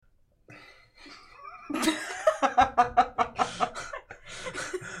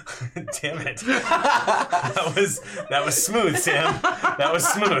Damn it. That was smooth, Sam. That was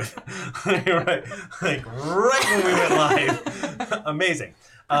smooth. right when we went live. Amazing.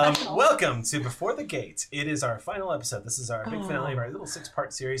 Welcome to Before the Gate. It is our final episode. This is our big finale of our little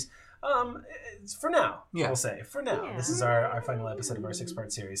 6-part series. It's for now, we'll say. For now. Yeah. This is our final episode of our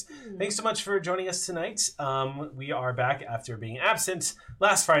 6-part series. Thanks so much for joining us tonight. We are back after being absent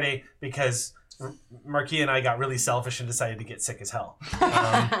last Friday because Marquis and I got really selfish and decided to get sick as hell.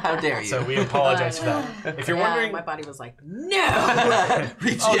 How dare you? So we apologize for that. If you're wondering... My body was like, no!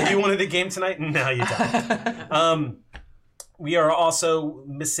 You wanted a game tonight? No, you don't. We are also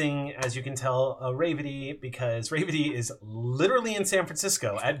missing, as you can tell, Ravity, because Ravity is literally in San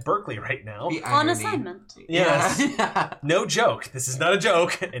Francisco at Berkeley right now. On assignment. Yes. Yeah. No joke. This is not a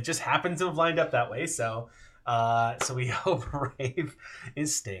joke. It just happened to have lined up that way. So we hope Rave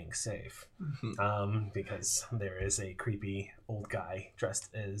is staying safe. Because there is a creepy old guy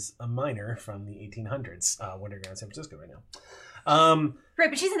dressed as a miner from the 1800s wandering around San Francisco right now. Right,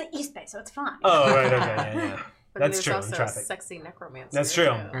 but she's in the East Bay, so it's fine. Oh, right. Okay. Yeah. But that's true. Also traffic. Sexy necromancer. That's true.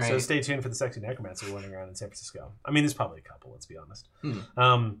 Yeah. Right. So stay tuned for the sexy necromancer running around in San Francisco. I mean, there's probably a couple. Let's be honest.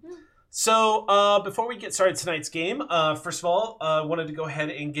 So before we get started tonight's game, first of all, wanted to go ahead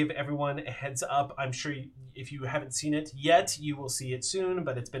and give everyone a heads up. I'm sure if you haven't seen it yet, you will see it soon.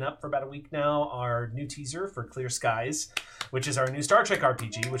 But it's been up for about a week now. Our new teaser for Clear Skies, which is our new Star Trek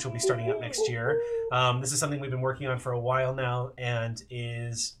RPG, which will be starting up next year. This is something we've been working on for a while now and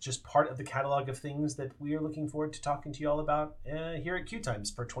is just part of the catalog of things that we are looking forward to talking to you all about here at Q Times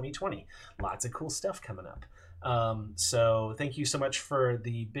for 2020. Lots of cool stuff coming up. So thank you so much for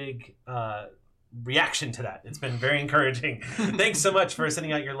the big reaction to that. It's been very encouraging. Thanks so much for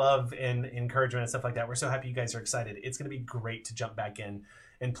sending out your love and encouragement and stuff like that. We're so happy you guys are excited. It's going to be great to jump back in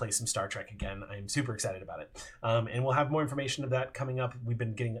and play some Star Trek again. I'm super excited about it. And we'll have more information of that coming up. We've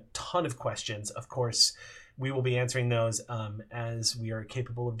been getting a ton of questions. Of course, we will be answering those as we are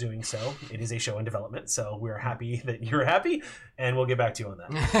capable of doing so. It is a show in development, so we're happy that you're happy, and we'll get back to you on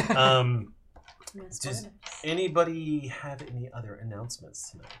that. Does anybody have any other announcements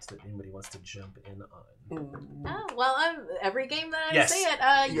tonight that anybody wants to jump in on? Oh, well, every game that I say it,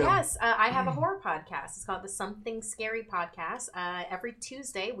 yes, I have a horror podcast. It's called the Something Scary Podcast. Every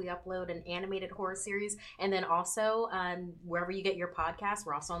Tuesday, we upload an animated horror series, and then also wherever you get your podcast,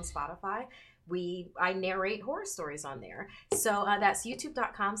 we're also on Spotify. I narrate horror stories on there. So that's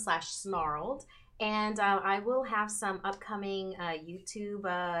youtube.com/snarled. And I will have some upcoming YouTube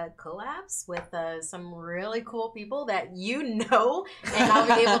collabs with some really cool people that you know, and I'll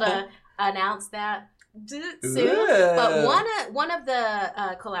be able to announce that soon. But one of the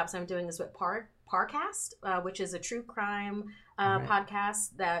collabs I'm doing is with Parcast, which is a true crime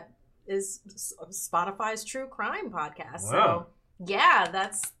podcast that is Spotify's true crime podcast. Wow. So yeah,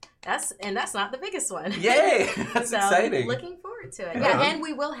 that's not the biggest one. Yay! That's exciting. Looking forward to it. Yeah, and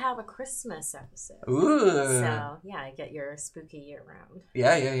we will have a Christmas episode. Ooh. So yeah, get your spooky year round.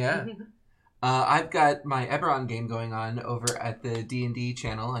 Yeah. I've got my Eberron game going on over at the D&D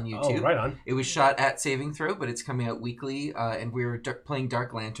channel on YouTube. Oh, right on. It was shot at Saving Throw, but it's coming out weekly, and we were playing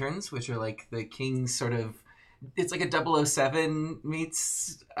Dark Lanterns, which are like the King's sort of... It's like a 007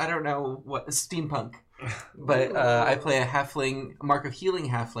 meets, I don't know, what, steampunk. But I play a Mark of Healing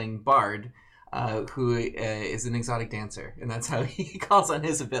halfling bard who is an exotic dancer, and that's how he calls on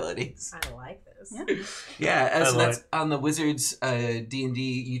his abilities. I like this. Yeah, so that's on the Wizards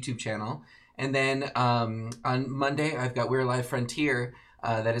D&D YouTube channel. And then on Monday, I've got We're Alive Frontier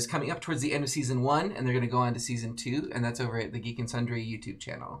that is coming up towards the end of Season 1, and they're going to go on to Season 2, and that's over at the Geek and Sundry YouTube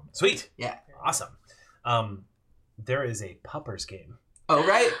channel. Sweet. Yeah. Awesome. There is a Puppers game. Oh,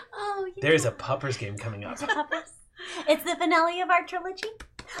 right. Oh, yeah. There's a Puppers game coming up. It's the finale of our trilogy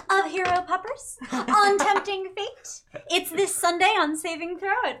of Hero Puppers on Tempting Fate. It's this Sunday on Saving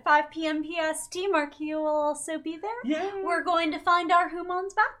Throw at 5 p.m. PST. Marquis will also be there. Yeah. We're going to find our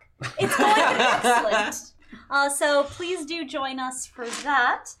Humans back. It's going to be excellent. So please do join us for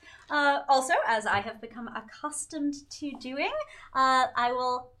that. Also, as I have become accustomed to doing, I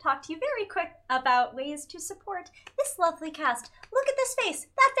will talk to you very quick about ways to support this lovely cast. Look at this face,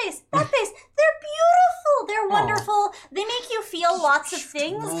 that face, that face. They're beautiful. They're wonderful. They make you feel lots of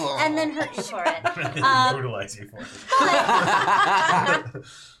things and then hurt you for it. Brutalize you for it. But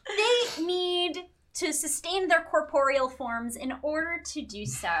they need to sustain their corporeal forms in order to do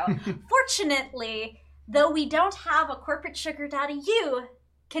so. Fortunately, though we don't have a corporate sugar daddy, you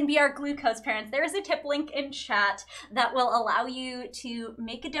can be our glucose parents, there is a tip link in chat that will allow you to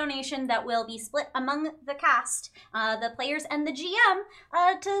make a donation that will be split among the cast, the players, and the GM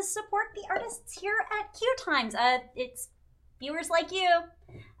to support the artists here at Q Times. It's viewers like you.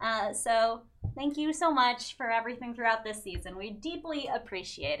 So thank you so much for everything throughout this season. We deeply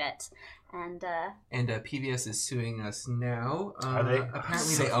appreciate it. And PBS is suing us now. Are they?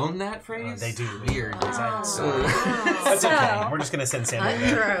 Apparently they own that phrase. They do. Weird. That's okay. We're just going to send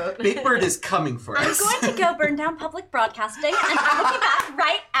Sander. Big Bird is coming for us. I'm going to go burn down public broadcasting, and I'll be back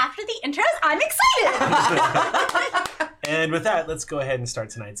right after the intros. I'm excited! And with that, let's go ahead and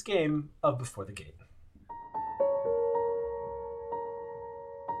start tonight's game of Before the Gate.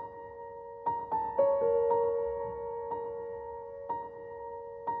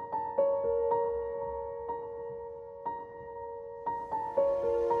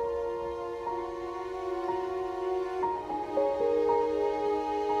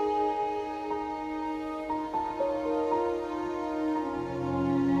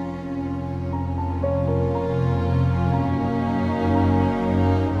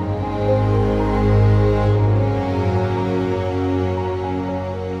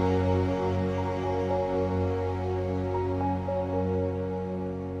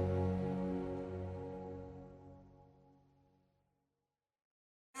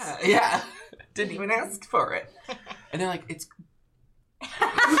 Yeah. Didn't even ask for it. And they're like, it's...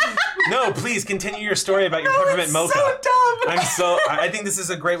 No, please continue your story about your peppermint mocha. So dumb. I think this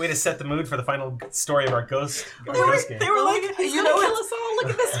is a great way to set the mood for the final story of our ghost game. They were like, He's gonna kill us all. Look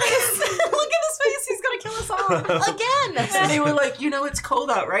at this face. Look at his face. He's gonna kill us all again. And they were like, it's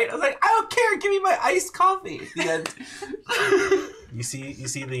cold out, right? I was like, I don't care. Give me my iced coffee. At the end. You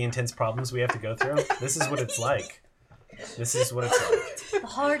see the intense problems we have to go through? This is what it's like. This is what it's like. The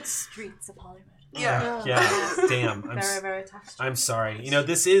hard streets of Hollywood. Yeah. Damn. Very, very tough. I'm sorry.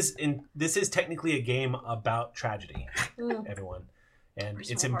 This is technically a game about tragedy, everyone, and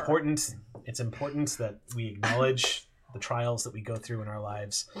it's important. It's important that we acknowledge the trials that we go through in our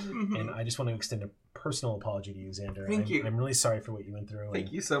lives, and I just want to extend a personal apology to you, Xander. Thank you. I'm really sorry for what you went through.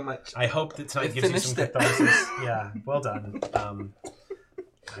 Thank you so much. I hope that tonight gives you some catharsis. Yeah. Well done.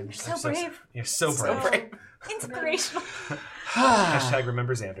 You're so brave. You're so brave. Inspirational. Hashtag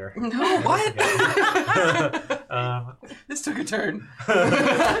remember Xander. No, what? This took a turn.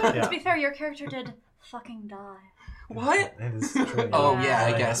 To be fair, your character did fucking die. What? That is true. Oh, yeah,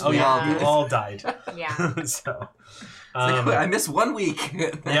 I guess. We Yeah. all died. Yeah. So. I missed 1 week.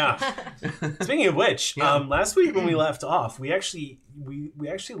 Yeah. Speaking of which, Yeah. last week when we left off, we actually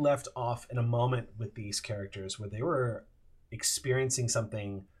left off in a moment with these characters where they were experiencing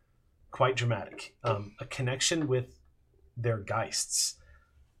something quite dramatic, a connection with their geists.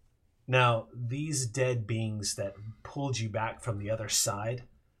 Now, these dead beings that pulled you back from the other side,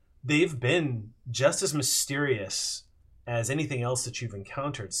 they've been just as mysterious as anything else that you've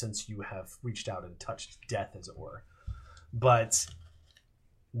encountered since you have reached out and touched death, as it were. But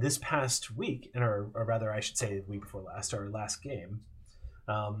this past week, or rather I should say the week before last, our last game,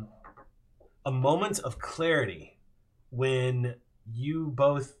 a moment of clarity when you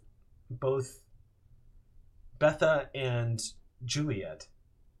both Betha and Juliet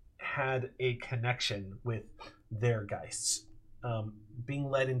had a connection with their geists, being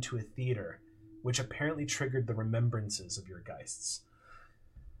led into a theater, which apparently triggered the remembrances of your geists.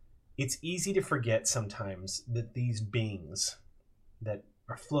 It's easy to forget sometimes that these beings that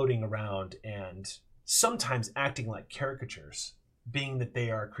are floating around and sometimes acting like caricatures, being that they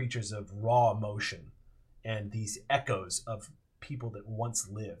are creatures of raw emotion and these echoes of people that once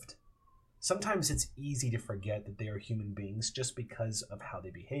lived. Sometimes it's easy to forget that they are human beings just because of how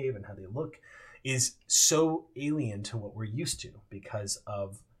they behave and how they look is so alien to what we're used to because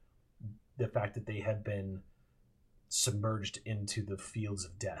of the fact that they have been submerged into the fields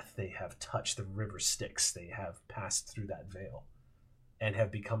of death. They have touched the river Styx. They have passed through that veil and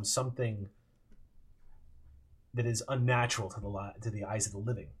have become something that is unnatural to the eyes of the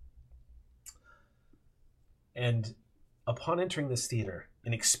living. And upon entering this theater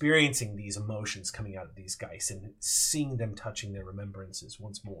and experiencing these emotions coming out of these guys and seeing them touching their remembrances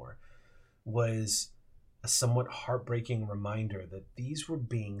once more was a somewhat heartbreaking reminder that these were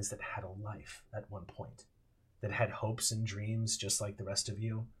beings that had a life at one point, that had hopes and dreams just like the rest of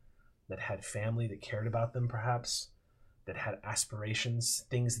you, that had family that cared about them perhaps, that had aspirations,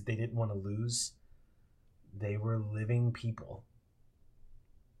 things that they didn't want to lose. They were living people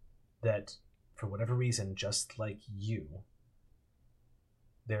that, for whatever reason, just like you,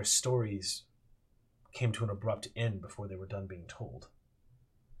 their stories came to an abrupt end before they were done being told.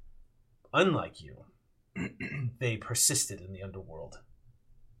 Unlike you, they persisted in the underworld.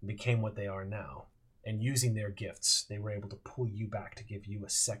 became what they are now. And using their gifts, they were able to pull you back to give you a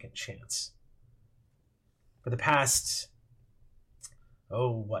second chance. For the past,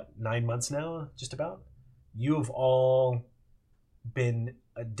 9 months now, just about? You have all been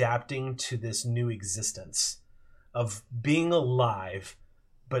adapting to this new existence of being alive,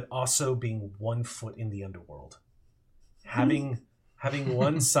 but also being 1 foot in the underworld. Having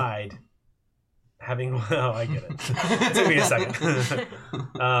one side, I get it. Took me a second.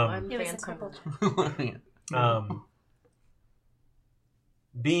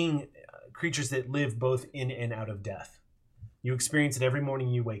 Being creatures that live both in and out of death. You experience it every morning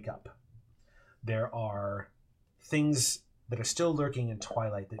you wake up. There are things that are still lurking in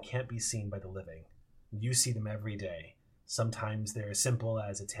twilight that can't be seen by the living. You see them every day. Sometimes they're as simple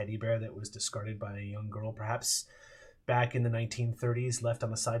as a teddy bear that was discarded by a young girl, perhaps back in the 1930s, left on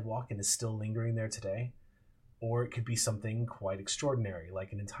the sidewalk and is still lingering there today. Or it could be something quite extraordinary,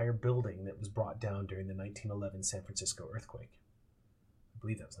 like an entire building that was brought down during the 1911 San Francisco earthquake. I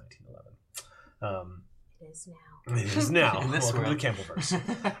believe that was 1911. It is now. It is now. Welcome to the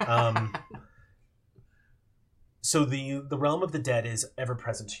Campbellverse. So the realm of the dead is ever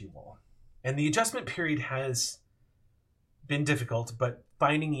present to you all. And the adjustment period has been difficult, but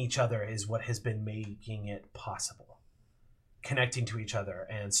finding each other is what has been making it possible. Connecting to each other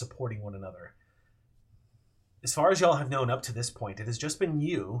and supporting one another. As far as y'all have known up to this point, it has just been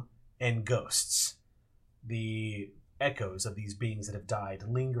you and ghosts. The echoes of these beings that have died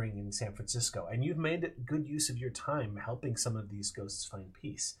lingering in San Francisco. And you've made good use of your time helping some of these ghosts find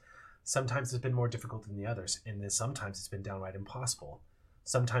peace. Sometimes it's been more difficult than the others, and then sometimes it's been downright impossible.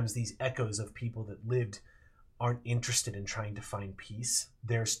 Sometimes these echoes of people that lived aren't interested in trying to find peace.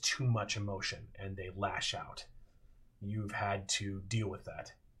 There's too much emotion, and they lash out. You've had to deal with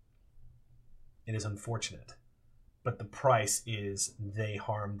that. It is unfortunate, but the price is they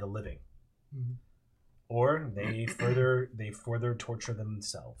harm the living. Mm-hmm. Or they further torture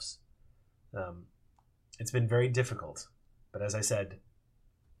themselves. It's been very difficult, but as I said,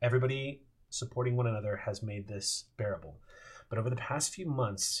 everybody supporting one another has made this bearable. But over the past few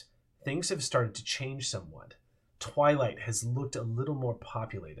months, things have started to change somewhat. Twilight has looked a little more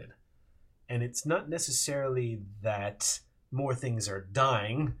populated. And it's not necessarily that more things are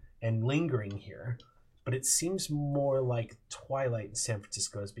dying and lingering here, but it seems more like Twilight in San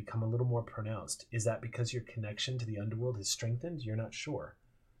Francisco has become a little more pronounced. Is that because your connection to the underworld has strengthened? You're not sure.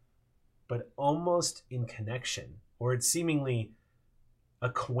 But almost in connection, or it's seemingly a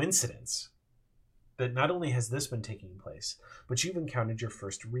coincidence that not only has this been taking place, but you've encountered your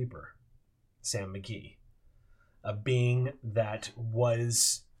first Reaper, Sam McGee, a being that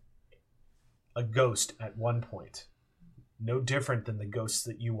was a ghost at one point, no different than the ghosts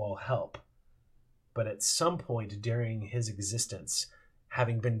that you all help. But at some point during his existence,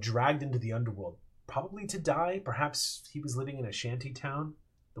 having been dragged into the underworld, probably to die, perhaps he was living in a shanty town,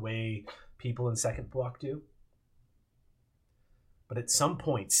 the way people in Second Block do. But at some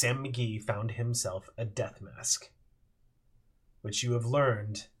point, Sam McGee found himself a death mask, which you have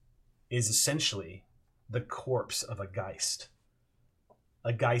learned is essentially the corpse of a Geist.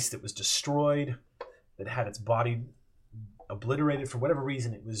 A Geist that was destroyed, that had its body obliterated for whatever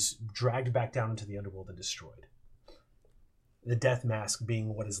reason. It was dragged back down into the underworld and destroyed. The death mask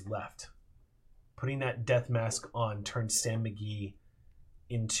being what is left. Putting that death mask on turned Sam McGee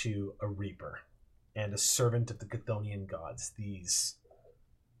into a Reaper and a servant of the Chthonian gods, these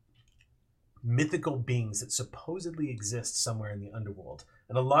mythical beings that supposedly exist somewhere in the underworld.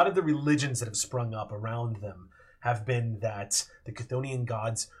 And a lot of the religions that have sprung up around them have been that the Chthonian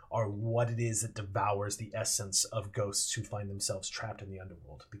gods are what it is that devours the essence of ghosts who find themselves trapped in the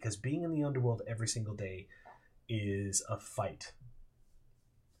underworld. Because being in the underworld every single day is a fight,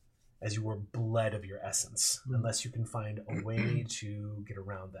 as you are bled of your essence, unless you can find a way to get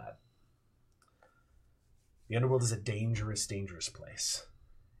around that. The underworld is a dangerous, dangerous place.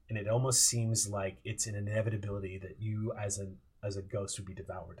 And it almost seems like it's an inevitability that you as a ghost would be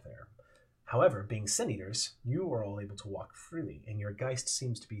devoured there. However, being Sin Eaters, you are all able to walk freely, and your Geist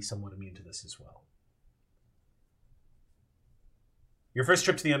seems to be somewhat immune to this as well. Your first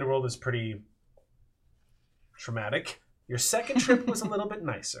trip to the underworld is pretty traumatic. Your second trip was a little bit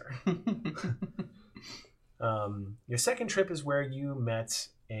nicer. Your second trip is where you met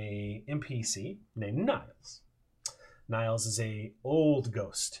a NPC named Niles. Niles is a old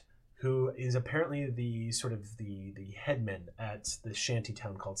ghost who is apparently the headman at the shanty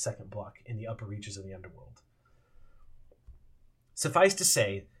town called Second Block in the upper reaches of the underworld. Suffice to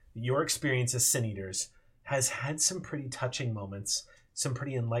say that your experience as Sin Eaters has had some pretty touching moments, some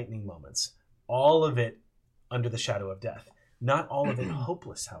pretty enlightening moments, all of it under the shadow of death. Not all of it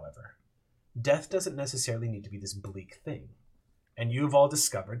hopeless, however. Death doesn't necessarily need to be this bleak thing. And you've all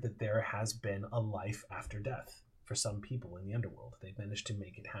discovered that there has been a life after death for some people in the underworld. They've managed to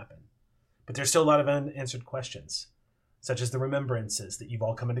make it happen. But there's still a lot of unanswered questions, such as the remembrances that you've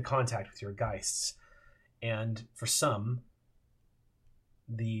all come into contact with your geists. And for some,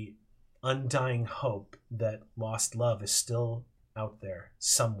 the undying hope that lost love is still out there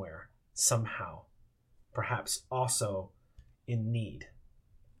somewhere, somehow, perhaps also in need.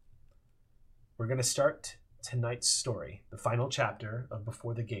 We're going to start tonight's story, the final chapter of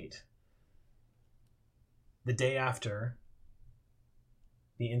Before the Gate, the day after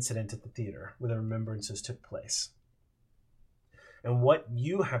the incident at the theater where the remembrances took place. And what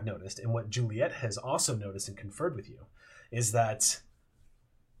you have noticed, and what Juliet has also noticed and conferred with you, is that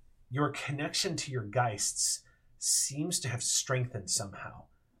your connection to your geists seems to have strengthened somehow.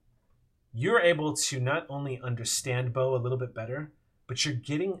 You're able to not only understand Bo a little bit better, but you're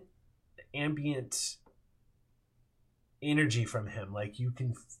getting ambient energy from him. Like, you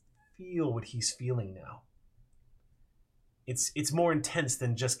can feel what he's feeling now. It's more intense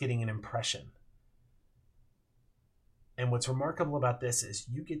than just getting an impression. And what's remarkable about this is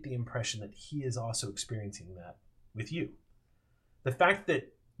you get the impression that he is also experiencing that with you. The fact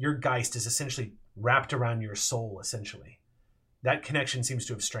that your geist is essentially wrapped around your soul, essentially, that connection seems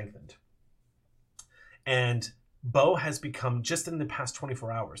to have strengthened. And Bo has become, just in the past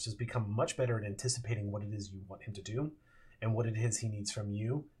 24 hours, has become much better at anticipating what it is you want him to do, and what it is he needs from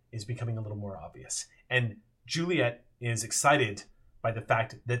you is becoming a little more obvious. And Juliet is excited by the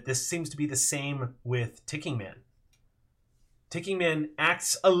fact that this seems to be the same with Ticking Man. Ticking Man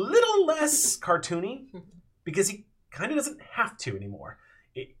acts a little less cartoony because he kind of doesn't have to anymore.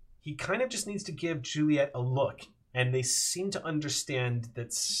 He kind of just needs to give Juliet a look, and they seem to understand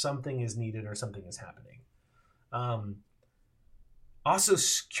that something is needed or something is happening. Also,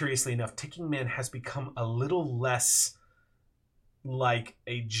 curiously enough, Ticking Man has become a little less like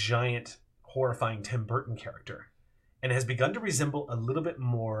a giant, horrifying Tim Burton character, and has begun to resemble a little bit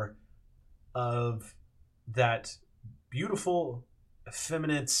more of that beautiful,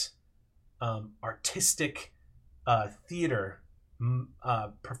 effeminate, artistic theater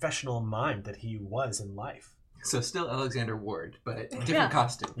professional mime that he was in life. So still Alexander Ward, but different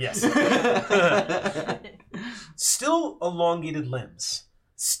costume. Yes. Still elongated limbs.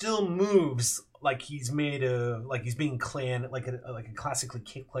 Still moves like he's made of, like he's being like a classically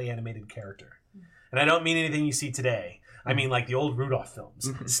clay animated character. And I don't mean anything you see today. I mean like the old Rudolph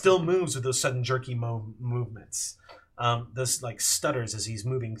films. Still moves with those sudden jerky movements. Those like stutters as he's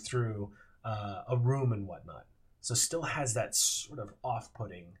moving through a room and whatnot. So still has that sort of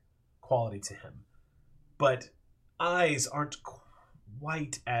off-putting quality to him. But eyes aren't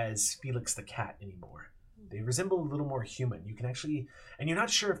quite as Felix the Cat anymore. They resemble a little more human. You can actually, and you're not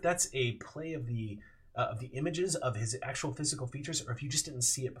sure if that's a play of the images of his actual physical features, or if you just didn't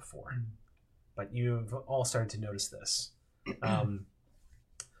see it before. But you've all started to notice this.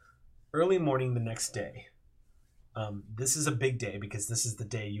 Early morning the next day. This is a big day because this is the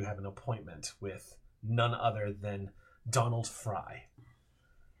day you have an appointment with none other than Donald Fry.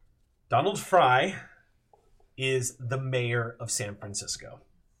 Donald Fry is the mayor of San Francisco.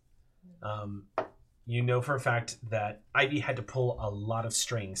 You know for a fact that Ivy had to pull a lot of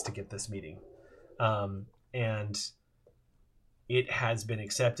strings to get this meeting. And it has been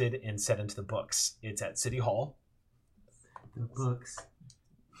accepted and set into the books. It's at City Hall. The books.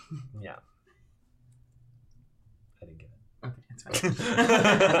 Yeah. I didn't get it. Okay, that's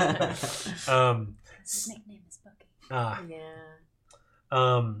fine. His nickname is Bucky.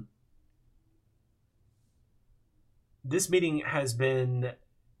 Yeah. This meeting has been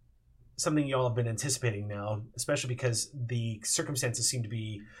something y'all have been anticipating now, especially because the circumstances seem to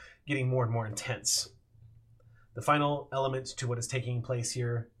be getting more and more intense. The final element to what is taking place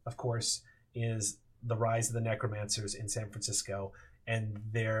here, of course, is the rise of the necromancers in San Francisco and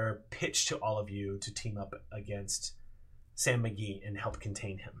their pitch to all of you to team up against Sam McGee and help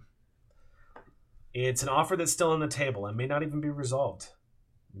contain him. It's an offer that's still on the table and may not even be resolved.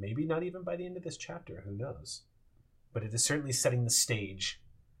 Maybe not even by the end of this chapter, who knows? But it is certainly setting the stage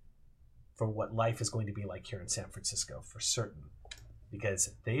for what life is going to be like here in San Francisco, for certain.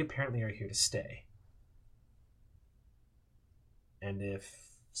 Because they apparently are here to stay. And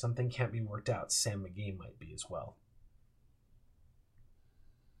if something can't be worked out, Sam McGee might be as well.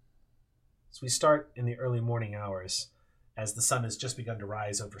 So we start in the early morning hours as the sun has just begun to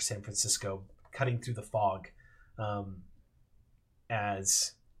rise over San Francisco, cutting through the fog,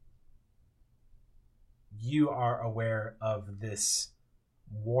 as you are aware of this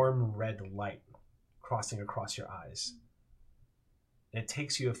warm red light crossing across your eyes. And it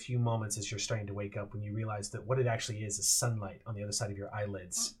takes you a few moments as you're starting to wake up when you realize that what it actually is sunlight on the other side of your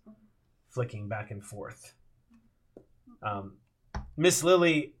eyelids, flicking back and forth. Miss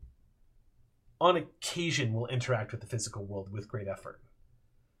Lily, on occasion, will interact with the physical world with great effort.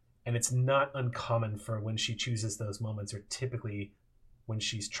 And it's not uncommon for when she chooses those moments, or typically when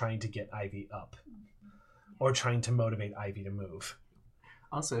she's trying to get Ivy up or trying to motivate Ivy to move.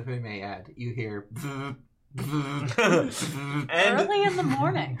 Also, if I may add, you hear... and early in the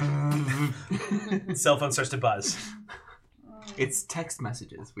morning. Cell phone starts to buzz. It's text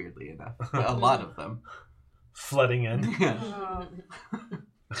messages, weirdly enough. A lot of them. Flooding in. Yeah.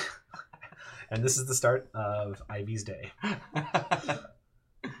 And this is the start of Ivy's day.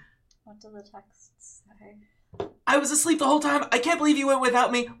 What do the texts say? I was asleep the whole time. I can't believe you went without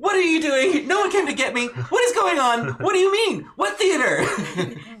me. What are you doing? No one came to get me. What is going on? What do you mean? What theater?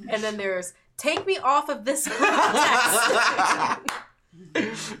 And then there's, take me off of this text.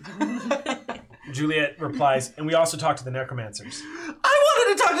 Juliet replies, and we also talked to the necromancers. I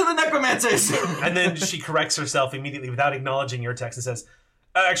wanted to talk to the necromancers. And then she corrects herself immediately without acknowledging your text and says,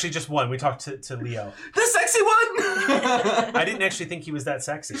 actually, just one. We talked to Leo. The sexy one? I didn't actually think he was that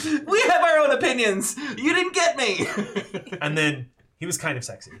sexy. We have our own opinions. You didn't get me. And then he was kind of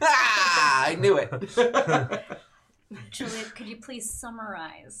sexy. Ah, I knew it. Juliet, could you please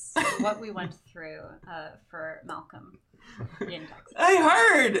summarize what we went through for Malcolm in Texas? I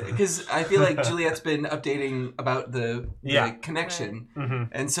heard, because I feel like Juliet's been updating about the connection. Right. Mm-hmm.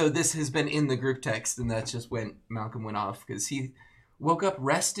 And so this has been in the group text, and that's just when Malcolm went off, because he woke up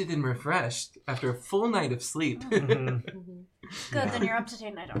rested and refreshed after a full night of sleep. Mm-hmm. Good, then you're up to date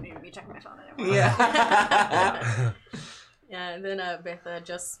and I don't need to be checking my phone anymore. Yeah. Yeah, and then Betha,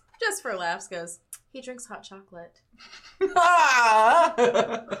 just for laughs, goes, he drinks hot chocolate. Ah!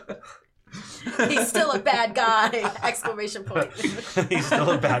 He's still a bad guy! Exclamation point. He's still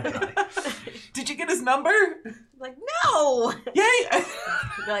a bad guy. Did you get his number? Like, no! Yay!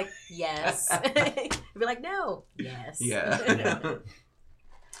 Be like, yes. Be like, no. Yes. Yeah. Yeah.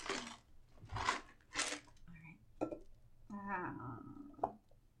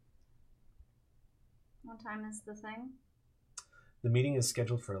 What time is the thing? The meeting is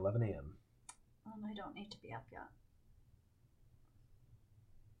scheduled for 11 a.m. I don't need to be up yet.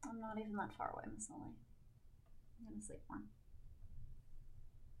 I'm not even that far away, Miss Lily. I'm gonna sleep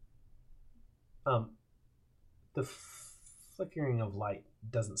more. The flickering of light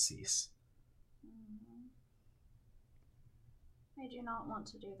doesn't cease. I do not want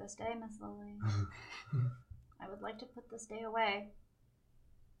to do this day, Miss Lily. I would like to put this day away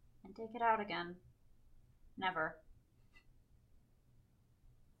and take it out again. Never.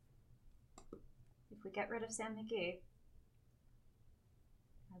 If we get rid of Sam McGee,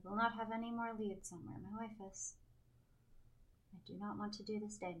 I will not have any more leads on where my wife is. I do not want to do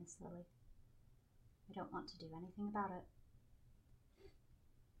this day, Miss Lily. I don't want to do anything about it.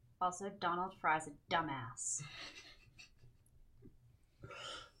 Also, Donald Fry's a dumbass.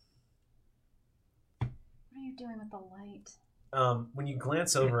 What are you doing with the light? When you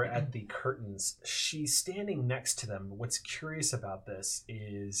glance over at the curtains, she's standing next to them. What's curious about this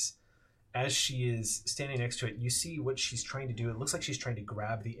is, as she is standing next to it, you see what she's trying to do. It looks like she's trying to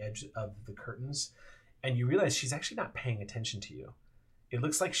grab the edge of the curtains, and you realize she's actually not paying attention to you. It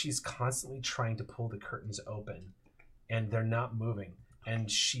looks like she's constantly trying to pull the curtains open, and they're not moving.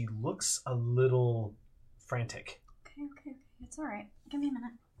 And she looks a little frantic. Okay. It's all right. Give me a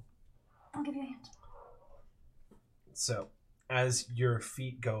minute. I'll give you a hand. So, as your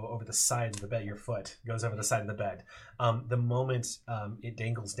feet go over the side of the bed, your foot goes over the side of the bed. The moment it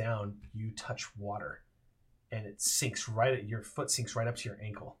dangles down, you touch water, and it sinks your foot sinks right up to your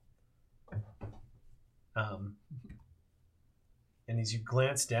ankle. And as you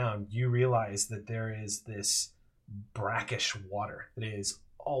glance down, you realize that there is this brackish water that is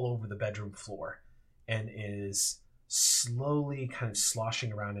all over the bedroom floor and is slowly kind of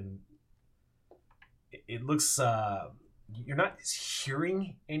sloshing around, and it looks you're not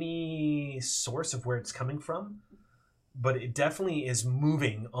hearing any source of where it's coming from, but it definitely is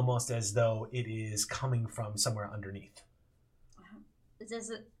moving almost as though it is coming from somewhere underneath. Does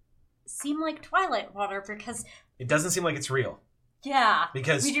it seem like Twilight water? Because it doesn't seem like it's real. Yeah,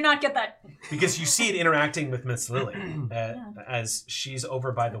 because we do not get that. Because you see it interacting with Miss Lily as she's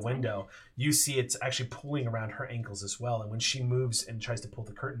over by the window. You see it's actually pulling around her ankles as well, and when she moves and tries to pull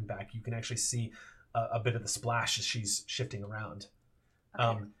the curtain back, you can actually see a bit of the splash as she's shifting around.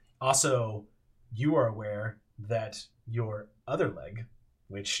 Okay. Also, you are aware that your other leg,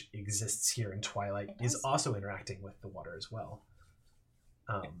 which exists here in Twilight, is also interacting with the water as well.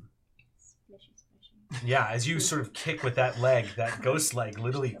 Splishy. Yeah, as you sort of kick with that leg, that ghost leg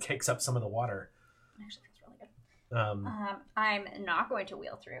literally kicks up some of the water. It actually feels really good. I'm not going to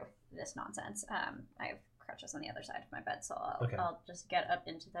wheel through this nonsense. I have crutches on the other side of my bed, so I'll just get up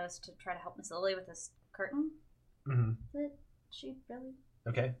into those to try to help Miss Lily with this curtain. Mm-hmm. That she really...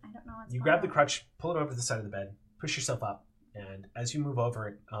 Okay. I don't know what's You going grab on. the crutch, pull it over to the side of the bed, push yourself up, and as you move over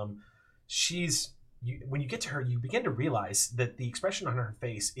it, when you get to her, you begin to realize that the expression on her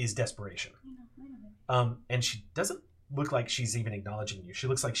face is desperation. I know. And she doesn't look like she's even acknowledging you. She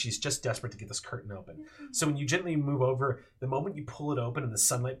looks like she's just desperate to get this curtain open. So when you gently move over, the moment you pull it open and the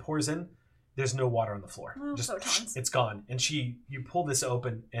sunlight pours in, there's no water on the floor. Oh, just photons. it's gone. And you pull this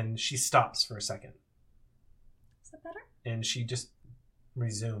open and she stops for a second. Is that better? And she just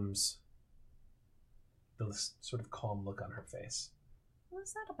resumes the sort of calm look on her face.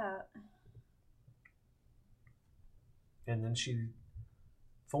 What's that about? And then she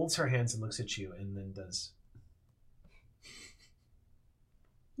folds her hands and looks at you and then does...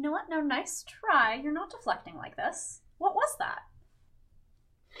 You know what? No, nice try. You're not deflecting like this. What was that?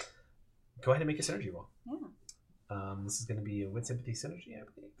 Go ahead and make a synergy roll. Yeah. This is going to be a wit sympathy synergy, I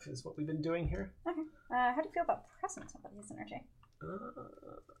believe, is what we've been doing here. Okay. How do you feel about pressing somebody's energy?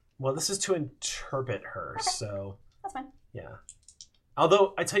 Well, this is to interpret her, Okay. so... That's fine. Yeah.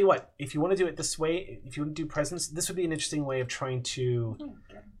 Although, I tell you what, if you want to do it this way, if you want to do presence, this would be an interesting way of trying to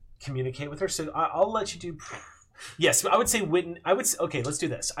communicate with her. So I'll let you do... Yes, I would say wit... Okay, let's do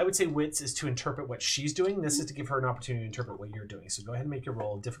this. I would say wits is to interpret what she's doing. This is to give her an opportunity to interpret what you're doing. So go ahead and make your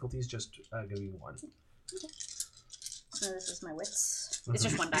roll. Difficulty is just going to be 1. Okay. So this is my wits. It's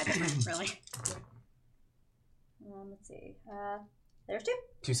just one die different, really. Let's see. There's 2.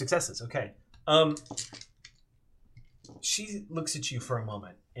 2 successes. Okay. She looks at you for a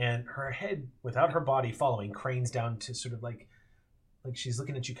moment, and her head, without her body following, cranes down to sort of like she's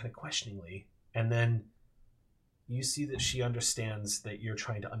looking at you kind of questioningly, and then you see that she understands that you're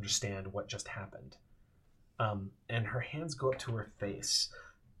trying to understand what just happened. And her hands go up to her face.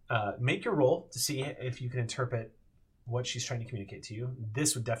 Make your roll to see if you can interpret what she's trying to communicate to you.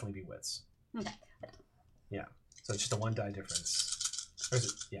 This would definitely be wits. Okay. Yeah. So it's just a 1 die difference. Or is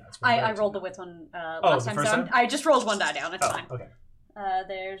it? Yeah. It's 1 die I rolled the wits one the last time, first so time? I just rolled 1 die down. It's fine. Okay.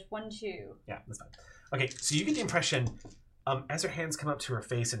 There's 1, 2. Yeah, that's fine. Okay, so you get the impression, as her hands come up to her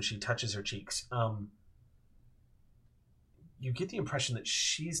face and she touches her cheeks, you get the impression that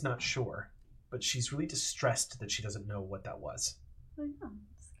she's not sure, but she's really distressed that she doesn't know what that was. I know.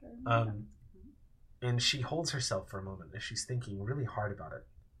 It's scary. And she holds herself for a moment as she's thinking really hard about it.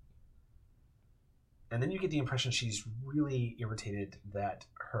 And then you get the impression she's really irritated that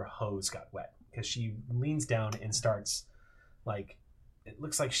her hose got wet, because she leans down and starts, it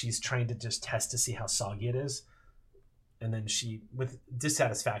looks like she's trying to just test to see how soggy it is. And then she, with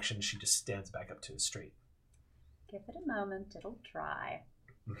dissatisfaction, she just stands back up to it straight. Give it a moment. It'll dry.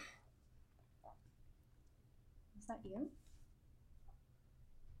 Is that you?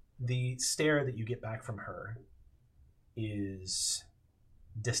 The stare that you get back from her is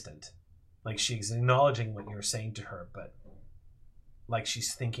distant. Like she's acknowledging what you're saying to her, but like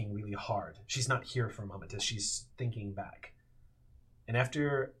she's thinking really hard. She's not here for a moment as she's thinking back. And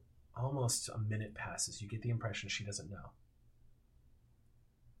after almost a minute passes, you get the impression she doesn't know.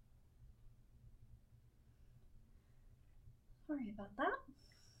 Sorry about that.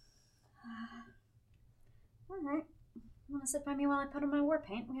 Alright. Want to sit by me while I put on my war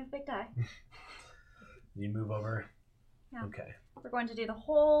paint? We have a big day. You move over. Yeah. Okay. We're going to do the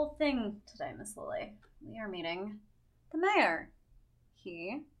whole thing today, Miss Lily. We are meeting the mayor.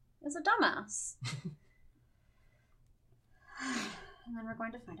 He is a dumbass. And then we're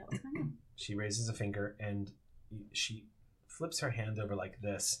going to find out what's going on. She raises a finger and she flips her hand over like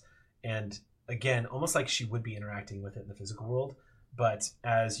this. And again, almost like she would be interacting with it in the physical world. But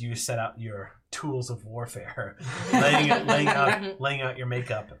as you set out your tools of warfare, laying out your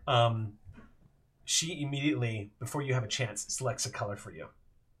makeup, she immediately, before you have a chance, selects a color for you.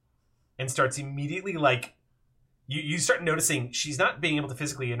 And starts immediately you start noticing she's not being able to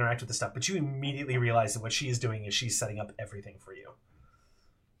physically interact with the stuff, but you immediately realize that what she is doing is she's setting up everything for you.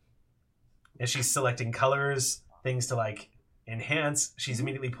 And she's selecting colors, things to enhance. She's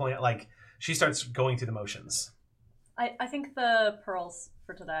immediately pulling out, she starts going through the motions. I think the pearls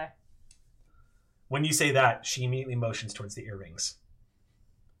for today. When you say that, she immediately motions towards the earrings.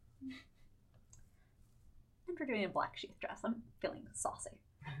 And we're doing a black sheath dress. I'm feeling saucy.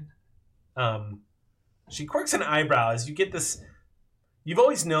 She quirks an eyebrow as you get this. You've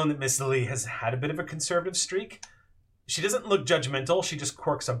always known that Miss Lily has had a bit of a conservative streak. She doesn't look judgmental. She just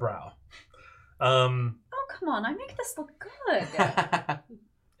quirks a brow. Oh, come on. I make this look good.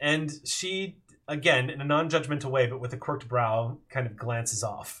 And she again, in a non-judgmental way, but with a quirked brow, kind of glances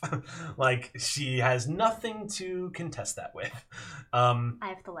off. Like she has nothing to contest that with. I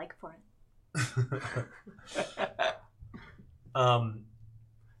have the like for it.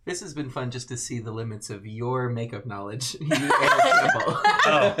 This has been fun just to see the limits of your makeup knowledge. You, Eric Campbell.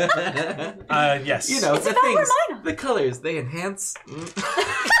 Yes. You know, the things, the colors, they enhance.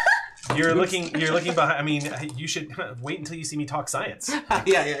 You're looking behind. I mean, you should wait until you see me talk science.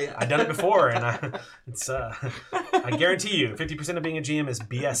 Yeah. I've done it before, and I guarantee you, 50% of being a GM is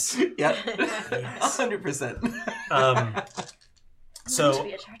BS. Yep. 100%. So to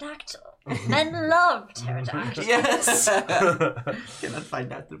be a pterodactyl. Men love pterodactyls. Yes. Cannot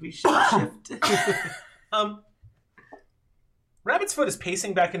find out that we should shift. Rabbit's Foot is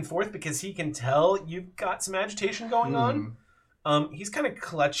pacing back and forth because he can tell you've got some agitation going on. He's kind of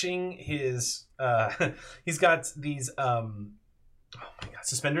clutching his. He's got these. Oh my god,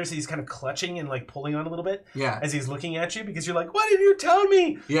 suspenders. He's kind of clutching and like pulling on a little bit. Yeah. As he's looking at you because you're like, "Why didn't you tell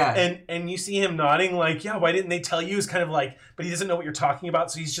me?" Yeah. And you see him nodding like, "Yeah, why didn't they tell you?" Is kind of like, but he doesn't know what you're talking about,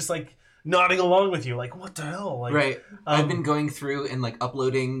 so he's just like nodding along with you, like, "What the hell?" Like, right. I've been going through and like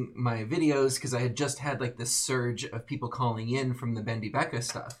uploading my videos because I had just had like this surge of people calling in from the Bendy Becca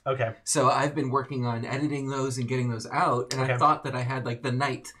stuff. Okay. So I've been working on editing those and getting those out, and Okay. I thought that I had like the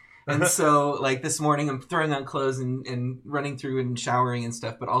night. And so like this morning I'm throwing on clothes and running through and showering and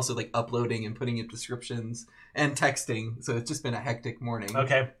stuff, but also like uploading and putting in descriptions and texting. So it's just been a hectic morning.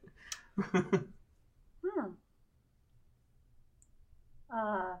 Okay.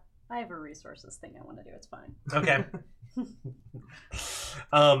 I have a resources thing I want to do. It's fine. Okay.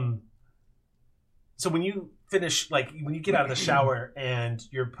 So when you finish, like when you get out of the shower and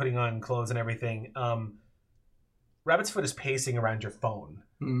you're putting on clothes and everything, Rabbit's Foot is pacing around your phone.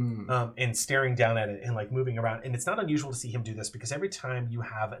 And staring down at it and like moving around. And it's not unusual to see him do this because every time you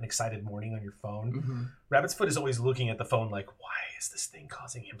have an excited morning on your phone, Rabbit's Foot is always looking at the phone like, why is this thing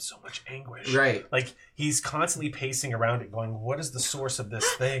causing him so much anguish? Right. Like he's constantly pacing around it going, what is the source of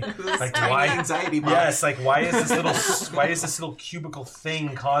this thing? Like tiny why anxiety box. Yes, like why is this little cubicle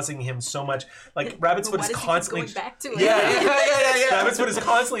thing causing him so much? Like Rabbit's Foot is constantly going back to it. Yeah. Rabbit's Foot is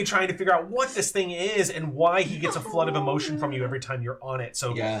constantly trying to figure out what this thing is and why he gets a flood of emotion from you every time you're on it.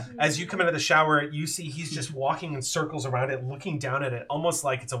 So as you come out of the shower, you see he's just walking in circles around it, looking down at it, almost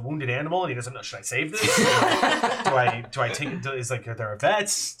like it's a wounded animal, and he doesn't know, should I save this? do I take it? Is like, are there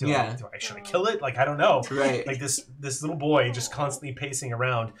vets? Should I kill it? Like, I don't know. Right. Like this little boy just constantly pacing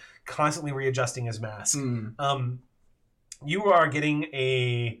around, constantly readjusting his mask. You are getting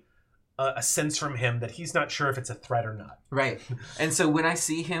a sense from him that he's not sure if it's a threat or not. Right. And so when I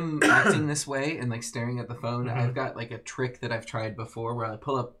see him acting this way and like staring at the phone, I've got like a trick that I've tried before where I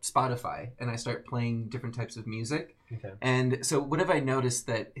pull up Spotify and I start playing different types of music. Okay. And so what have I noticed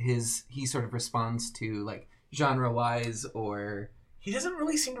that he sort of responds to like genre wise or... He doesn't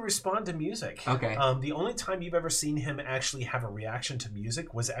really seem to respond to music. Okay. The only time you've ever seen him actually have a reaction to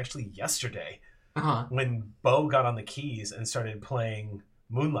music was actually yesterday when Bo got on the keys and started playing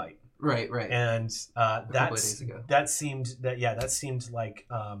Moonlight. Right. And that seemed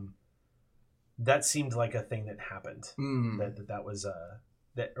like a thing that happened. That was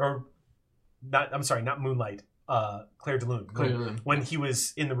not Moonlight. Claire de Lune. When he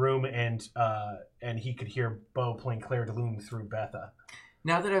was in the room and he could hear Bo playing Claire de Lune through Betha.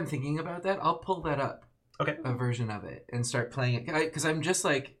 Now that I'm thinking about that, I'll pull that up. Okay. A version of it and start playing it because I'm just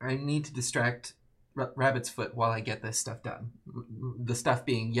like I need to distract Rabbit's Foot while I get this stuff done. The stuff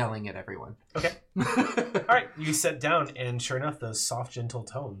being yelling at everyone. Okay. All right. You sit down, and sure enough, those soft, gentle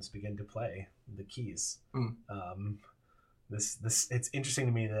tones begin to play the keys. This it's interesting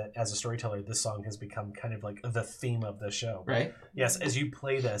to me that as a storyteller, this song has become kind of like the theme of the show. Right. Yes. As you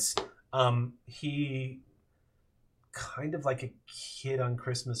play this, he kind of like a kid on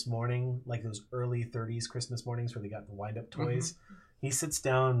Christmas morning, like those early 30s Christmas mornings where they got the wind-up toys. He sits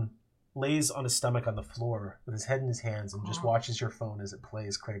down, lays on his stomach on the floor with his head in his hands and just watches your phone as it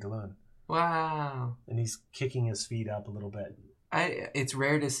plays Claire de Lune. Wow. And he's kicking his feet up a little bit. It's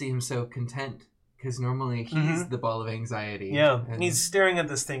rare to see him so content because normally he's the ball of anxiety. Yeah, and he's staring at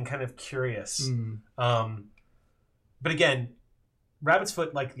this thing kind of curious. But again, Rabbit's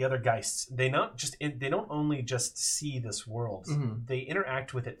Foot, like the other Geists, they don't only just see this world. They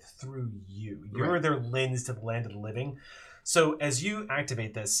interact with it through you. You're their lens to the land of the living. So as you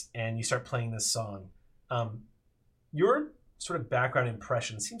activate this and you start playing this song, your sort of background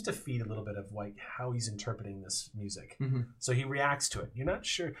impression seems to feed a little bit of like how he's interpreting this music. So he reacts to it. You're not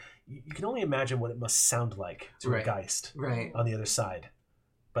sure. You can only imagine what it must sound like to a Geist on the other side.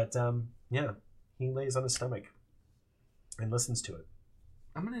 But he lays on his stomach and listens to it.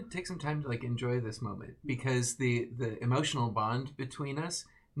 I'm gonna take some time to like enjoy this moment because the emotional bond between us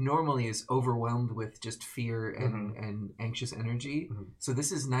normally is overwhelmed with just fear and anxious energy. So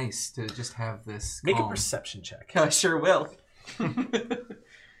this is nice to just have this Make calm. a perception check. I sure will.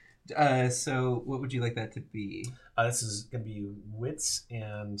 So what would you like that to be? This is going to be wits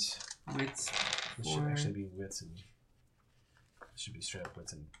and... Wits. This should actually be wits and... This should be straight up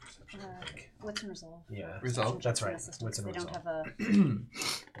wits and perception, I think. Wits and resolve. Yeah. Resolve? That's right. Assistance, Wits and they resolve. don't have a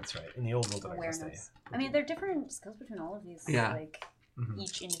That's right. In the old world, I guess awareness. I mean, there are different skills between all of these, like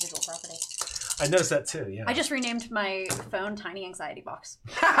each individual property. I noticed that too, yeah. I just renamed my phone Tiny Anxiety Box.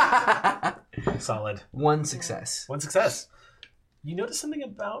 Solid. One success. One success. You notice something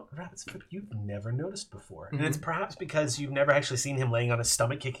about Rabbit's Foot you've never noticed before. And it's perhaps because you've never actually seen him laying on his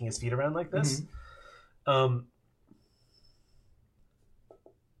stomach kicking his feet around like this.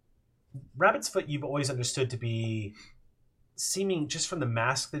 Rabbit's Foot you've always understood to be seeming, just from the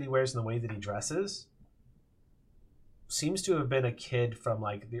mask that he wears and the way that he dresses, seems to have been a kid from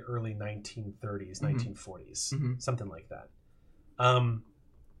like the early 1930s, 1940s, something like that.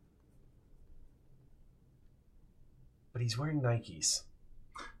 But he's wearing Nikes.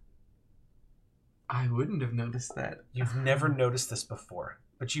 I wouldn't have noticed that. You've never noticed this before,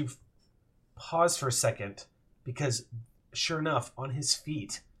 but you've paused for a second because, sure enough, on his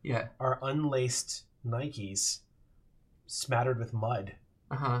feet are unlaced Nikes smattered with mud.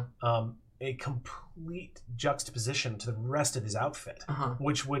 A complete juxtaposition to the rest of his outfit,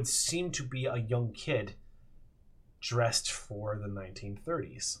 which would seem to be a young kid dressed for the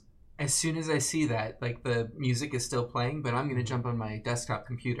 1930s. As soon as I see that, like the music is still playing, but I'm going to jump on my desktop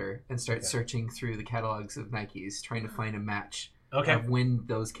computer and start searching through the catalogs of Nikes, trying to find a match of when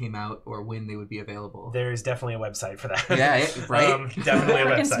those came out or when they would be available. There's definitely a website for that. Yeah, right? Definitely a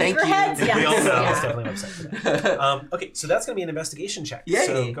website. Thank you. We all know there's definitely a website for that. Okay, so that's going to be an investigation check. Yay.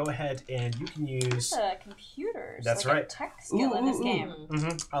 So go ahead and you can use... computers. That's like right. A tech skill in this game.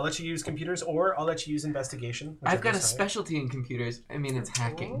 I'll let you use computers or I'll let you use investigation. I've got a specialty in computers. I mean, it's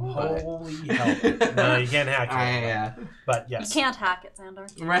hacking. Holy hell. No, you can't hack it. But yes. You can't hack it, Xander.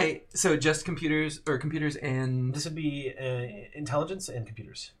 Right. So just computers and... This would be intelligence and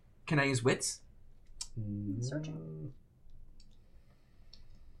computers. Can I use wits? Searching.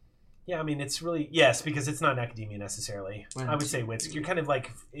 Yeah, I mean, it's really... Yes, because it's not in academia necessarily. I would say wits. You're kind of like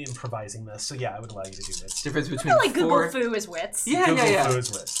improvising this. So yeah, I would allow you to do wits. Difference between like Google Foo is wits. Yeah. Foo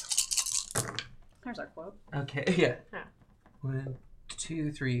is wits. There's our quote. Okay, yeah. 1,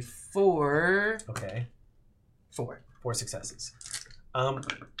 2, 3, 4. Okay. 4 successes.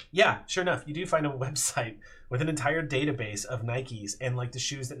 Yeah, sure enough, you do find a website with an entire database of Nikes and like the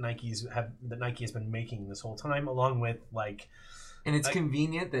shoes that Nike has been making this whole time, along with like. And it's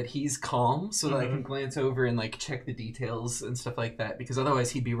convenient that he's calm, so that I can glance over and like check the details and stuff like that, because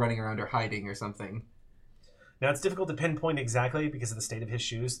otherwise he'd be running around or hiding or something. Now it's difficult to pinpoint exactly because of the state of his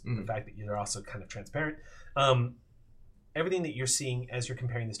shoes, the fact that they're also kind of transparent. Everything that you're seeing as you're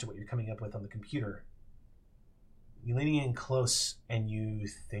comparing this to what you're coming up with on the computer, you're leaning in close and you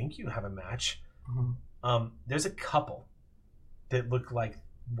think you have a match. There's a couple that look like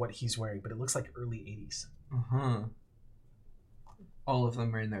what he's wearing, but it looks like early 80s. All of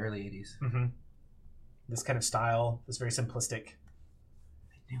them are in the early 80s. This kind of style, this very simplistic.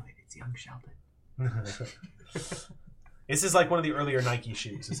 I knew it. It's young Sheldon. This is like one of the earlier Nike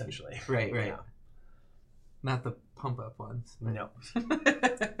shoes, essentially. Right. Yeah. Not the pump up ones. No.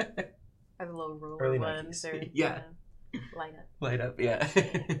 Or the low roller Early ones. Nikes. Or, Yeah. Light up. Yeah.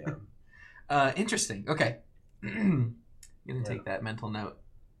 Interesting. Okay. I'm going to take that mental note.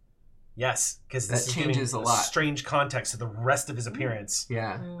 Yes, because that changes a lot. Strange context to the rest of his appearance.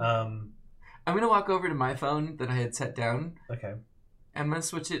 Yeah. I'm going to walk over to my phone that I had set down. Okay. I'm going to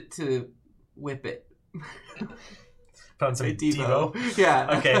switch it to Whip It. Found some Devo.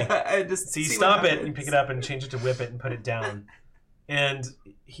 Yeah. Okay. I just see stop it. You pick it up and change it to Whip It and put it down. And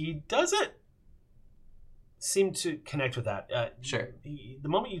he doesn't seem to connect with that. Sure. The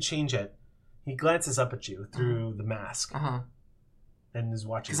moment you change it, he glances up at you through the mask. And is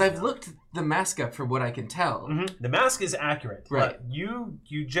watching. Because I've looked the mask up from what I can tell. The mask is accurate. Right. You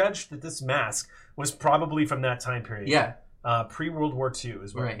judged that this mask was probably from that time period. Yeah. Pre-World War II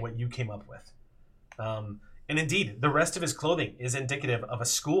is what you came up with. And indeed, the rest of his clothing is indicative of a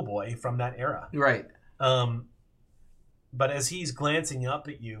schoolboy from that era. Right. But as he's glancing up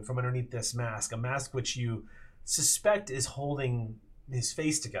at you from underneath this mask, a mask which you suspect is holding his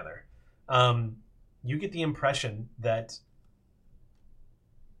face together, you get the impression that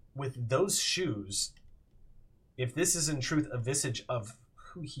with those shoes, if this is in truth a visage of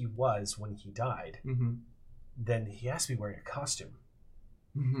who he was when he died, then he has to be wearing a costume.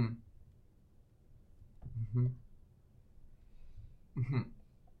 Mm-hmm. Mm-hmm. Mm-hmm.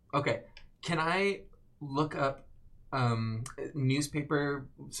 Okay. Can I look up newspaper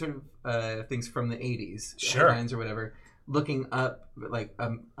sort of things from the 80s? Sure. Headlines or whatever. Looking up like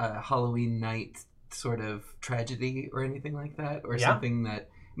a Halloween night sort of tragedy or anything like that? Or something that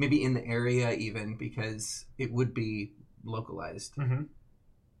maybe in the area even, because it would be localized. Mm-hmm.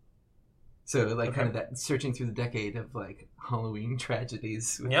 So like kind of that searching through the decade of like Halloween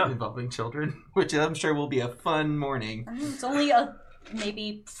tragedies involving children, which I'm sure will be a fun morning. It's only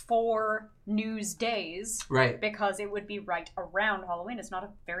maybe 4 news days. Right. Because it would be right around Halloween. It's not a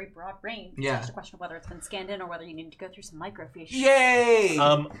very broad range. Yeah. It's just a question of whether it's been scanned in or whether you need to go through some microfiche. Yay!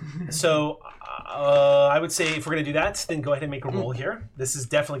 So I would say if we're going to do that, then go ahead and make a roll here. This is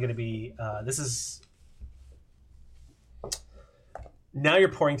definitely going to be, now you're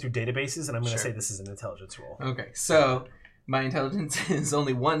pouring through databases, and I'm going to say this is an intelligence roll. Okay, so my intelligence is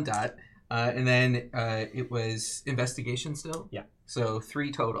only 1 dot, and then it was investigation still? Yeah. So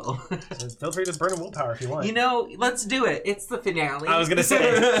 3 total. So feel free to burn a willpower if you want. You know, let's do it. It's the finale. I was going to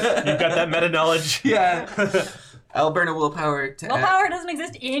say, you've got that meta knowledge. Yeah. I'll burn a willpower to willpower doesn't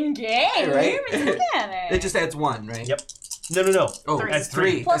exist in-game. Right? It just adds 1, right? Yep. No. Oh, That's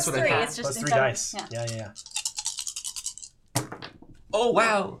 3. Plus That's what 3. I thought. It's just Plus 3 dice. Yeah. Oh,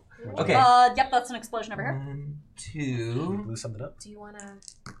 wow. Okay. Yep, that's an explosion over here. 1, 2, Blew something up. Do you want to...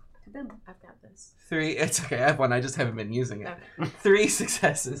 Kaboom. I've got this. 3. It's okay. I have 1. I just haven't been using it. Okay. 3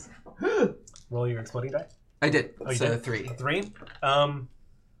 successes. Roll your exploding die. I did. Oh, you so did? 3. 3.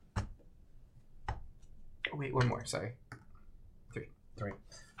 Wait, 1 more. Sorry. 3.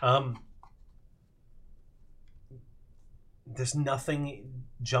 There's nothing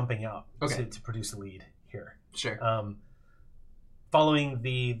jumping out to produce a lead here. Sure. Following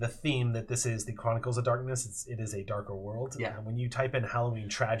the theme that this is the Chronicles of Darkness, it is a darker world. Yeah. When you type in Halloween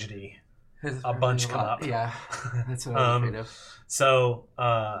tragedy, a bunch come up. Yeah, that's what I'm afraid of. So,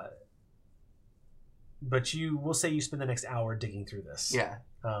 but we'll say you spend the next hour digging through this. Yeah.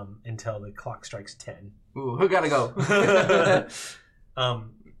 Until the clock strikes 10. Ooh, who gotta go?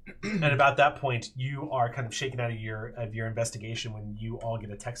 And about that point, you are kind of shaken out of your investigation when you all get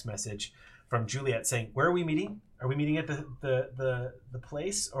a text message from Juliet saying, "Where are we meeting? Are we meeting at the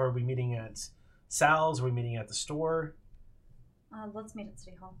place, or are we meeting at Sal's? Are we meeting at the store?" Let's meet at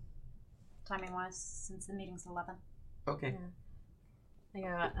City Hall. Timing wise, since the meeting's 11. Okay.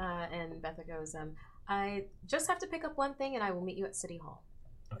 Yeah. And Betha goes, I just have to pick up one thing, and I will meet you at City Hall.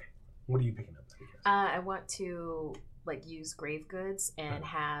 Okay. What are you picking up? I want to use grave goods and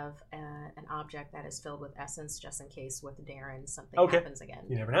have an object that is filled with essence, just in case with Darren something happens again.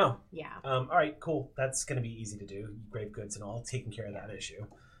 You never know. Yeah. All right, cool. That's going to be easy to do. Grave goods and all, taking care of that issue.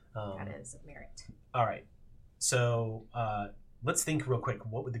 That is a merit. All right. So let's think real quick.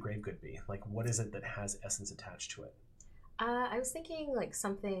 What would the grave good be? Like, what is it that has essence attached to it? I was thinking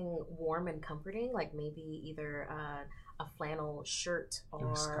something warm and comforting, like maybe either a flannel shirt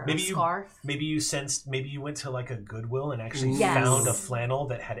or a scarf. Maybe you went to a Goodwill and actually found a flannel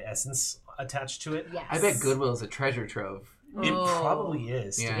that had essence attached to it. Yes. I bet Goodwill is a treasure trove. It probably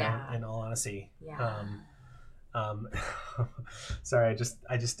is. Yeah. In all honesty. Yeah. Sorry,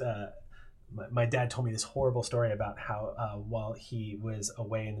 I just my dad told me this horrible story about how while he was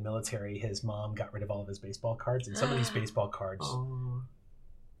away in the military, his mom got rid of all of his baseball cards, and some of these baseball cards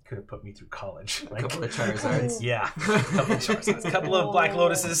could have put me through college. A couple of Charizards. Yeah, a couple of Charizards, a couple of Black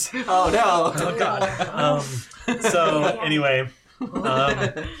Lotuses. Oh no! Oh god. So anyway,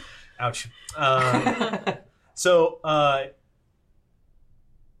 ouch.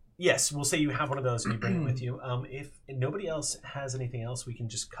 Yes, we'll say you have one of those and you bring it with you. If nobody else has anything else, we can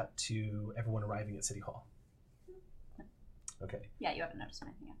just cut to everyone arriving at City Hall. Okay. Yeah, you haven't noticed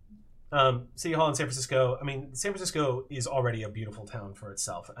anything yet. City Hall in San Francisco. I mean, San Francisco is already a beautiful town for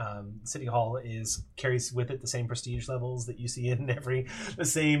itself. City Hall carries with it the same prestige levels that you see in the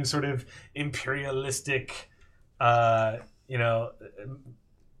same sort of imperialistic,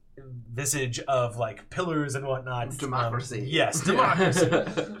 visage of pillars and whatnot. Democracy. Yes, democracy.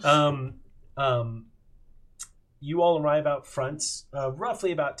 You all arrive out front,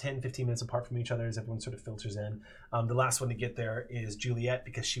 roughly about 10-15 minutes apart from each other as everyone sort of filters in. The last one to get there is Juliet,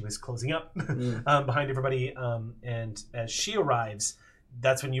 because she was closing up behind everybody. And as she arrives,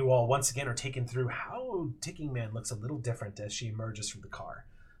 that's when you all once again are taken through how Ticking Man looks a little different as she emerges from the car.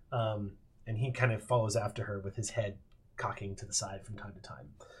 And he kind of follows after her with his head cocking to the side from time to time.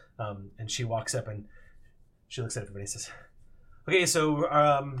 And she walks up and she looks at everybody and says, "Okay, so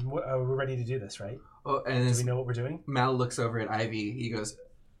we're ready to do this, right? Oh, and do we know what we're doing?" Mal looks over at Ivy. He goes,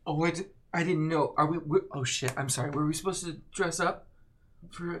 "Oh, I didn't know. Are we? Oh shit! I'm sorry. Were we supposed to dress up?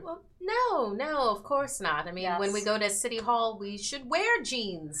 Well, no, of course not. I mean, when we go to City Hall, we should wear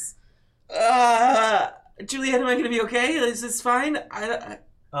jeans. Juliet, am I going to be okay? Is this fine?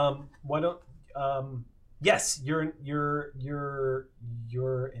 Why don't? Yes, you're an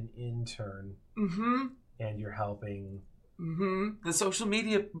intern. Mm-hmm. And you're helping. Mm-hmm. The social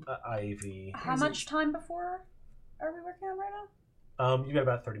media. Ivy. How much time before are we working on right now? You got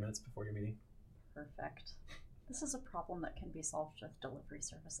about 30 minutes before your meeting. Perfect. This is a problem that can be solved with delivery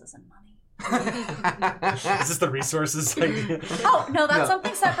services and money. Is this the resources? Oh, no, that's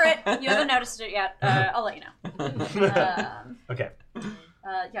something separate. You haven't noticed it yet. I'll let you know. Okay.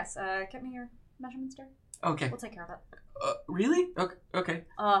 Yes, get me your measurements, dear. Okay. We'll take care of it. Really? Okay.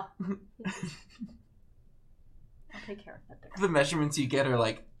 I'll take care of it, dear. The measurements you get are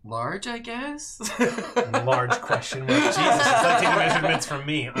like large, I guess? Large question mark. Jesus, it's like taking measurements from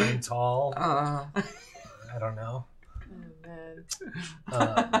me. I'm tall. I don't know. Oh, man.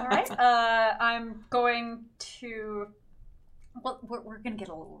 All right. I'm going to... Well, we're going to get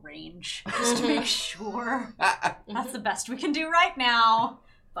a little range just to make sure. That's the best we can do right now.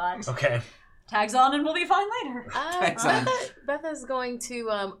 But okay. Tags on and we'll be fine later. Becca's going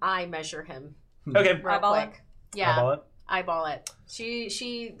to eye measure him. Okay. Real quick. Yeah. Eyeball it.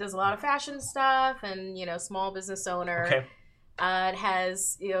 She does a lot of fashion stuff and, small business owner. Okay.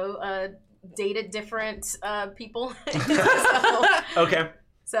 Has, dated different people. Okay.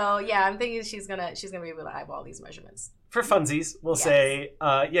 So yeah, I'm thinking she's gonna be able to eyeball these measurements. For funsies, we'll say,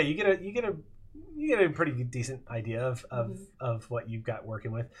 you get a pretty decent idea of what you've got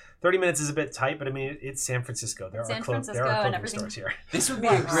working with. 30 minutes is a bit tight, but I mean it's San Francisco. There are clothing stores here. This would be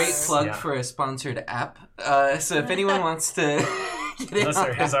a great plug for a sponsored app. So if anyone wants to. Unless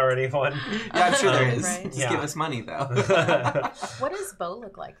there is already one. Yeah, I'm sure there is. Right? Just give us money, though. What does Bo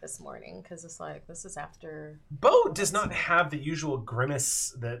look like this morning? Because it's like, this is after... Bo does not have the usual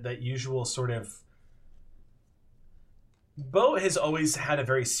grimace, that usual sort of... Bo has always had a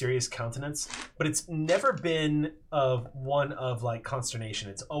very serious countenance, but it's never been one of like consternation.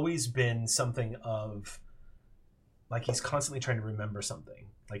 It's always been something of like he's constantly trying to remember something.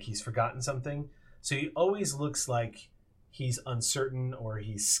 Like he's forgotten something. So he always looks like he's uncertain or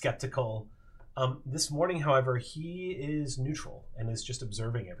he's skeptical. This morning, however, he is neutral and is just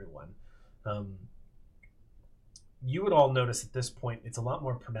observing everyone. You would all notice at this point, it's a lot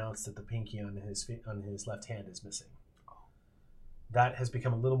more pronounced that the pinky on his left hand is missing. That has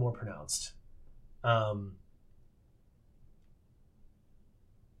become a little more pronounced.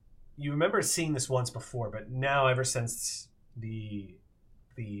 You remember seeing this once before, but now ever since the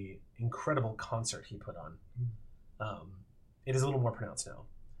incredible concert he put on, it is a little more pronounced now.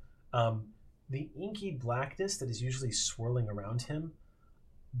 The inky blackness that is usually swirling around him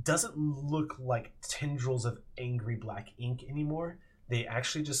doesn't look like tendrils of angry black ink anymore. They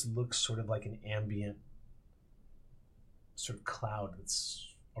actually just look sort of like an ambient sort of cloud that's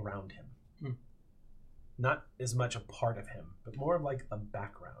around him. Not as much a part of him, but more of like a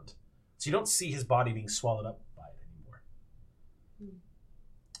background. So you don't see his body being swallowed up by it anymore.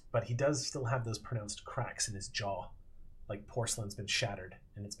 But he does still have those pronounced cracks in his jaw, like porcelain's been shattered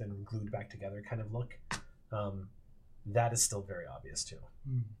and it's been glued back together kind of look. That is still very obvious too.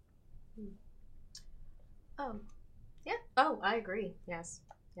 Yeah. Oh, I agree. Yes.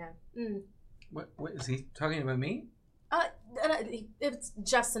 Yeah. What is he talking about me? It's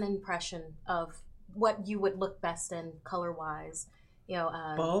just an impression of what you would look best in color-wise.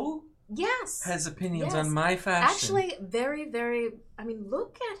 Bo? Yes. Has opinions on my fashion. Actually, very, very,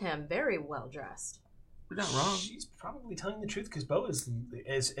 look at him. Very well dressed. You're not wrong. She's probably telling the truth because Bo is,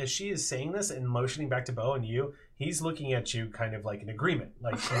 as she is saying this and motioning back to Bo and you, he's looking at you kind of like in agreement.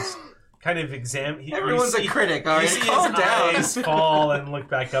 Like he's kind of Everyone's a critic, all right? You see his eyes fall and look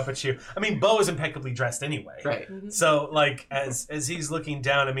back up at you. I mean, Bo is impeccably dressed anyway. Right. So, like, as he's looking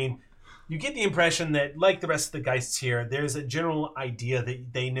down, you get the impression that, like the rest of the Geists here, there's a general idea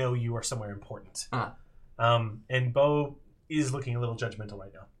that they know you are somewhere important. And Bo is looking a little judgmental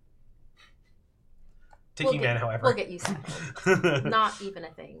right now. Ticking Man, however. We'll get used to it. Not even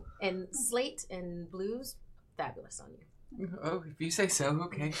a thing. And slate and blues, fabulous on you. Oh, if you say so,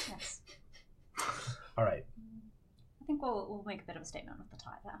 okay. Yes. All right. I think we'll make a bit of a statement with the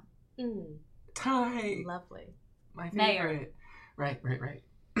tie, though. Tie. Lovely. My favorite. Mayor. Right.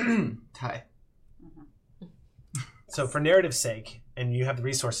 Tie. So for narrative's sake, and you have the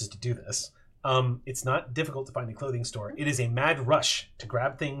resources to do this, it's not difficult to find a clothing store. It is a mad rush to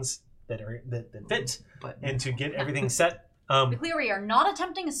grab things that fit and to get everything set. Be clear, we are not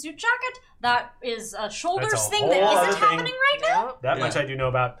attempting a suit jacket. That is a shoulders That's a thing whole that other isn't thing. happening right now. That much I do know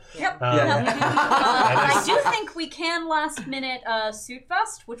about. Yep. That I is- do think we can last minute suit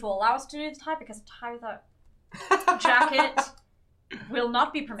vest, which will allow us to do the tie, because tie without jacket will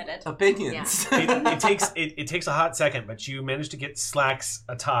not be permitted. Opinions. it takes a hot second, but you manage to get slacks,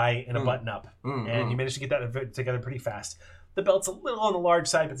 a tie, and a button up, and you manage to get that together pretty fast. The belt's a little on the large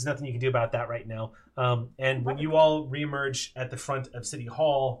side, but there's nothing you can do about that right now. And when you all reemerge at the front of City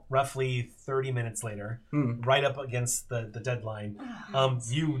Hall, roughly 30 minutes later, right up against the deadline,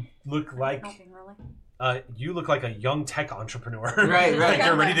 you look like a young tech entrepreneur. Right. Like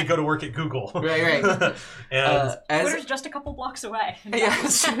you're ready to go to work at Google. Right. And Twitter's just a couple blocks away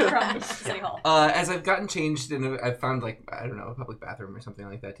it's true. from City Hall. As I've gotten changed and I've found a public bathroom or something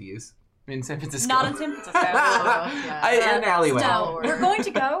like that to use in San Francisco. Not in San Francisco. An alleyway. No, we're going to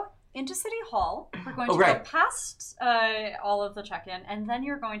go into City Hall. We're going to go past all of the check-in, and then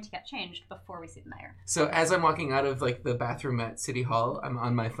you're going to get changed before we see the mayor. So as I'm walking out of the bathroom at City Hall, I'm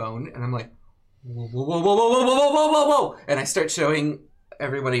on my phone and I'm like, whoa, and I start showing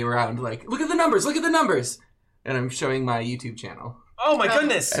everybody around look at the numbers, and I'm showing my YouTube channel. oh my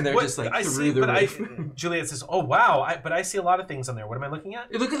goodness! And they're just I through see, the but roof. Juliet says, "Oh wow!" But I see a lot of things on there. What am I looking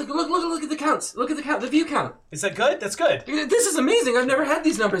at? Look at the counts. Look at the count, the view count. Is that good? That's good. This is amazing. I've never had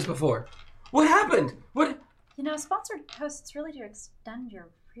these numbers before. What happened? What? Sponsored posts really do extend your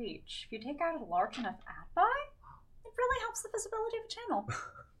reach. If you take out a large enough ad buy, it really helps the visibility of a channel.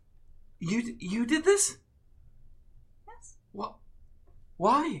 You did this? Yes. What?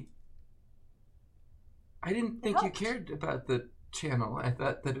 Why? I didn't think you helped. cared about the channel. I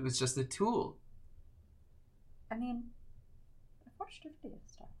thought that it was just a tool. I mean, I've watched your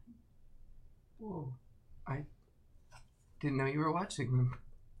videos, darling. Whoa. I didn't know you were watching them.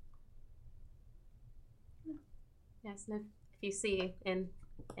 Yes, and if you see in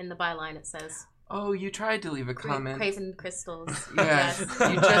the byline, it says Oh, you tried to leave a comment. Craven Crystals. Yeah,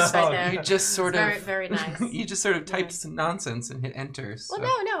 Yes. you just sort It's of very nice. you just sort of typed some nonsense and hit enter. So.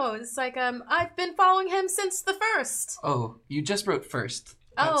 Well, no, it's like I've been following him since the first. Oh, you just wrote first.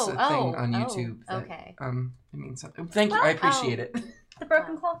 That's a thing on YouTube. That, okay. It means something. Thank you. I appreciate it. The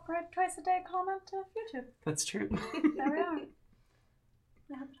Broken Clock Bread twice a day comment to YouTube. That's true. There we are.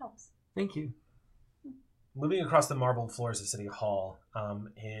 I hope it helps. Thank you. Moving across the marbled floors of City Hall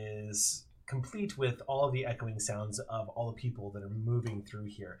is complete with all of the echoing sounds of all the people that are moving through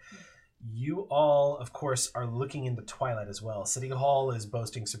here. You all, of course, are looking into Twilight as well. City Hall is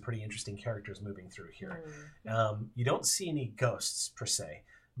boasting some pretty interesting characters moving through here. You don't see any ghosts, per se,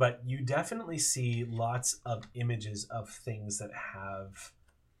 but you definitely see lots of images of things that have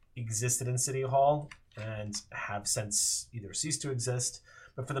existed in City Hall and have since either ceased to exist.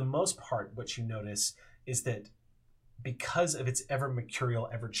 But for the most part, what you notice is that because of its ever mercurial,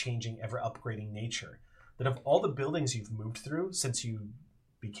 ever changing, ever upgrading nature, that of all the buildings you've moved through since you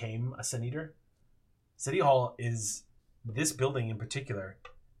became a Sin Eater, City Hall is, this building in particular,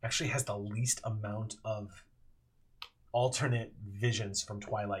 actually has the least amount of alternate visions from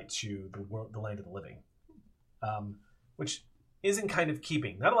Twilight to the land of the living, which is in kind of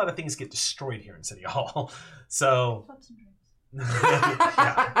keeping. Not a lot of things get destroyed here in City Hall, so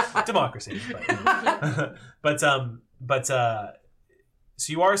yeah, democracy. But so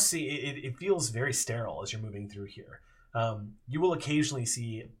you are it feels very sterile as you're moving through here. You will occasionally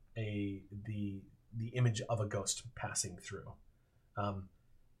see the image of a ghost passing through,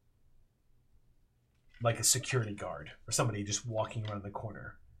 like a security guard or somebody just walking around the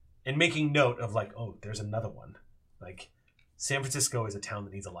corner and making note of oh, there's another one. San Francisco is a town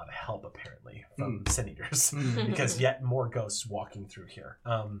that needs a lot of help, apparently, from Sin Eaters, because yet more ghosts walking through here.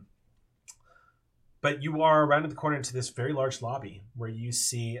 But you are around the corner into this very large lobby where you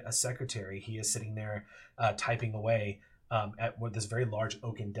see a secretary. He is sitting there typing away at this very large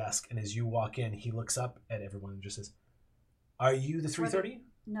oaken desk. And as you walk in, he looks up at everyone and just says, "Are you the 3:30?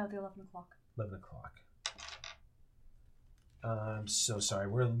 No, the 11 o'clock. 11 o'clock. I'm so sorry.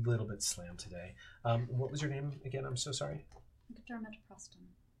 We're a little bit slammed today. What was your name again? I'm so sorry. McDermott Preston.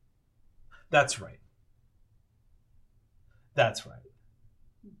 That's right. That's right.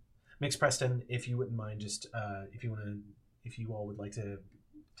 Mix Preston, if you wouldn't mind, just if you all would like to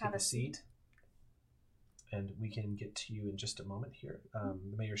take a seat, and we can get to you in just a moment here.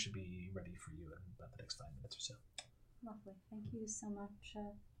 The mayor should be ready for you in about the next 5 minutes or so. Lovely. Thank you so much.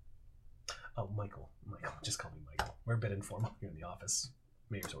 Oh, Michael, just call me Michael. We're a bit informal here in the office.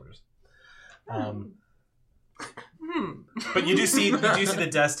 Mayor's orders. But you do see the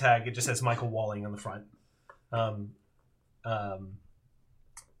desk tag. It just says Michael Walling on the front.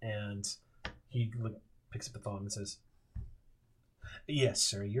 And he picks up the phone and says, Yes,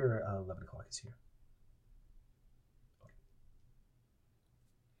 sir. Your 11 o'clock is here.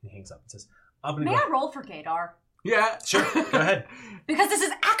 He hangs up and says, I'm going to May go. I roll for Gaydar? Yeah. Sure, go ahead. Because this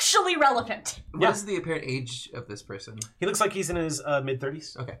is actually relevant. What is the apparent age of this person? He looks like he's in his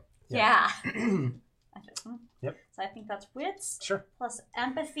mid-30s. Okay. Yeah. Yep. So I think that's wits Sure. plus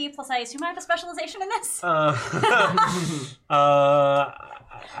empathy plus I assume I have a specialization in this. It's all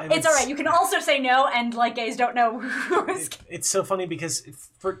right. You can also say no, and like gays don't know who is. It's so funny because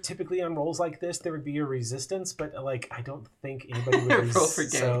for typically on rolls like this there would be a resistance, but like I don't think anybody would Roll for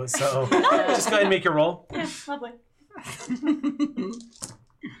gay. So just go ahead and make your roll. Yeah, lovely.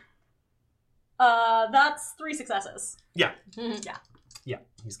 That's 3 successes. Yeah. Mhm. Yeah,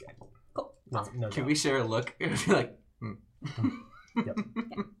 he's gay. Cool. No, Awesome. no. Can we share a look? Like, Yep.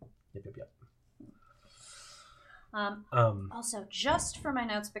 Also, just for my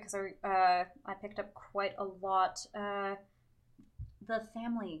notes, because I picked up quite a lot, the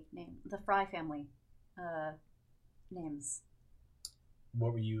family name, the Fry family names.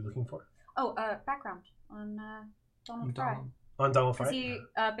 What were you looking for? Oh, background on Donald Fry. On Donald Fry?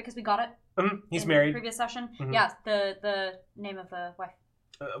 Because we got it. He's in married. The previous session. Mhm. Yeah, the name of the wife.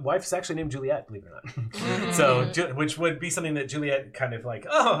 Wife is actually named Juliet, believe it or not. So, which would be something that Juliet kind of like,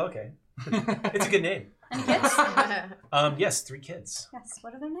 oh, okay. It's a good name. Any kids? Yes, 3 kids. Yes.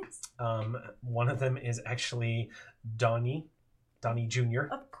 What are their names? One of them is actually Donnie Jr.,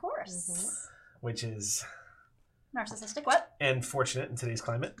 Of course. which is Narcissistic. What? and fortunate in today's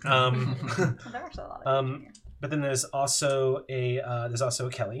climate. Well, there are actually a lot of names here. But then there's also a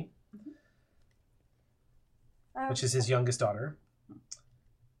Kelly, which is his youngest daughter,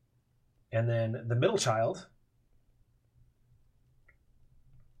 and then the middle child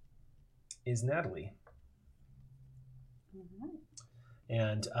is Natalie, Alright.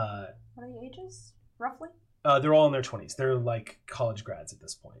 and What are the ages, roughly? they're all in their 20s. They're like college grads at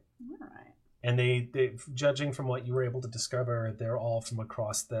this point. All right. And they judging from what you were able to discover, they're all from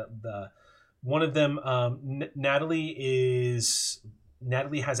across the one of them, Natalie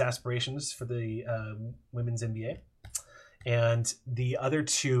has aspirations for the women's NBA, and the other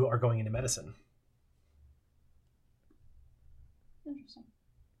 2 are going into medicine. Interesting.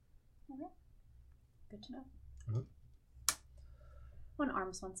 All right. Good to know. Mhm. One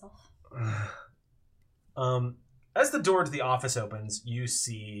arms oneself. As the door to the office opens, you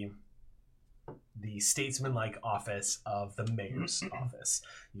see the statesman-like office of the mayor's office.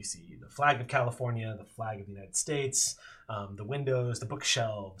 You see the flag of California, the flag of the United States, the windows, the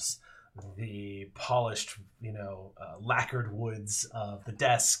bookshelves, the polished, lacquered woods of the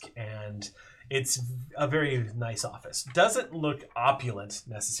desk, and it's a very nice office. Doesn't look opulent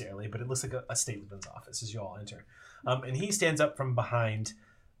necessarily, but it looks like a statesman's office as you all enter. And he stands up from behind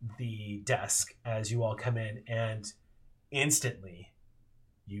the desk as you all come in, and instantly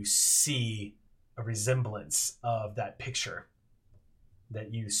you see a resemblance of that picture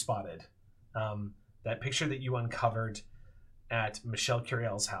that you spotted. That picture that you uncovered at Michelle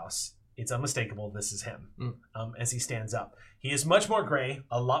Curiel's house. It's unmistakable. This is him. As he stands up. He is much more gray,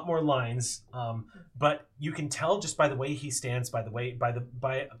 a lot more lines, but you can tell just by the way he stands, for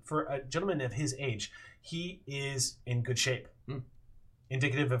a gentleman of his age, he is in good shape.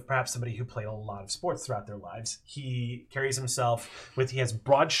 Indicative of perhaps somebody who played a lot of sports throughout their lives. He carries himself he has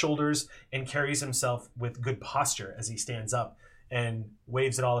broad shoulders and carries himself with good posture as he stands up and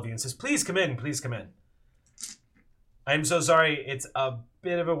waves at all of you and says, please come in, please come in. I'm so sorry, it's a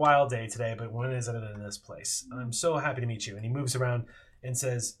bit of a wild day today, but when is it in this place? I'm so happy to meet you. And he moves around and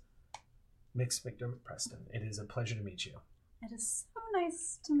says, Mix McDermott Preston, it is a pleasure to meet you. It is so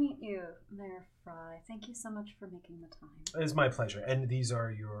nice to meet you there, Fry. Thank you so much for making the time. It is my pleasure. And these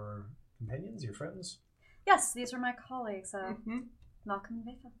are your companions, your friends? Yes, these are my colleagues, Malcolm and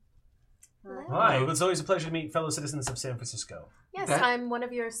Veta. Hello. Hi, it's always a pleasure to meet fellow citizens of San Francisco. Yes, I'm one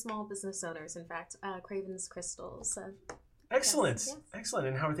of your small business owners, in fact, Craven's Crystals. Excellent. Yes. Excellent.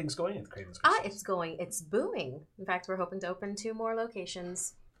 And how are things going at Craven's Crystals? It's booming. In fact, we're hoping to open 2 more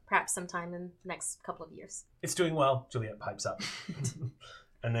locations, perhaps sometime in the next couple of years. It's doing well. Juliet pipes up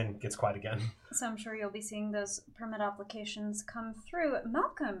and then gets quiet again. So I'm sure you'll be seeing those permit applications come through.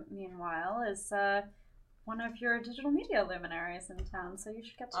 Malcolm, meanwhile, is one of your digital media luminaries in town, so you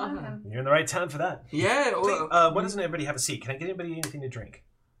should get to know him. You're in the right town for that. Yeah. Please, why doesn't everybody have a seat? Can I get anybody anything to drink?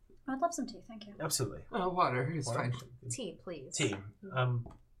 I'd love some tea, thank you. Absolutely. Water is fine. Tea, please. Tea.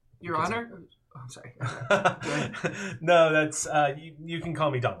 Your Honor? Oh, I'm sorry. No, that's you can call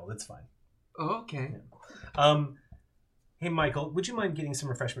me Donald. It's fine. Oh, okay. Hey, Michael, would you mind getting some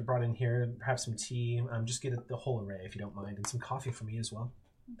refreshment brought in here? Perhaps some tea. Just get the whole array if you don't mind, and some coffee for me as well.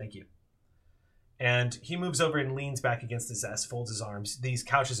 Thank you. And he moves over and leans back against his desk, folds his arms. These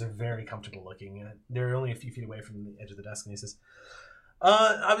couches are very comfortable looking. They're only a few feet away from the edge of the desk, and he says,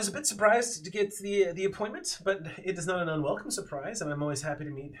 I was a bit surprised to get the appointment, but it is not an unwelcome surprise, and I'm always happy to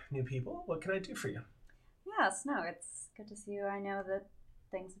meet new people. What can I do for you? Yes, no, it's good to see you. I know that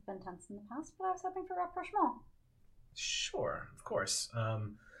things have been tense in the past, but I was hoping for rapprochement. Sure, of course.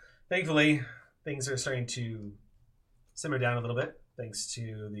 Thankfully, things are starting to simmer down a little bit, thanks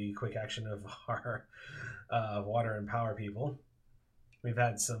to the quick action of our water and power people. We've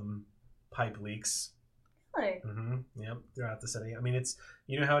had some pipe leaks. Really? Yep, throughout the city. I mean, it's,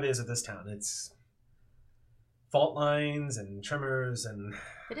 you know how it is at this town. It's fault lines and tremors and...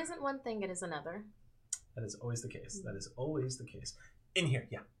 If it isn't one thing, it is another. That is always the case. That is always the case. In here,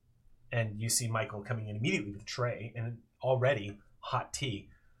 yeah. And you see Michael coming in immediately with a tray and already hot tea.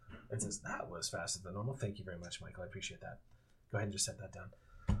 And says, that was faster than normal. Thank you very much, Michael. I appreciate that. Go ahead and just set that down.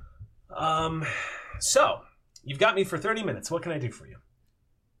 So, you've got me for 30 minutes. What can I do for you?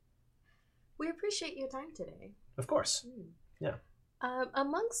 We appreciate your time today. Of course. Yeah.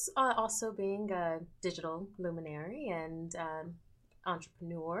 Amongst also being a digital luminary and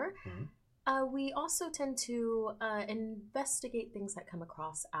entrepreneur, we also tend to investigate things that come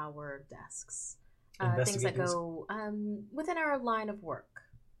across our desks. Things that go within our line of work.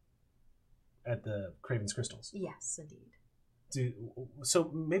 At the Craven's Crystals? Yes, indeed. So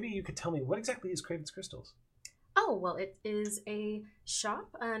maybe you could tell me, what exactly is Craven's Crystals? Oh, well, it is a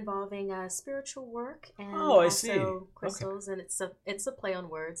shop involving spiritual work and also crystals, okay. And it's a play on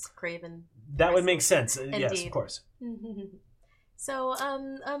words, Craven. That would make sense. Yes, of course. So,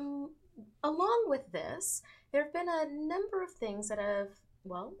 along with this, there have been a number of things that have,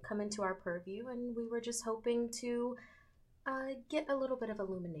 come into our purview, and we were just hoping to get a little bit of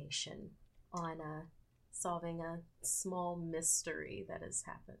illumination on solving a small mystery that has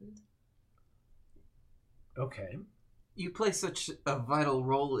happened. Okay. You play such a vital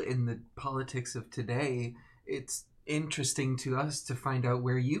role in the politics of today. It's interesting to us to find out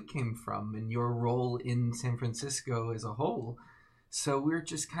where you came from and your role in San Francisco as a whole. So we're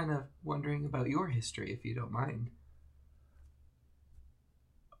just kind of wondering about your history, if you don't mind.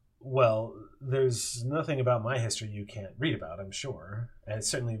 Well, there's nothing about my history you can't read about, I'm sure. And it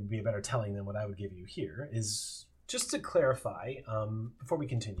certainly would be a better telling than what I would give you here. Is just to clarify, before we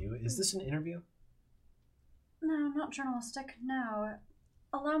continue, is this an interview? No, not journalistic, no.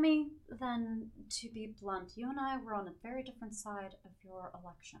 Allow me, then, to be blunt. You and I were on a very different side of your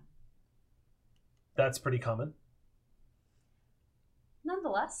election. That's pretty common.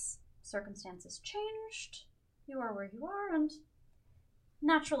 Nonetheless, circumstances changed. You are where you are, and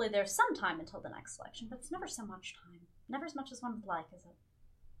naturally there's some time until the next election, but it's never so much time. Never as much as one would like, is it?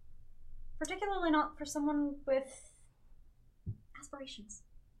 Particularly not for someone with aspirations.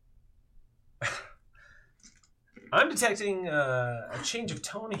 I'm detecting a change of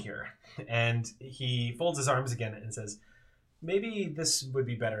tone here. And he folds his arms again and says, maybe this would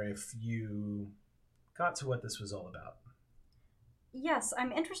be better if you got to what this was all about. Yes,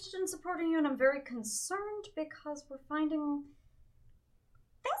 I'm interested in supporting you, and I'm very concerned because we're finding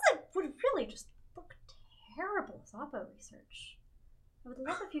things that would really just look terrible as Oppo research. I would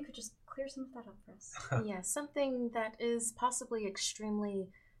love if you could just clear some of that up for us. Yeah, something that is possibly extremely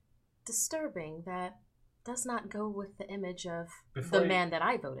disturbing that does not go with the image of the man that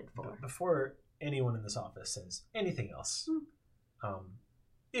I voted for. Before anyone in this office says anything else,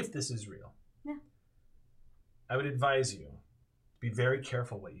 if this is real, I would advise you to be very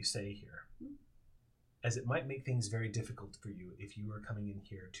careful what you say here, as it might make things very difficult for you if you are coming in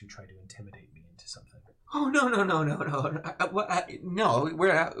here to try to intimidate me into something. Oh, no. No,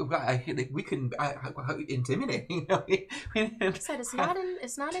 we're not, we couldn't intimidate. I said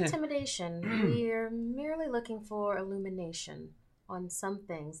it's not intimidation. We're merely looking for illumination on some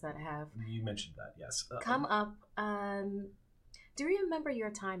things that have... You mentioned that, yes. Come up. Do you remember your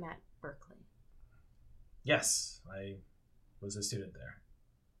time at Berkeley? Yes, I was a student there.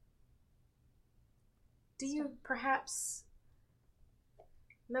 Do you perhaps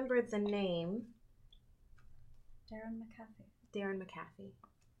remember the name? Darren McAfee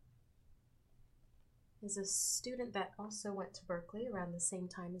is a student that also went to Berkeley around the same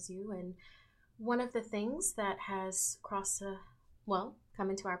time as you, and one of the things that has come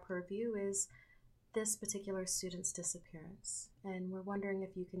into our purview is this particular student's disappearance, and we're wondering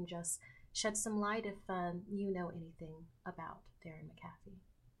if you can just shed some light if you know anything about Darren McAfee.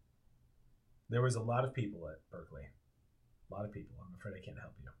 There was a lot of people at Berkeley. A lot of people. I'm afraid I can't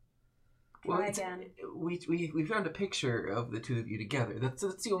help you. Well, we found a picture of the two of you together.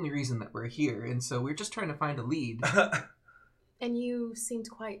 That's the only reason that we're here, and so we're just trying to find a lead. And you seemed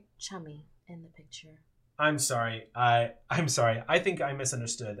quite chummy in the picture. I'm sorry. I'm sorry. I think I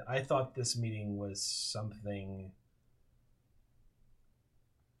misunderstood. I thought this meeting was something...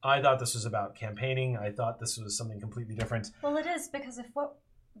 I thought this was about campaigning. I thought this was something completely different. Well, it is, because if what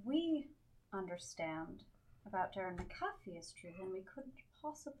we understand about Darren McAfee is true, then we couldn't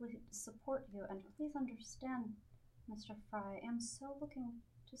possibly support you. And please understand, Mr. Fry, I am so looking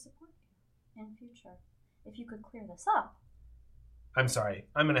to support you in future. If you could clear this up. I'm sorry.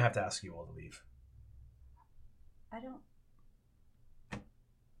 I'm going to have to ask you all to leave. I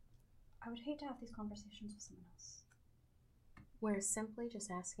would hate to have these conversations with someone else. We're simply just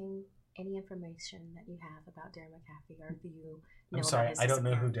asking any information that you have about Darren McAfee, or do you know I'm sorry, about his I don't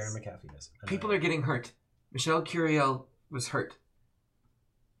know who disappearance? Darren McAfee is. People are getting hurt. Michelle Curiel was hurt.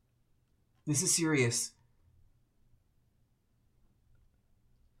 This is serious.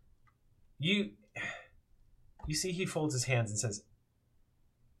 You see he folds his hands and says,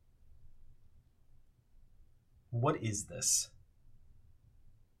 "What is this?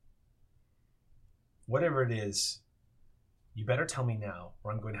 Whatever it is, you better tell me now,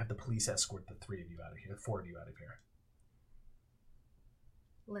 or I'm going to have the police escort the 4 of you out of here.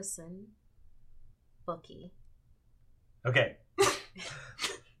 Listen, Bookie. Okay.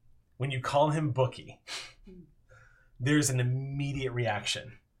 When you call him Bookie, there's an immediate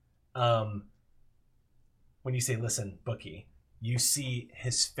reaction. When you say, "Listen, Bookie," you see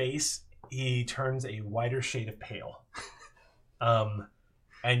his face, he turns a whiter shade of pale.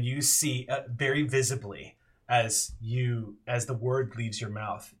 And you see very visibly as the word leaves your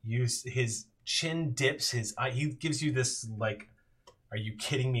mouth, his chin dips, his eye, he gives you this like, "Are you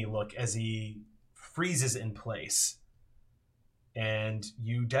kidding me?" look as he freezes in place. And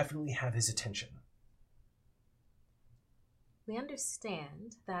you definitely have his attention. We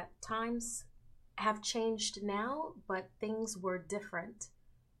understand that times have changed now, but things were different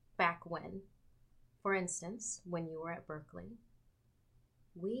back when. For instance, when you were at Berkeley,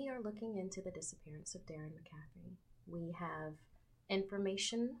 we are looking into the disappearance of Darren McAfee. We have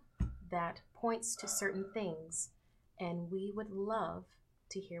information that points to certain things, and we would love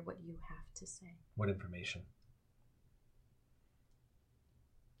to hear what you have to say. What information?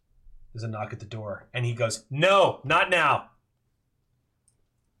 There's a knock at the door, and he goes, "No, not now."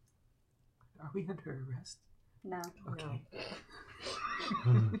 Are we under arrest? No. Okay.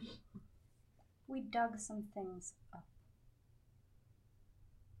 No. We dug some things up.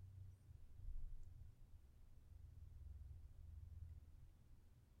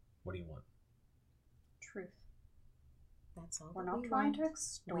 What do you want? Truth. That's all. We're that not we trying want. to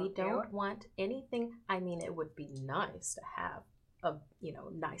extort We you. don't want anything. I mean, it would be nice to have a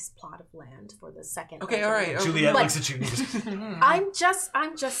nice plot of land for the second. Okay, all right. Juliet But- looks at you and goes,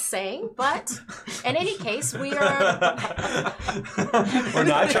 I'm just saying, but in any case, we are. "We're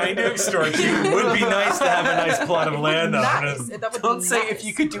not trying to extort you. It would be nice to have a nice plot of land, though." Nice. That would Don't be say nice. if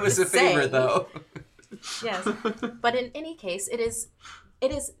you could do us a Just favor, saying. though. Yes, but in any case, it is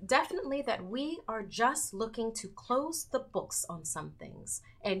definitely that we are just looking to close the books on some things,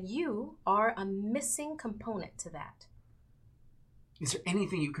 and you are a missing component to that. Is there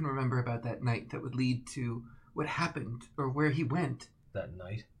anything you can remember about that night that would lead to what happened or where he went? That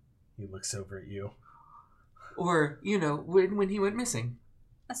night, he looks over at you. Or, when he went missing?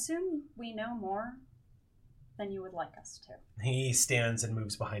 Assume we know more than you would like us to. He stands and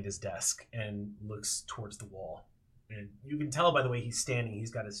moves behind his desk and looks towards the wall. And you can tell by the way he's standing, he's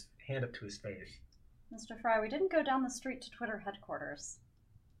got his hand up to his face. Mr. Fry, we didn't go down the street to Twitter headquarters.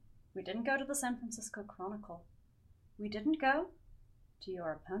 We didn't go to the San Francisco Chronicle. We didn't go to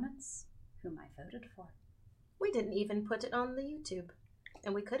your opponents, whom I voted for. We didn't even put it on the YouTube,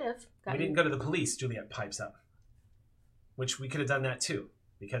 and we could have. We didn't go to the police, Juliet pipes up. Which we could have done that too,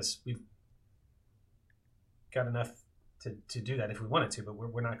 because we've got enough to do that if we wanted to, but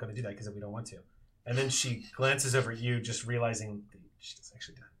we're not going to do that because we don't want to. And then she glances over at you, just realizing that she doesn't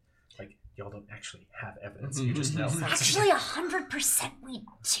actually do that. Like, y'all don't actually have evidence. You just know. Actually, 100% we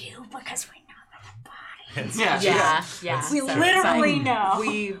do, because we know the bodies. Yeah. We So literally it's like,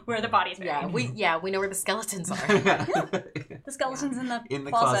 know where the bodies are. Yeah, we know where the skeletons are. The skeleton's in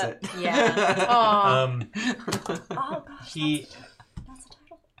the closet. Yeah. Oh gosh. He That's the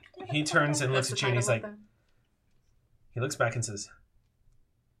title. he turns and looks That's at you and he's the like, title he looks back and says,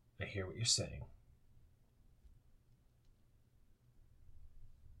 "I hear what you're saying.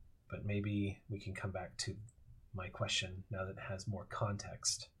 But maybe we can come back to my question now that it has more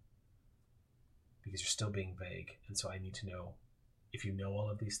context. Because you're still being vague, and so I need to know, if you know all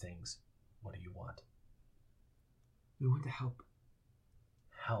of these things, what do you want?" We want to help.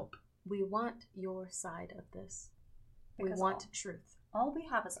 Help. We want your side of this. Because we want all- truth. All we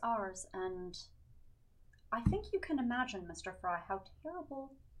have is ours, and I think you can imagine, Mr. Fry, how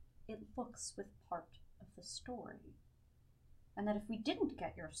terrible it looks with part of the story. And that if we didn't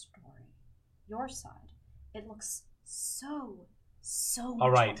get your story, your side, it looks so much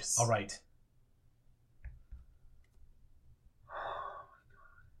worse. All right.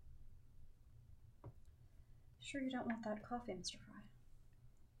 Sure you don't want that coffee, Mr.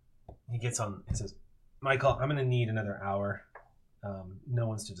 Fry? He gets on and says, Michael, I'm going to need another hour. No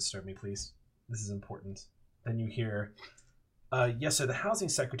one's to disturb me, please. This is important. Then you hear, yes, sir, the housing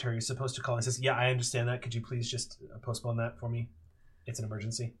secretary is supposed to call and says, yeah, I understand that. Could you please just postpone that for me? It's an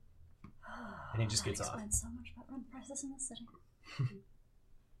emergency. And he just gets off. That explains so much about rent prices in the city.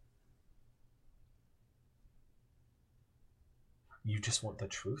 You just want the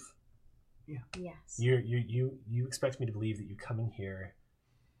truth? Yeah. Yes. You expect me to believe that you come in here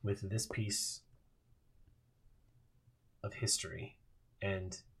with this piece of history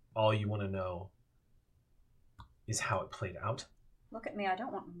and all you want to know is how it played out? Look at me, I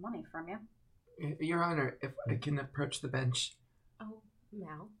don't want money from you. Your Honor, if I can approach the bench. Oh,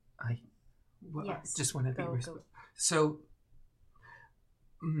 Mal. Yes. I just want to be respectful. So,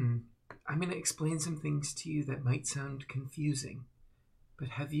 I'm going to explain some things to you that might sound confusing. But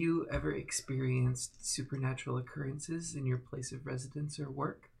have you ever experienced supernatural occurrences in your place of residence or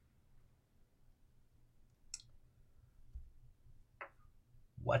work?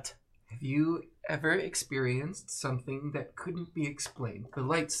 What? Have you ever experienced something that couldn't be explained? The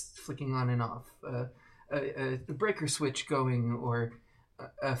lights flicking on and off, a breaker switch going, or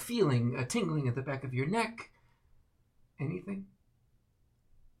a feeling, a tingling at the back of your neck? Anything?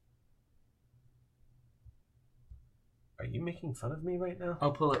 Are you making fun of me right now?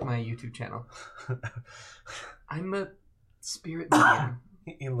 I'll pull up my YouTube channel. I'm a spirit medium.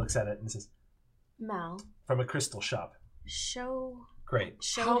 He looks at it and says, Mal. From a crystal shop. Great.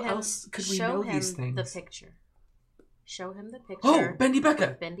 How else could we know these things? The picture. Show him the picture. Oh, Bendy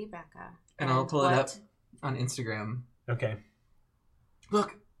Becca! Bendy Becca. And I'll pull it up on Instagram. Okay.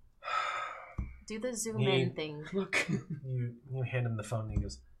 Look. Do the zoom in thing. Look. You hand him the phone and he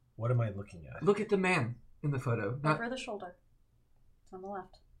goes, what am I looking at? Look at the man in the photo. Over the shoulder. It's on the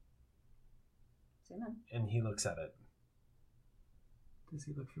left. Zoom in. And he looks at it. Does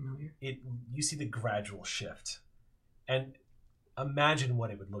he look familiar? You see the gradual shift. And imagine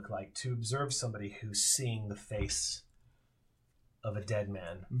what it would look like to observe somebody who's seeing the face of a dead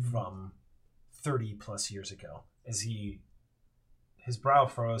man from 30 plus years ago. As his brow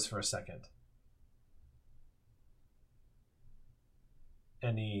furrows for a second.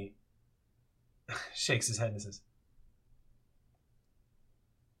 And he shakes his head and says,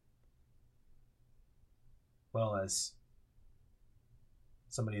 well, as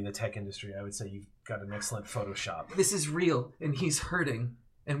somebody in the tech industry, I would say you've got an excellent Photoshop. This is real, and he's hurting,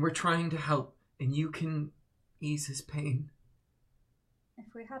 and we're trying to help, and you can ease his pain.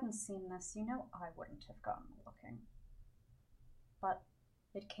 If we hadn't seen this, you know I wouldn't have gone looking. But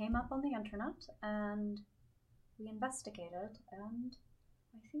it came up on the internet, and we investigated, and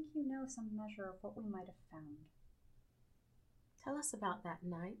I think you know some measure of what we might have found. Tell us about that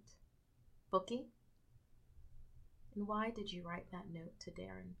night, Bookie. And why did you write that note to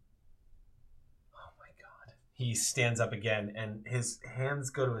Darren? Oh my God. He stands up again and his hands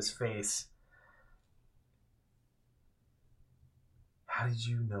go to his face. How did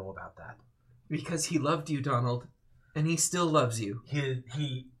you know about that? Because he loved you, Donald. And he still loves you.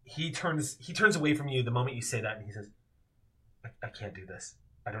 He turns away from you the moment you say that and he says, I can't do this.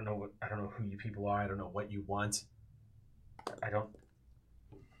 I don't know who you people are. I don't know what you want. I don't.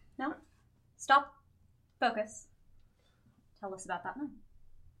 No. Stop. Focus. Tell us about that night.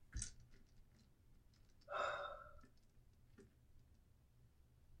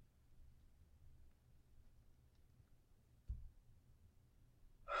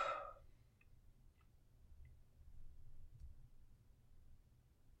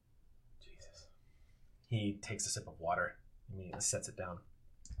 Jesus. He takes a sip of water. Immediately sets it down.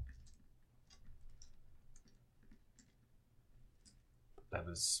 That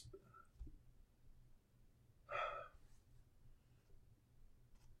was...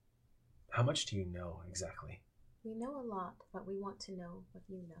 How much do you know exactly? We know a lot, but we want to know what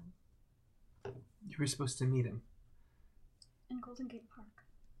you know. You were supposed to meet him. In Golden Gate Park.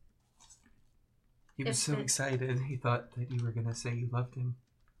 He was so excited. He thought that you were going to say you loved him.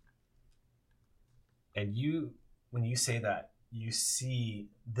 And when you say that, you see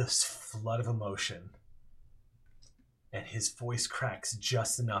this flood of emotion. And his voice cracks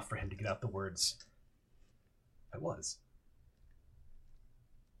just enough for him to get out the words, I was.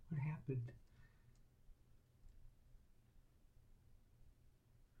 What happened?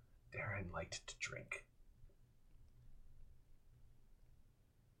 and liked to drink.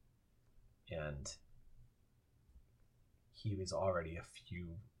 And he was already a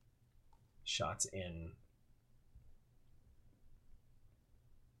few shots in,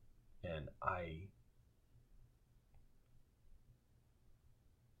 and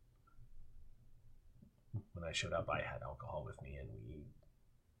when I showed up, I had alcohol with me, and we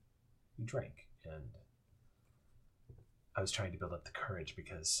drank, and I was trying to build up the courage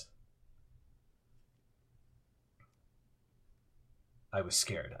because I was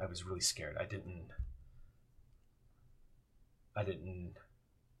scared. I was really scared. I didn't. It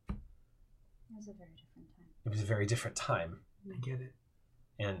was a very different time. It was a very different time. I get it.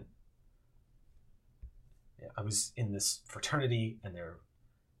 And I was in this fraternity, and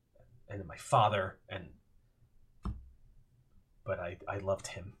then my father, but I loved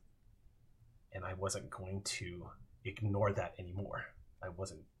him, and I wasn't going to ignore that anymore. I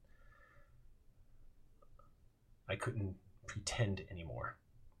couldn't pretend anymore.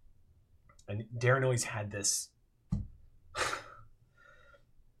 And Darren always had this.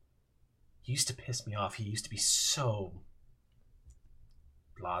 He used to piss me off. He used to be so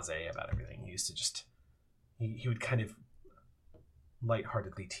blasé about everything. He used to just, he would kind of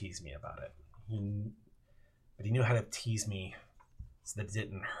lightheartedly tease me about it. But he knew how to tease me so that it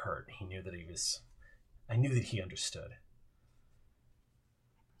didn't hurt. He knew that I knew that he understood.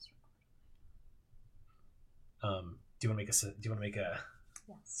 Do you want to make a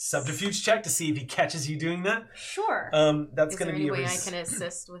subterfuge check to see if he catches you doing that? Sure. That's going to be any way I can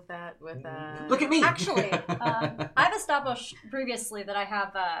assist with that? Look at me. Actually, I've established previously that I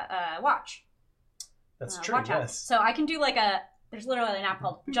have a watch. That's true. Watch yes. out. So I can do there's literally an app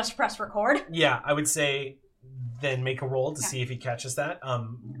called Just Press Record. Yeah, I would say then make a roll to see if he catches that.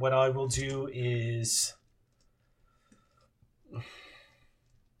 What I will do is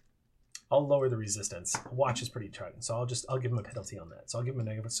I'll lower the resistance. Watch is pretty charging, so I'll give him a penalty on that. So I'll give him a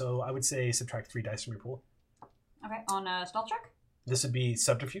negative. So I would say subtract 3 dice from your pool. Okay, on a stealth check? This would be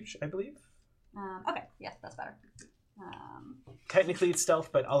subterfuge, I believe. Okay, yes, that's better. Technically it's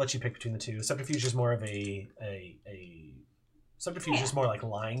stealth, but I'll let you pick between the two. Subterfuge is more of a subterfuge is more like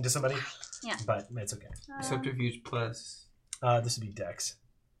lying to somebody. Yeah. But it's okay. Subterfuge plus. This would be Dex.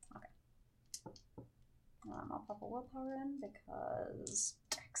 Okay. I'll pop a willpower in because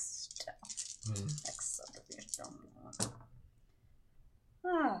Dex stealth. Dex subterfuge.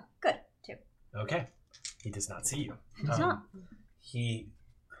 Good. 2. Okay. He does not see you. He does not.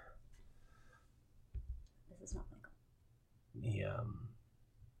 This is not legal.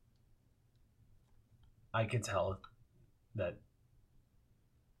 I could tell that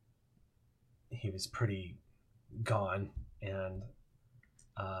he was pretty gone, and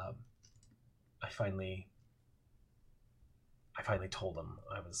I finally told him.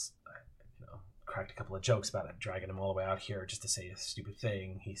 I cracked a couple of jokes about it, dragging him all the way out here just to say a stupid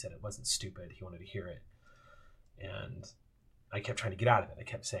thing. He said it wasn't stupid. He wanted to hear it, and I kept trying to get out of it. I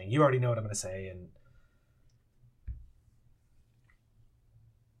kept saying, "You already know what I'm going to say," and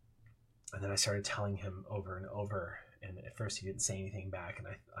then I started telling him over and over, and at first he didn't say anything back, and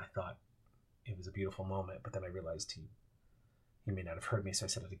I thought it was a beautiful moment, but then I realized he may not have heard me, so I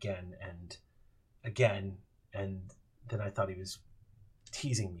said it again, and then I thought he was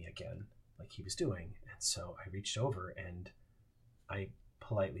teasing me again, like he was doing, and so I reached over and I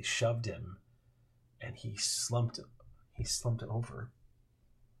politely shoved him, and he slumped over,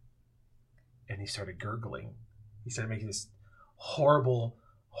 and he started gurgling. He started making this horrible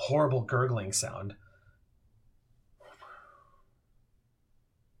gurgling sound.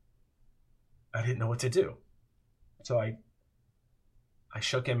 I didn't know what to do. So I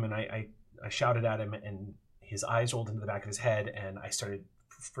shook him, and I shouted at him, and his eyes rolled into the back of his head, and I started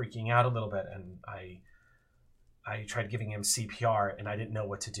freaking out a little bit, and I tried giving him CPR, and I didn't know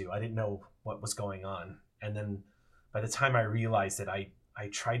what to do. I didn't know what was going on. And then by the time I realized that I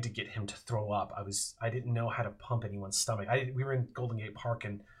tried to get him to throw up, I didn't know how to pump anyone's stomach. We were in Golden Gate Park,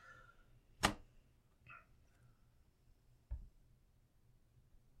 and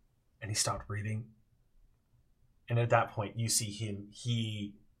he stopped breathing. And at that point, you see him,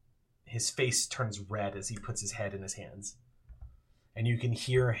 his face turns red as he puts his head in his hands. And you can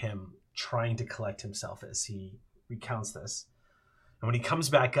hear him trying to collect himself as he recounts this. And when he comes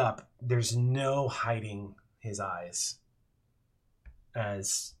back up, there's no hiding his eyes,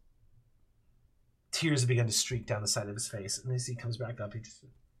 as tears begin to streak down the side of his face. And as he comes back up, he just...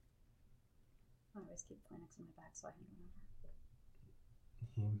 I always keep Kleenex in my bag so I can remember.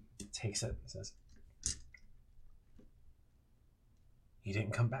 He takes it and says, "He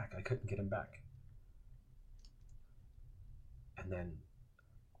didn't come back. I couldn't get him back." And then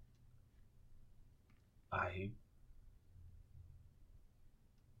I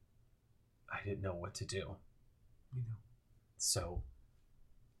didn't know what to do. You know. So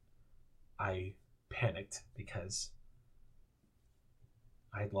I panicked because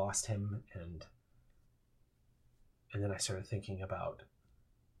I'd lost him, and then I started thinking about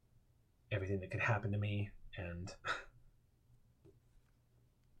everything that could happen to me, and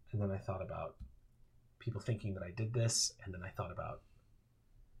then I thought about people thinking that I did this, and then I thought about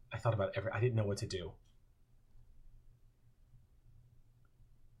I didn't know what to do.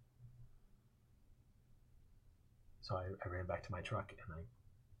 So I ran back to my truck, and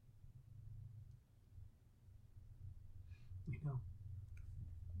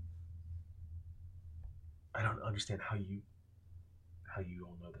I don't understand how you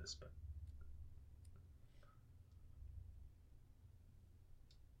all know this, but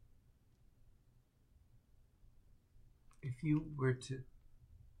if you were to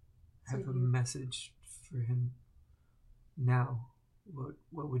have a message for him now,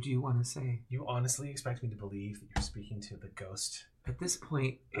 what would you want to say? You honestly expect me to believe that you're speaking to the ghost? At this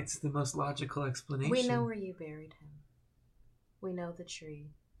point, it's the most logical explanation. We know where you buried him. We know the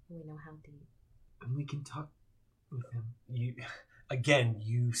tree. We know how deep. And we can talk with him.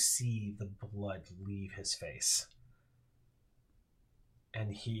 You see the blood leave his face.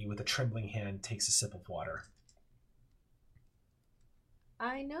 And he, with a trembling hand, takes a sip of water.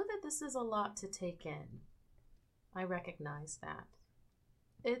 I know that this is a lot to take in. I recognize that.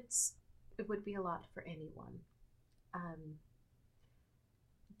 It would be a lot for anyone.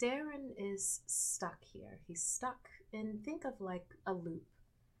 Darren is stuck here. He's stuck in, think of like a loop.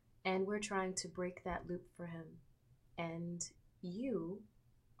 And we're trying to break that loop for him. And you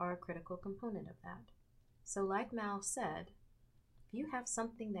are a critical component of that. So like Mal said, if you have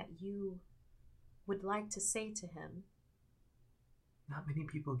something that you would like to say to him. Not many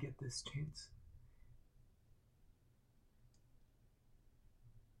people get this chance.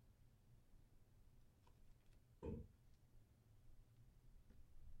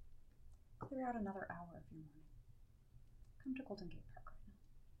 Clear out another hour of your morning. Come to Golden Gate Park right now.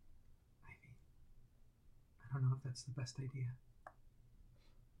 Ivy, I don't know if that's the best idea.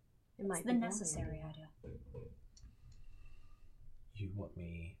 It might be the necessary idea. You want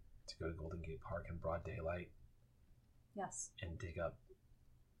me to go to Golden Gate Park in broad daylight? Yes. And dig up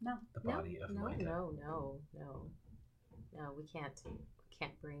the No. body of my dad? No, we can't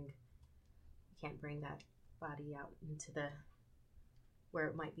bring that body out into the where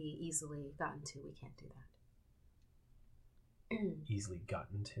it might be easily gotten to. We can't do that. Easily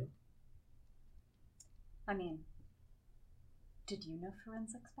gotten to? I mean, did you know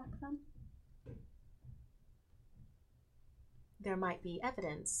forensics back then? There might be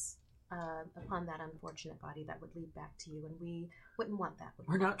evidence upon that unfortunate body that would lead back to you, and we wouldn't want that.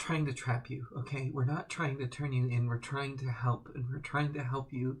 We're not trying to trap you, okay? We're not trying to turn you in. We're trying to help, and we're trying to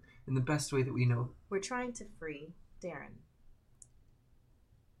help you in the best way that we know. We're trying to free Darren.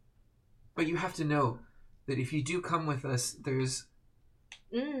 But you have to know that if you do come with us, there's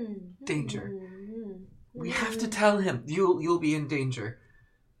danger. We have to tell him you'll be in danger.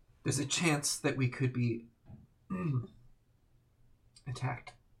 There's a chance that we could be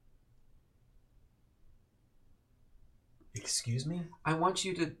attacked. Excuse me? I want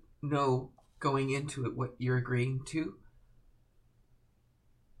you to know going into it what you're agreeing to.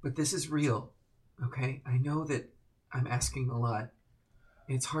 But this is real, okay? I know that I'm asking a lot.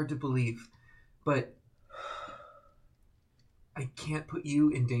 It's hard to believe, but I can't put you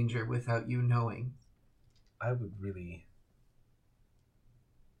in danger without you knowing. I would really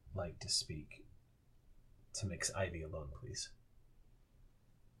like to speak to Mix Ivy alone, please.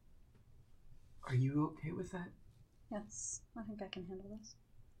 Are you okay with that? Yes, I think I can handle this.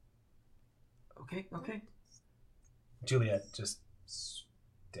 Okay. Juliet just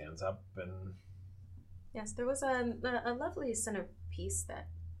stands up and... Yes, there was a lovely centerpiece that,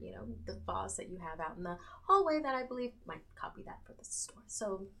 the vase that you have out in the hallway that I believe might copy that for the store.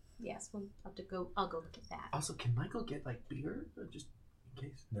 So, yes, I'll go look at that. Also, can Michael get, beer? Just in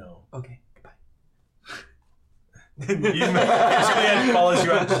case? No. Okay, goodbye. Juliet follows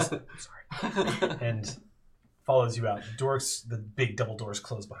you out. Sorry. And follows you out. The big double doors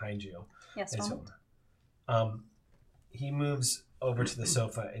close behind you. Yes, he moves over to the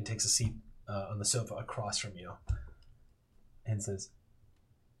sofa and takes a seat on the sofa across from you and says,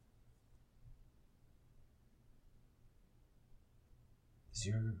 "Is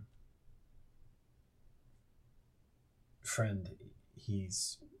your friend,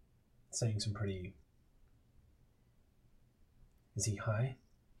 he's saying some pretty... Is he high?"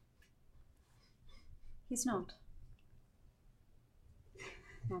 He's not.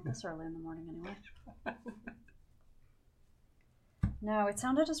 Not this early in the morning, anyway. No, it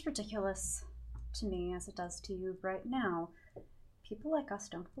sounded as ridiculous to me as it does to you right now. People like us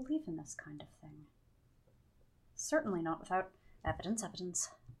don't believe in this kind of thing. Certainly not without evidence. Evidence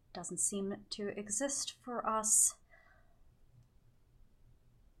doesn't seem to exist for us.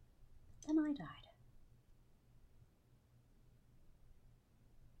 Then I died.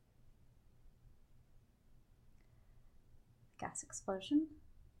 Gas explosion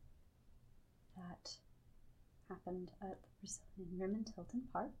that happened at the Brazilian Room in Tilton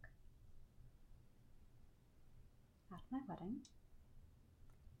Park at my wedding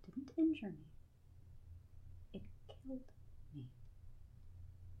didn't injure me. It killed me.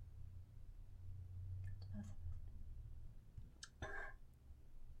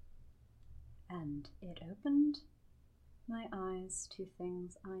 And it opened my eyes to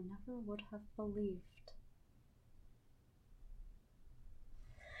things I never would have believed.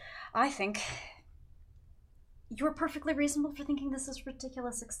 I think you're perfectly reasonable for thinking this is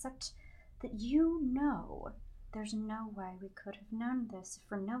ridiculous, except that you know there's no way we could have known this if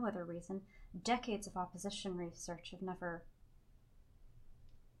for no other reason. Decades of opposition research have never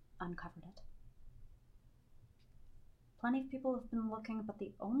uncovered it. Plenty of people have been looking, but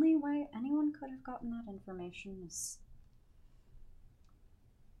the only way anyone could have gotten that information is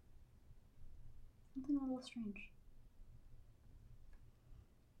something a little strange.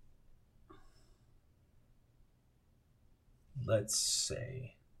 Let's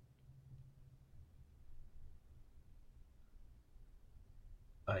say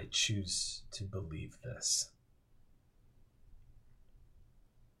I choose to believe this.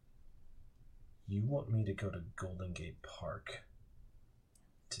 You want me to go to Golden Gate Park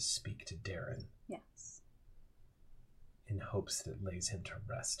to speak to Darren? Yes. In hopes that it lays him to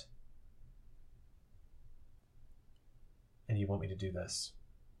rest. And you want me to do this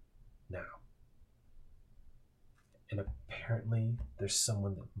now. And apparently there's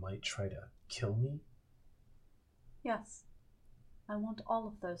someone that might try to kill me? Yes. I want all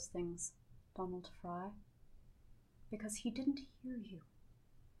of those things, Donald Fry. Because he didn't hear you.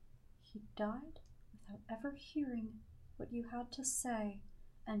 He died without ever hearing what you had to say,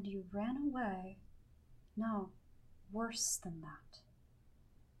 and you ran away. No, worse than that.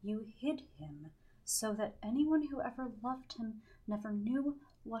 You hid him so that anyone who ever loved him never knew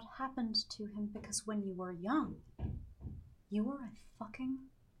what happened to him, because when you were young, you were a fucking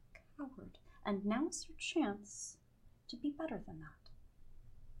coward. And now's your chance to be better than that.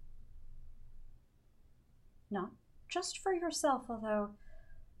 Not just for yourself, although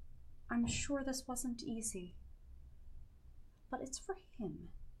I'm sure this wasn't easy. But it's for him,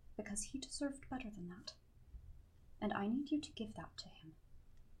 because he deserved better than that. And I need you to give that to him.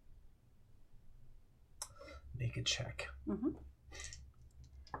 Make a check. Mm-hmm.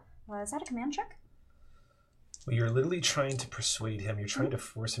 Is that a command check? Well, you're literally trying to persuade him. You're trying to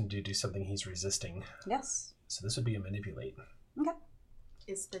force him to do something he's resisting. Yes. So this would be a manipulate. Okay.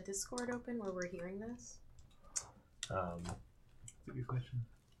 Is the Discord open where we're hearing this? Good question.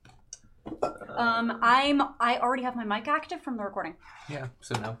 I already have my mic active from the recording. Yeah,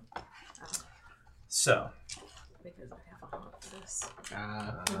 so no. So. Because I have a haunt for this.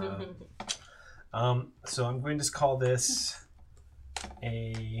 So I'm going to call this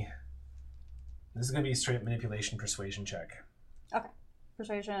this is going to be a straight manipulation persuasion check. Okay.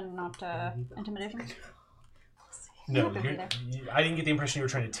 Persuasion, not intimidation? No, I didn't get the impression you were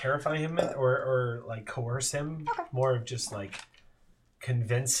trying to terrify him or like coerce him. Okay. More of just like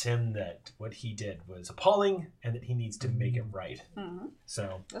convince him that what he did was appalling and that he needs to make it right. Mm-hmm.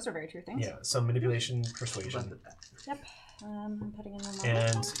 So those are very true things. Yeah. So manipulation, persuasion. Yep. I'm putting in my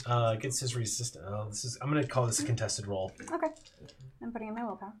and against his resistance. I'm going to call this a contested roll. Okay. I'm putting in my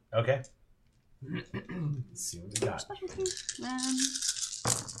willpower. Okay. Let's see what we got.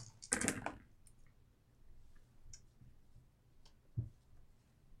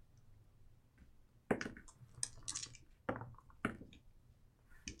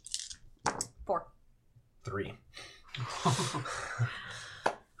 Four. 3.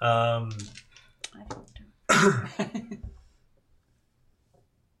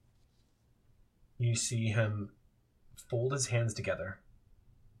 You see him fold his hands together,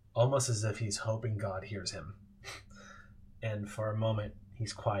 almost as if he's hoping God hears him. And for a moment,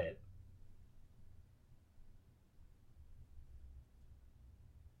 he's quiet.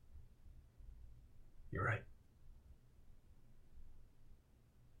 You're right.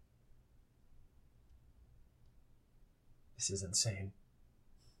 This is insane.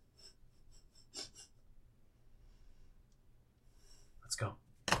 Let's go.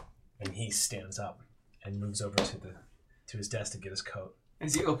 And he stands up and moves over to his desk to get his coat.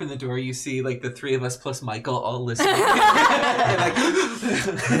 As you open the door, you see like the three of us plus Michael all listening. and, like...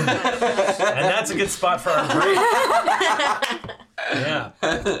 and that's a good spot for our break. Yeah.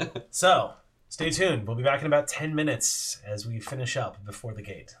 So, stay tuned. We'll be back in about 10 minutes as we finish up before the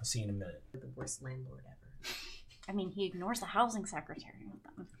gate. I'll see you in a minute. The worst landlord ever. I mean, he ignores the housing secretary with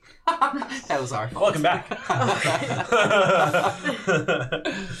them. That was our fault. Welcome back.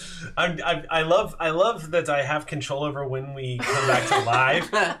 I love that I have control over when we come back to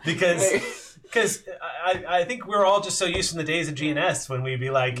live because I think we're all just so used in the days of GNS when we'd be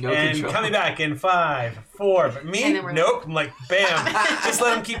like, and control. Coming back in 5, 4. But me, nope. I'm like, bam. Just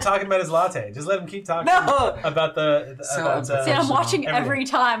let him keep talking about his latte. Just let him keep talking about the. See, I'm watching every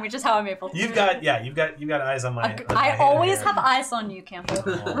time, which is how I'm able to. You've got eyes on my. I always have eyes on you, Campbell.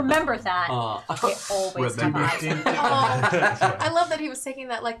 Remember that. I always have eyes. I love that he was taking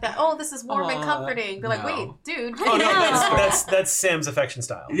that like that. Oh, this is warm and comforting. They're like, wait, dude. Oh no, that's Sam's affection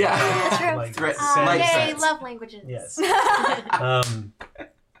style. Yeah, that's true. Like, yay, love languages. Yes.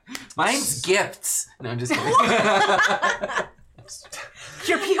 Mine's gifts. No, I'm just kidding.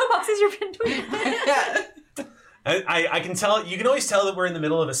 Your P.O. box is your pin tweet. I can tell. You can always tell that we're in the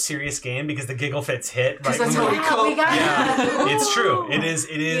middle of a serious game because the giggle fits hit. Right? That's what we call. Yeah, it's true. It is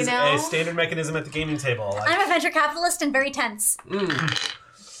a standard mechanism at the gaming table. Like, I'm a venture capitalist and very tense.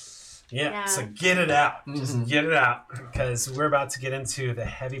 Yeah, so get it out. Just get it out. Because we're about to get into the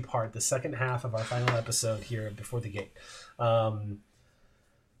heavy part, the second half of our final episode here before the gate.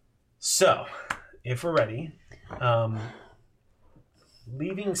 So, if we're ready,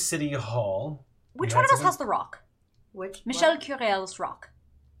 leaving City Hall. Which one of us has the rock? Which Michelle Curiel's rock.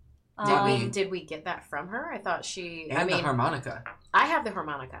 Did we get that from her? I thought she... And the harmonica. I have the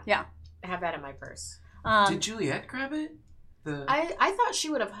harmonica. Yeah. I have that in my purse. Did Juliet grab it? I thought she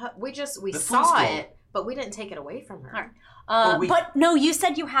would have... We saw it, but we didn't take it away from her. But no, you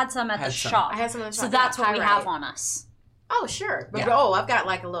said you had some at the shop. I had some at the shop. So that's what we have on us. Oh, sure. But, I've got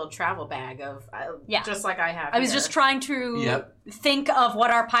like a little travel bag of... just like I have I was just trying to think of what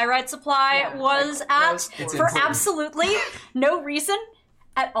our pyrite supply was at for absolutely no reason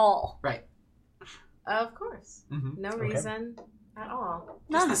at all. Right. Of course. Mm-hmm. No reason at all.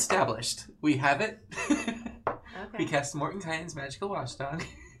 Just established. We have it. We cast Mordenkainen's magical watchdog.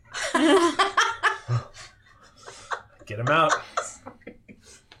 Get him out. Okay.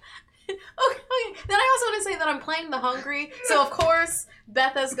 Then I also want to say that I'm playing the hungry, so of course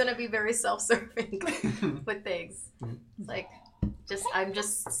Betha's gonna be very self-serving with things. Like, I'm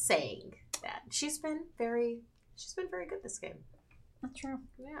just saying that she's been very good this game. That's true.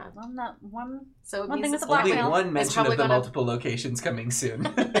 Yeah. On that one. So one thing with the only one mention of the multiple locations coming soon.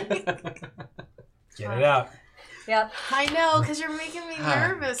 Get it out. Yep. I know, because you're making me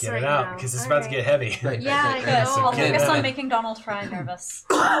nervous get right it out, now. because it's about to get heavy. Right. I know. I'll focus on making Donald Fry nervous.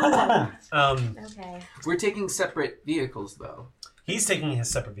 Okay. We're taking separate vehicles, though. He's taking his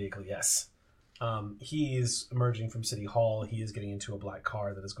separate vehicle, yes. He's emerging from City Hall. He is getting into a black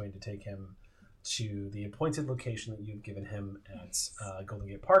car that is going to take him to the appointed location that you've given him at Golden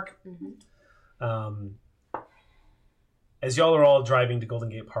Gate Park. Mm-hmm. As y'all are all driving to Golden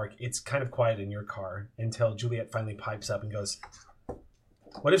Gate Park, it's kind of quiet in your car until Juliet finally pipes up and goes,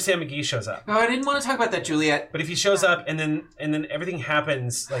 what if Sam McGee shows up? Oh, I didn't want to talk about that, Juliet. But if he shows up and then everything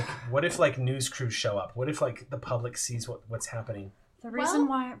happens, like, what if, like, news crews show up? What if, like, the public sees what's happening? The reason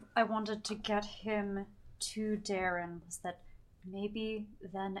why I wanted to get him to Darren was that maybe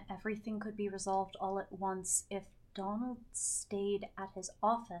then everything could be resolved all at once. If Donald stayed at his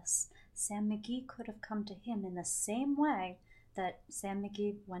office, Sam McGee could have come to him in the same way that Sam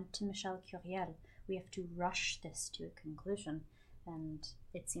McGee went to Michelle Curiel. We have to rush this to a conclusion, and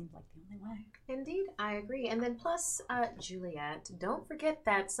it seemed like the only way. Indeed, I agree. And then plus, Juliet, don't forget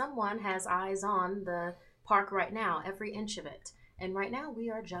that someone has eyes on the park right now, every inch of it. And right now, we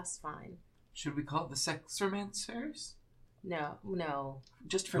are just fine. Should we call it the Sexromancers? No.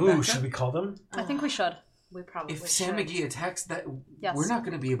 Just for Ooh, backup? should we call them? I think we should. We probably If Sam should. McGee attacks, that Yes. we're not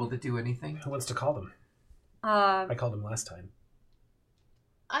going to be able to do anything. Who wants to call them? I called them last time.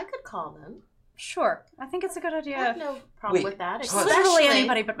 I could call them. Sure. I think it's a good I idea. have no problem with that. It's Literally Especially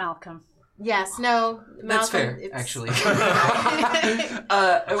anybody but Malcolm. Yes, no. Malcolm, That's fair, actually. I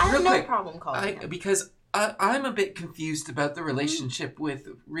have no problem calling him. Because I'm a bit confused about the relationship with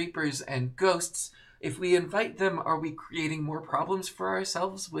Reapers and Ghosts. If we invite them, are we creating more problems for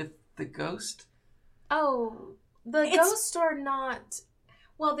ourselves with the Ghost? Oh, the Ghosts are not...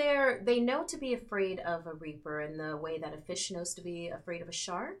 Well, they know to be afraid of a Reaper in the way that a fish knows to be afraid of a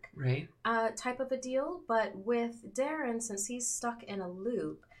shark. Right. Type of a deal. But with Darren, since he's stuck in a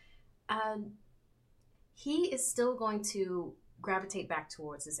loop, he is still going to gravitate back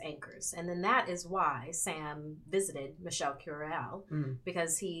towards his anchors. And then that is why Sam visited Michelle Curiel,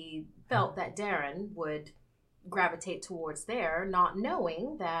 because he felt that Darren would gravitate towards there, not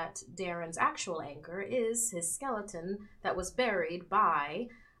knowing that Darren's actual anchor is his skeleton that was buried by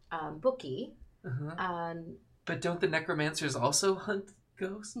Bookie. But don't the necromancers also hunt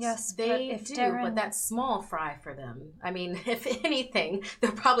ghosts? Yes, they do, but that's small fry for them. I mean, if anything,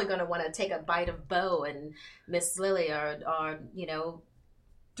 they're probably going to want to take a bite of Bo and Miss Lily, or you know.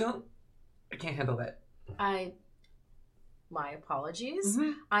 I can't handle that. My apologies.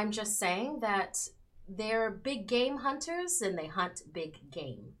 I'm just saying that they're big game hunters and they hunt big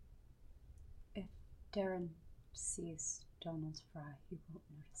game. If Darren sees Donald Fry, he won't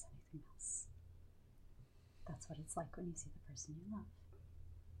notice anything else. That's what it's like when you see the person you love.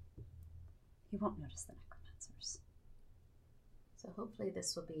 You won't notice the necromancers. So hopefully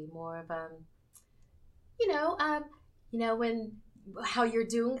this will be more of when how you're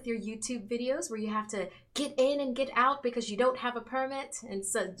doing with your YouTube videos where you have to get in and get out because you don't have a permit, and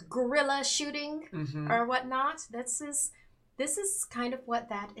so guerrilla shooting or whatnot. This is kind of what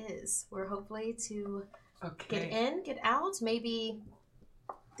that is. We're hopefully to get in, get out, maybe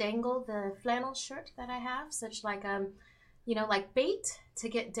dangle the flannel shirt that I have, such like like bait to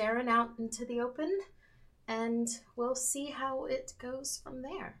get Darren out into the open, and we'll see how it goes from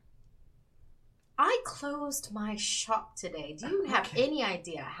there. I closed my shop today. Do you have any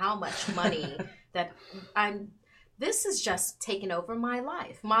idea how much money that this has just taken over my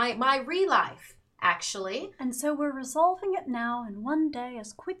life, my re-life, actually. And so we're resolving it now in one day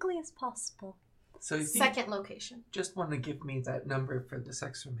as quickly as possible. So if second location. Just want to give me that number for the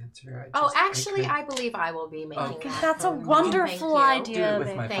Sexromancer. I believe I will be making that. That's a wonderful idea. Do it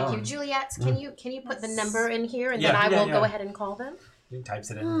with my phone. Thank you, Juliet. Can you put the number in here, and then I will go ahead and call them? He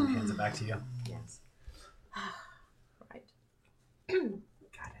types it in and hands it back to you. Yes. Right.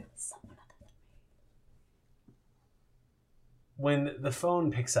 Got it. When the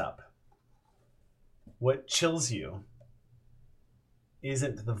phone picks up, what chills you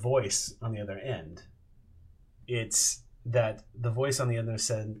isn't the voice on the other end. It's that the voice on the other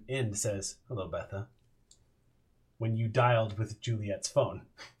end says, "Hello, Betha," when you dialed with Juliet's phone.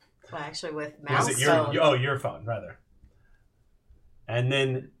 Well, actually with Mal's phone. Your phone, rather. And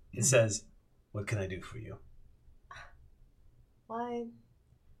then it says, "What can I do for you?" Why,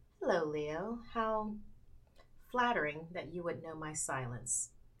 hello, Leo. How flattering that you would know my silence.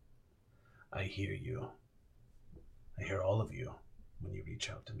 I hear you. I hear all of you when you reach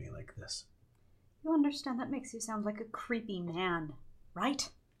out to me like this. You understand that makes you sound like a creepy man, right?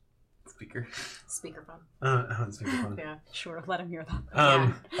 Speakerphone. Speakerphone. Yeah. Sure, let him hear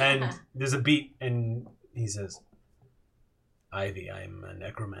that. And there's a beat, and he says, "Ivy, I'm a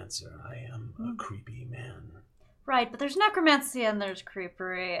necromancer. I am a creepy man." Right, but there's necromancy and there's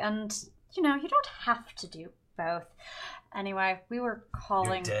creepery, and, you don't have to do both. Anyway, we were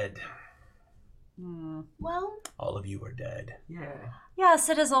calling... You're dead. Well... All of you are dead. Yeah. Yes,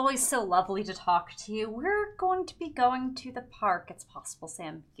 it is always so lovely to talk to you. We're going to be going to the park. It's possible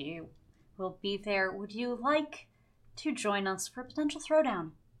Sam View will be there. Would you like to join us for a potential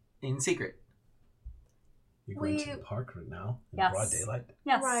throwdown? In secret. You're going to the park right now in broad daylight?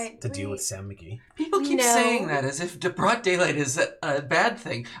 Yes. Right. To deal with Sam McGee? People keep saying that as if broad daylight is a bad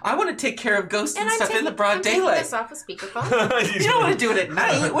thing. I want to take care of ghosts and stuff in the broad daylight. I'm taking this off a speakerphone. You don't want to do it at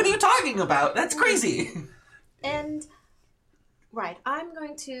night. What are you talking about? That's crazy. And, right, I'm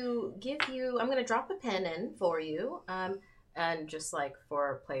going to drop a pin in for you. And just like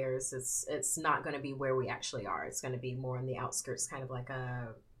for players, it's not going to be where we actually are. It's going to be more on the outskirts, kind of like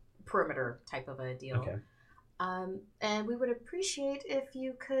a perimeter type of a deal. Okay. And we would appreciate if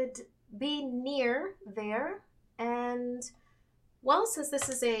you could be near there. And, well, since this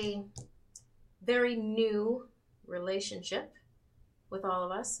is a very new relationship with all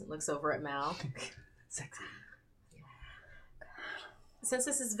of us, it looks over at Mal. Sexy. Since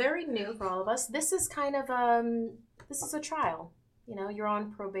this is very new for all of us, this is kind of, this is a trial. You're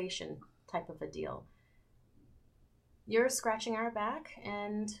on probation type of a deal. You're scratching our back,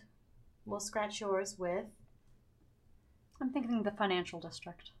 and we'll scratch yours with... I'm thinking the financial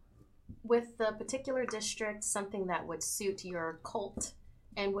district. With the particular district, something that would suit your cult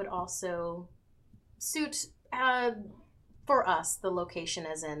and would also suit, for us, the location,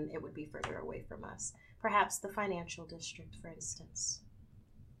 as in it would be further away from us. Perhaps the financial district, for instance.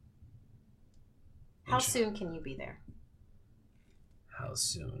 How soon can you be there? How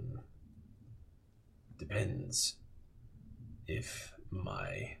soon? Depends if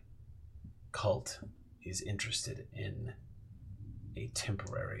my cult is interested in a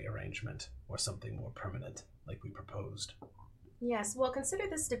temporary arrangement or something more permanent, like we proposed. Yes, well, consider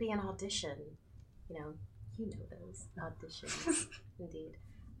this to be an audition. You know those auditions, indeed.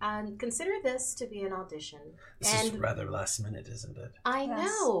 Consider this to be an audition. This is rather last minute, isn't it? I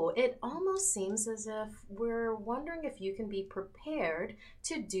know. It almost seems as if we're wondering if you can be prepared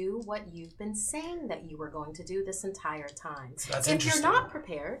to do what you've been saying that you were going to do this entire time. So that's if you're not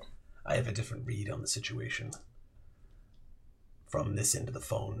prepared... I have a different read on the situation. From this end of the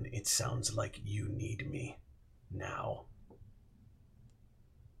phone, it sounds like you need me now.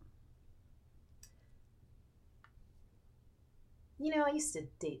 You know, I used to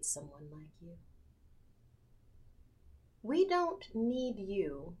date someone like you. We don't need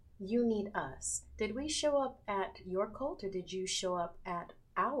you. You need us. Did we show up at your cult or did you show up at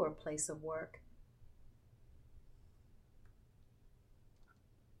our place of work?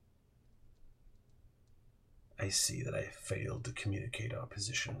 I see that I failed to communicate our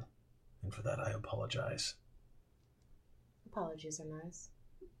position, and for that I apologize. Apologies are nice.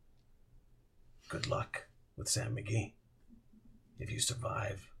 Good luck with Sam McGee. If you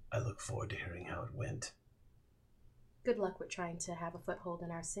survive, I look forward to hearing how it went. Good luck with trying to have a foothold in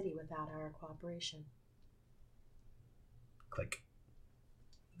our city without our cooperation. Click.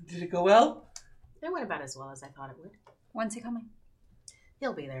 Did it go well? It went about as well as I thought it would. When's he coming?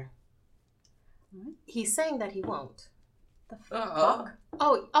 He'll be there. He's saying that he won't. The fuck?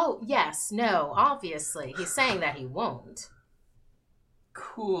 Oh, yes, no, obviously. He's saying that he won't.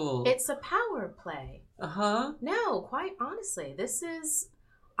 Cool. It's a power play. Uh-huh. No, quite honestly,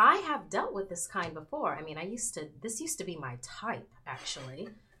 I have dealt with this kind before. I mean, this used to be my type, actually.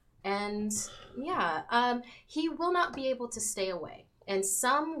 And yeah, he will not be able to stay away in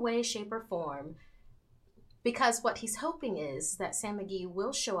some way, shape, or form, because what he's hoping is that Sam McGee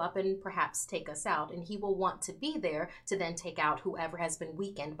will show up and perhaps take us out, and he will want to be there to then take out whoever has been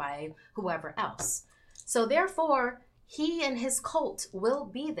weakened by whoever else. So therefore, he and his cult will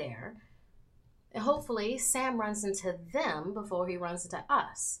be there. And hopefully, Sam runs into them before he runs into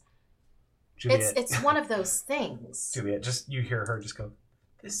us. Juliet. It's one of those things. Juliet, you hear her just go,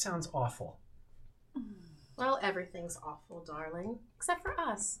 "This sounds awful." Well, everything's awful, darling. Except for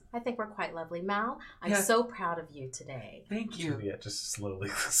us. I think we're quite lovely. Mal, I'm so proud of you today. Thank you. Juliet just slowly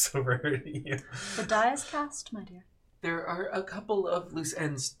looks over at you. The die is cast, my dear. There are a couple of loose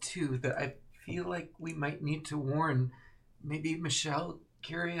ends, too, that I feel like we might need to warn. Maybe Michelle,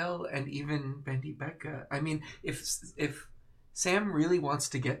 Curiel, and even Bendy Becca. I mean, if Sam really wants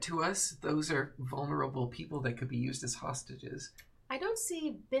to get to us, those are vulnerable people that could be used as hostages. I don't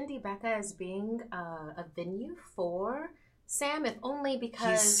see Bendy Becca as being a venue for Sam, if only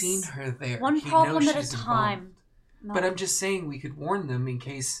because... He's seen her there. One problem at a time. No. But I'm just saying we could warn them in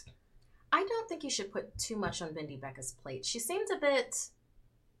case... I don't think you should put too much on Bendy Becca's plate. She seems a bit...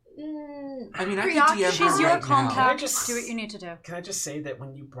 I mean, I could DM her She's your right contact. now. Do what you need to do. Can I just say that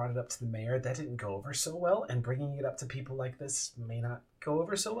when you brought it up to the mayor, that didn't go over so well, and bringing it up to people like this may not go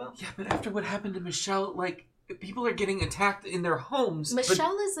over so well? Yeah, but after what happened to Michelle, like, people are getting attacked in their homes.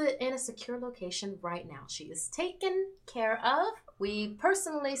 Michelle is in a secure location right now. She is taken care of. We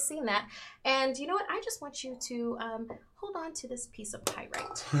personally seen that. And you know what? I just want you to hold on to this piece of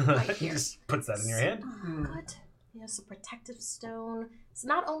pyrite right here. Just puts that in your hand. Good. Yes, a protective stone. So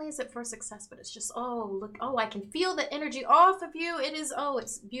not only is it for success, but it's just, look, I can feel the energy off of you. It is,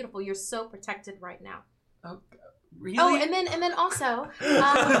 it's beautiful. You're so protected right now. Oh, really? Oh, and then also,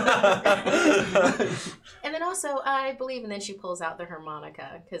 I believe, and then she pulls out the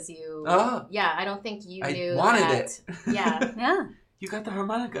harmonica because you. Oh. Yeah, I don't think you knew. I wanted that. it. Yeah. Yeah. You got the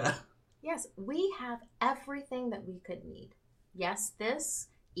harmonica. Yes, we have everything that we could need. Yes, this,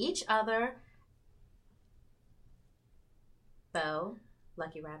 each other. Bo,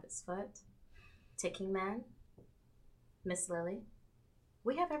 Lucky Rabbit's Foot, Ticking Man, Miss Lily.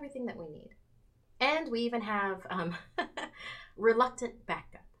 We have everything that we need. And we even have reluctant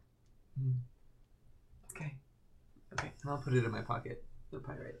backup. Okay, I'll put it in my pocket. The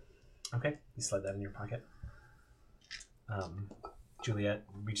pyrite. Okay, you slide that in your pocket. Juliet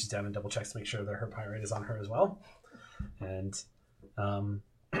reaches down and double checks to make sure that her pyrite is on her as well. And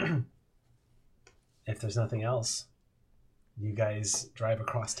if there's nothing else, you guys drive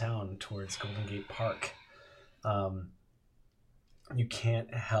across town towards Golden Gate Park. You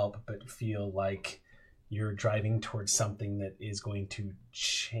can't help but feel like you're driving towards something that is going to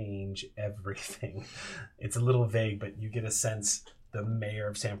change everything. It's a little vague, but you get a sense the mayor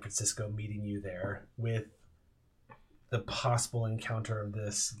of San Francisco meeting you there with the possible encounter of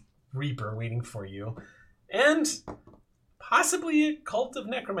this Reaper waiting for you, and possibly a cult of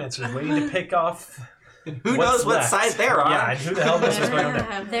necromancers waiting to pick off Who knows what side they're on? Yeah, and who the hell knows what's going on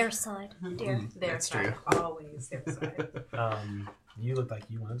there? Their side, dear. Their That's side. true. Always their side. You look like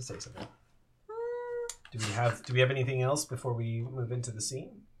you wanted to say something. Do we have anything else before we move into the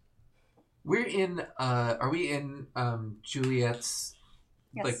scene? We're in. Are we in Juliet's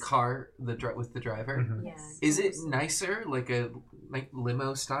Yes. car with the driver? Mhm. Yeah. Is it nicer, like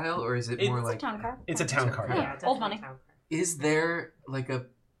limo style, or is it more It's like? a town car. It's a town car. Yeah. Yeah. definitely Old money. town car. Is there like a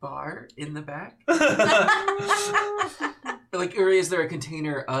bar in the back? Like, or is there a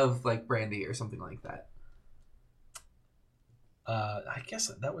container of like brandy or something like that? I guess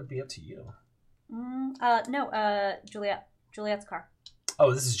that would be up to you. No, Juliet's car.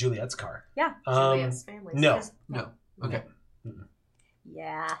 Oh, this is Juliet's car. Yeah. Juliet's family. no. No. Okay.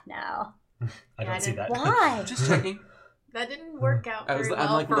 Yeah, no. I don't see that. Why? Just checking. That didn't work out I'm very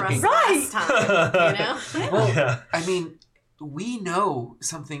well like for looking. us Right. last time. You know. Well, Yeah. I mean, we know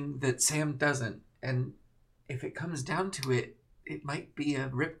something that Sam doesn't, and if it comes down to it, it might be a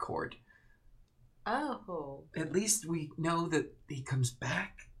ripcord. Oh. At least we know that he comes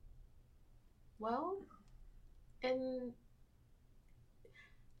back. Well, and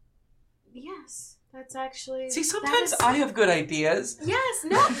yes, that's actually. See, sometimes that I have good ideas. is, Yes.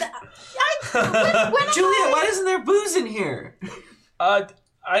 No. When Julia, why isn't there booze in here? I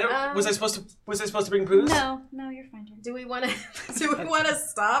don't. Was I supposed to bring booze? No, you're fine, dear. Do we want to? Do we want to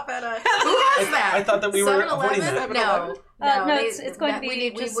stop at a? Who has that? I thought that we were 7-Eleven? avoiding that. No. No, they- it's going to that be we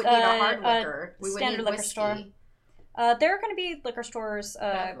need, just we would need a hard a liquor. We would standard need liquor whiskey. store. There are going to be liquor stores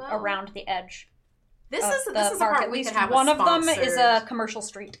Well, around the edge. This of is the this is a park. part At we least could have one a of them is a sponsored- commercial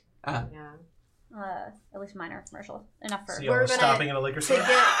street. Yeah. At least minor commercial enough for. So We're you're gonna- stopping at a liquor To store.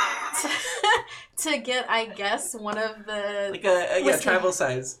 get I guess one of the Like a Whiskey. travel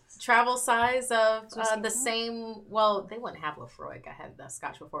size. travel size of Whiskey the bottle? same. Well, they wouldn't have Lafroig. I had the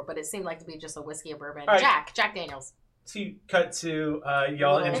Scotch before, but it seemed like to be just a whiskey or bourbon. All right. Jack Daniels. So you cut to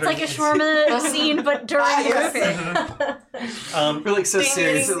y'all It's entering. It's like a shawarma scene, but during Yes. Um, We're like so Ding,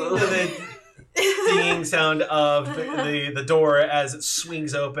 serious. ding, the dinging sound of the door as it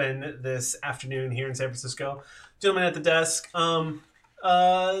swings open this afternoon here in San Francisco. Gentleman at the desk,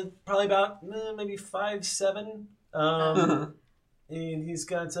 probably about maybe 5'7", and he's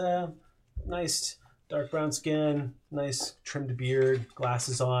got nice dark brown skin, nice trimmed beard,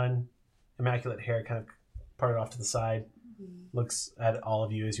 glasses on, immaculate hair, kind of parted off to the side. Looks at all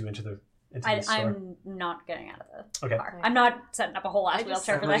of you as you enter the store. I'm not getting out of the Okay. car. I'm not setting up a whole ass I just-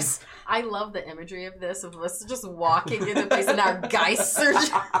 wheelchair for this. I love the imagery of this of us just walking into the place and our Geists are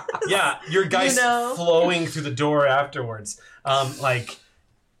just Yeah, your guys You know? flowing through the door afterwards. Like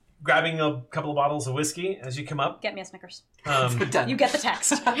grabbing a couple of bottles of whiskey as you come up. Get me a Snickers. Done. You get the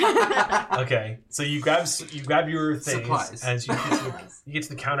text. Okay, so you grab your things Supplies. as you get to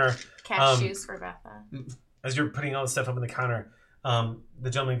the counter. cashews for Betha. As you're putting all the stuff up on the counter, the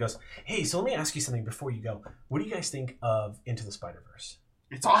gentleman goes, "Hey, so let me ask you something before you go. What do you guys think of Into the Spider-Verse?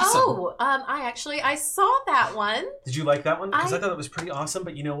 It's awesome. Oh, I saw that one. Did you like that one? Because I I- thought it was pretty awesome.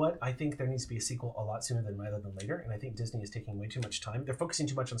 But you know what? I think there needs to be a sequel a lot sooner rather than later. And I think Disney is taking way too much time. They're focusing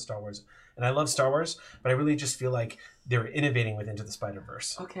too much on Star Wars. And I love Star Wars, but I really just feel like they're innovating with Into the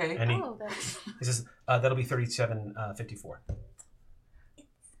Spider-Verse. Okay. And Oh, that's he says, that'll be $37.54.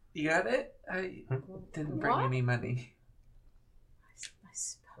 You got it? I didn't bring What? any money. I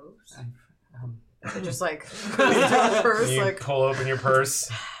suppose. I, They're just like purse, You like pull open your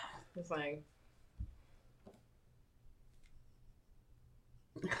purse. it's like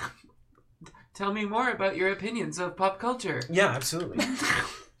Tell me more about your opinions of pop culture. Yeah, absolutely.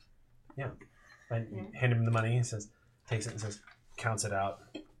 Yeah. I hand him the money. He says, takes it and says, counts it out,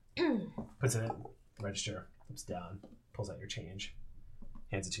 puts it in register, flips down, pulls out your change,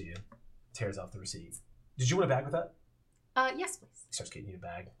 hands it to you, tears off the receipt. Did you want a bag with that? yes, please. He starts getting you a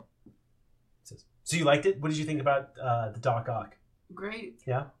bag. Says, so you liked it? What did you think about the Doc Ock? Great.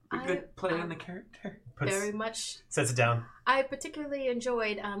 Yeah? A good play on the character. Very much. Sets it down. I particularly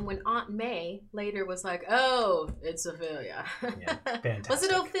enjoyed when Aunt May later was like, "Oh, it's Ophelia." Yeah, fantastic. Was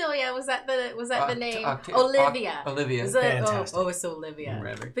it Ophelia? Was that the name? Octavia. Olivia. Is it, Fantastic. oh, it's Olivia.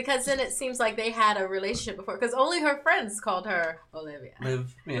 Whatever. Because then it seems like they had a relationship before. Because only her friends called her Olivia.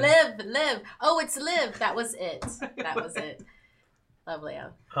 Liv. Yeah. Liv. Oh, it's Liv. That was it. That was it. Lovely.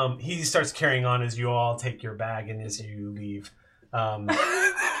 He starts carrying on as you all take your bag and as you leave.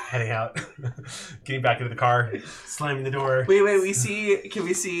 Heading out, getting back into the car, slamming the door. Wait. Can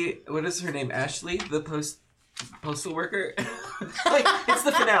we see? What is her name? Ashley, the postal worker. Like, it's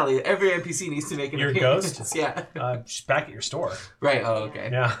the finale. Every NPC needs to make an Your appearance. ghost? Yeah. She's back at your store. Right. Oh, okay.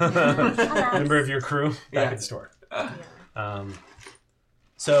 Yeah. Member of your crew back Yeah. at the store. Yeah.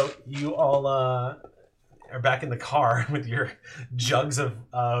 So you all are back in the car with your jugs of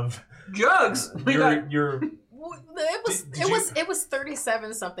Jugs. your It was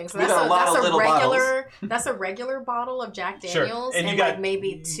 37 something. So We got a lot of little that's a regular bottle of Jack Sure. Daniels And you and got like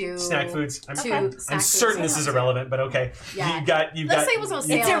maybe two snack foods. I'm snack certain foods. this is irrelevant, but okay. Yeah. You've Let's got say it was on It's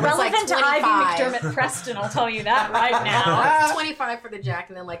sale. It was irrelevant to like Ivy 25. McDermott Preston, I'll tell you that right now. It's 25 for the Jack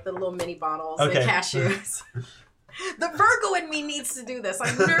and then like the little mini bottles Okay. and cashews. The Virgo in me needs to do this.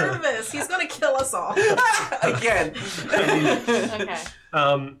 I'm nervous. He's gonna kill us all. Again.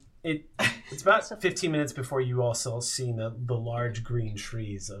 Okay. It's about 15 minutes before you also see the large green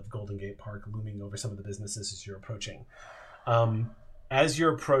trees of Golden Gate Park looming over some of the businesses as you're approaching. As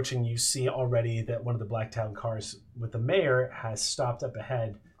you're approaching, you see already that one of the Blacktown cars with the mayor has stopped up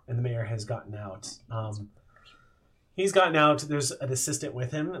ahead, and the mayor has gotten out. He's gotten out. There's an assistant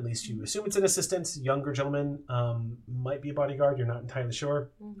with him. At least you assume it's an assistant. Younger gentleman. Might be a bodyguard. You're not entirely sure.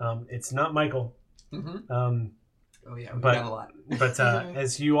 It's not Michael. Mm-hmm. Oh yeah, we but- got a lot. But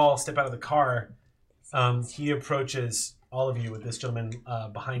as you all step out of the car, he approaches all of you with this gentleman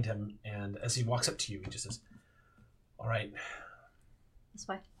behind him. And as he walks up to you, he just says, "All right." This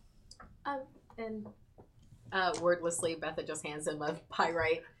way. And wordlessly, Betha just hands him a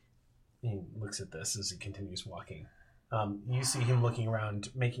pyrite. He looks at this as he continues walking. You see him looking around,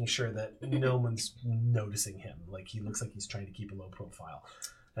 making sure that no one's noticing him. Like, he looks like he's trying to keep a low profile.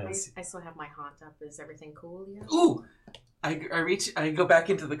 I still have my haunt up. Is everything cool yet? Ooh! I go back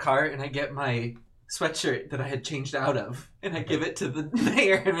into the car and I get my sweatshirt that I had changed out of, and I give it to the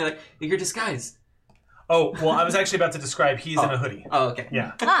mayor and be like, "Your disguise." Oh, well, I was actually about to describe he's in a hoodie. Oh, okay.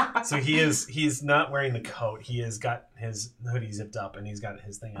 Yeah. So he's not wearing the coat. He has got his hoodie zipped up and he's got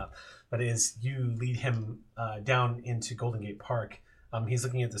his thing up. But as you lead him down into Golden Gate Park, he's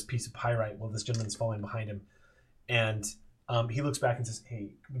looking at this piece of pyrite while this gentleman's following behind him. And he looks back and says,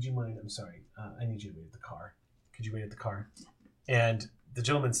 "Hey, would you mind? I'm sorry. I need you to wait at the car. Could you wait at the car?" And the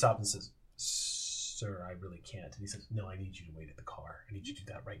gentleman stops and says, "Sir, I really can't." And he says, "No, I need you to wait at the car. I need you to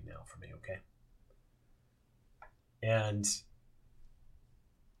do that right now for me, okay?" And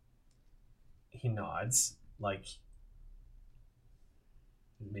he nods, like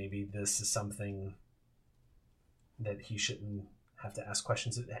maybe this is something that he shouldn't have to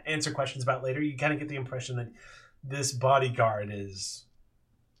answer questions about later. You kind of get the impression that this bodyguard is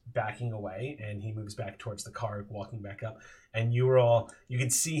backing away, and he moves back towards the car, walking back up. And you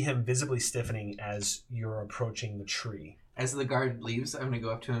can see him visibly stiffening as you're approaching the tree. As the guard leaves, I'm going to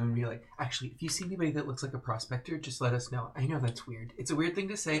go up to him and be like, "Actually, if you see anybody that looks like a prospector, just let us know. I know that's weird. It's a weird thing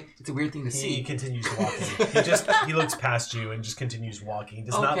to say. It's a weird thing to see." He continues walking. He looks past you and just continues walking. He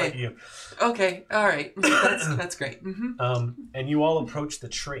does not let you. Okay, all right. That's great. Mm-hmm. And you all approach the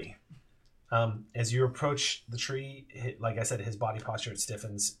tree. As you approach the tree, like I said, his body posture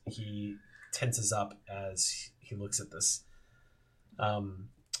stiffens. He tenses up as he looks at this. I'm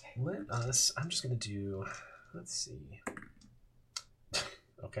just going to do... Let's see.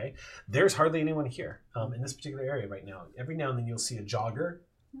 Okay. There's hardly anyone here in this particular area right now. Every now and then you'll see a jogger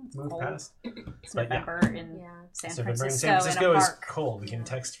move past. It's November in San November Francisco. in San Francisco in a is park. cold. We can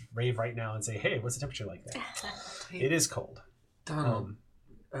text Rave right now and say, "Hey, what's the temperature like there?" It is cold. Donald,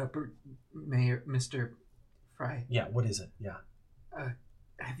 Mayor, Mr. Fry. Yeah, what is it? Yeah.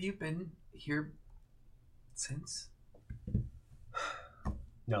 Have you been here since?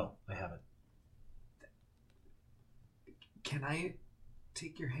 No, I haven't. Can I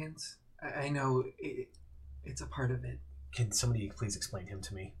take your hands? I know it's a part of it. Can somebody please explain him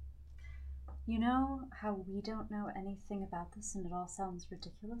to me? You know how we don't know anything about this and it all sounds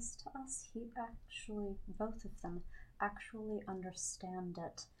ridiculous to us? Both of them actually understand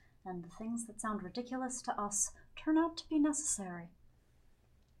it. And the things that sound ridiculous to us turn out to be necessary.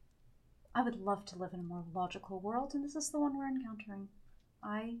 I would love to live in a more logical world, and this is the one we're encountering.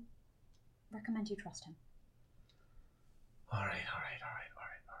 I recommend you trust him. All right.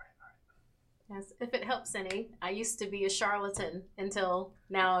 Yes, if it helps any. I used to be a charlatan until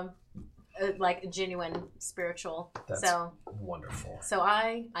now I'm like a genuine spiritual. That's wonderful. So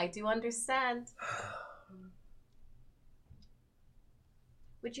I do understand.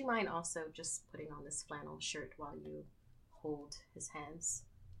 Would you mind also just putting on this flannel shirt while you hold his hands?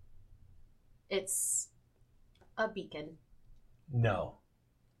 It's a beacon. No.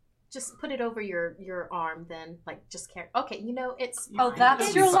 Just put it over your arm then. Like, just carry. Okay, it's fine. Oh, that's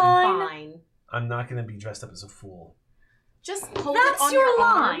It's your line? Fine. I'm not going to be dressed up as a fool. Just hold That's it on your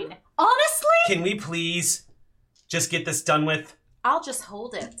arm. line. Honestly? Can we please just get this done with? I'll just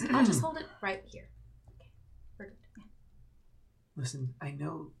hold it. I'll just hold it right here. Okay, we're good. Yeah. Listen, I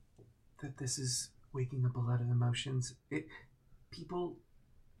know that this is waking up a lot of emotions. People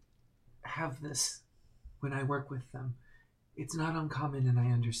have this when I work with them. It's not uncommon, and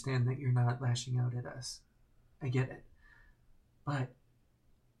I understand that you're not lashing out at us. I get it. But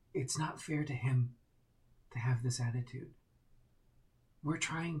it's not fair to him to have this attitude. We're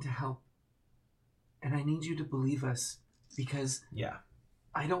trying to help. And I need you to believe us, because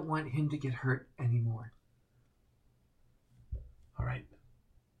I don't want him to get hurt anymore. All right.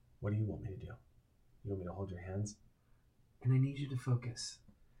 What do you want me to do? You want me to hold your hands? And I need you to focus.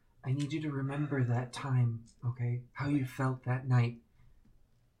 I need you to remember that time, okay? How you felt that night.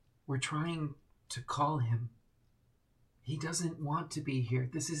 We're trying to call him. He doesn't want to be here.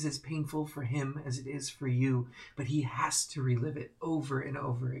 This is as painful for him as it is for you, but he has to relive it over and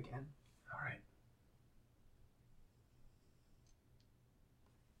over again. All right.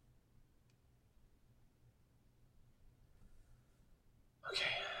 Okay,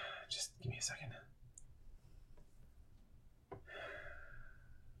 just give me a second.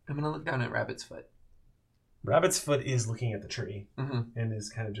 I'm going to look down at Rabbit's Foot. Rabbit's Foot is looking at the tree Mm-hmm. and is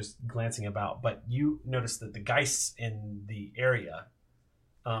kind of just glancing about. But you notice that the geists in the area,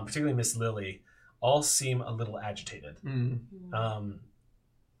 particularly Miss Lily, all seem a little agitated.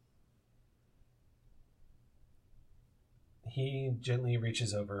 He gently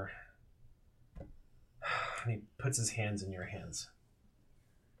reaches over and he puts his hands in your hands.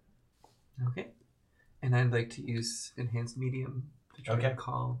 Okay. And I'd like to use Enhanced Medium to try to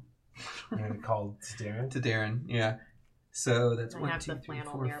call. I'm going to call to Darren. To Darren, yeah. So that's I 1, have 2, the 3,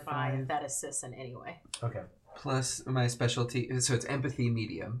 flannel 4, nearby 5. if that assists in any way. Okay. Plus my specialty, so it's Empathy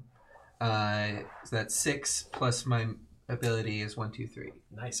Medium. So that's 6 plus my ability is 1, 2, 3.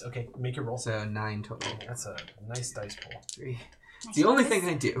 Nice. Okay, make your roll. So 9 total. That's a nice dice pull. 3. It's the only thing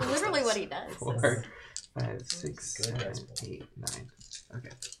I do. Literally what he does. 4, 5, 6, Good 7, dice pull. 8, 9. Okay.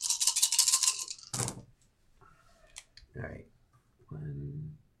 All right.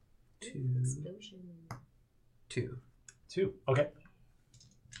 1, 2, Explosion. 2. 2. Okay.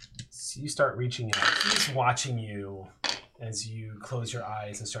 So you start reaching out. He's watching you as you close your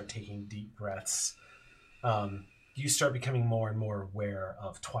eyes and start taking deep breaths. You start becoming more and more aware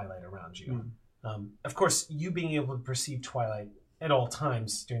of Twilight around you. Of course, you being able to perceive Twilight at all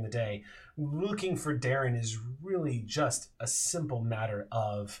times during the day, looking for Darren is really just a simple matter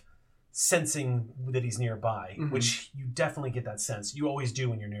of sensing that he's nearby, which you definitely get that sense. You always do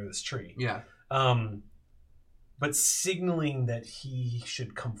when you're near this tree. Yeah. But signaling that he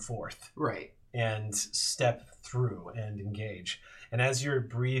should come forth. Right. And step through and engage. And as you're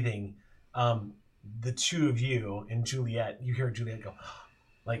breathing, the two of you and Juliet, you hear Juliet go,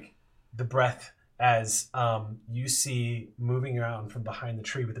 like the breath as you see moving around from behind the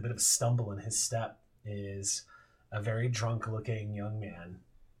tree with a bit of a stumble in his step is a very drunk looking young man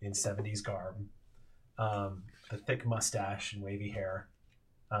in 70s garb, the thick mustache and wavy hair,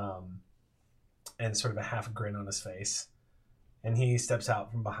 and sort of a half grin on his face. And he steps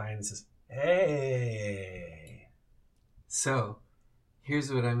out from behind and says, "Hey." So,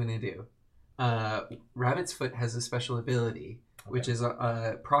 here's what I'm going to do. Rabbit's Foot has a special ability, which is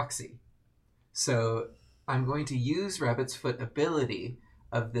a proxy. So, I'm going to use Rabbit's Foot ability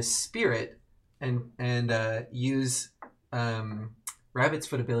of the spirit and use Rabbit's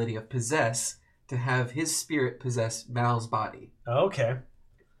Foot ability of possess to have his spirit possess Mal's body. Okay.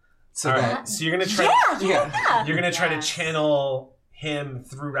 So all that right. So you're gonna try. You're gonna try to channel him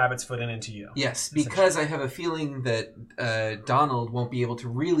through Rabbit's Foot and into you. Yes, because I have a feeling that Donald won't be able to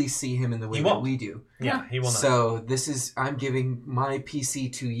really see him in the way that we do. Yeah, he will not. So I'm giving my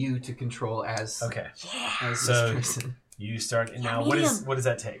PC to you to control as as this person. You start now. What does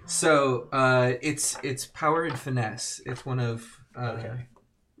that take? So it's power and finesse. It's one of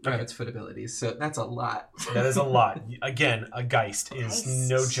Rabbit's Foot abilities. So that's a lot. That is a lot. Again, a Geist is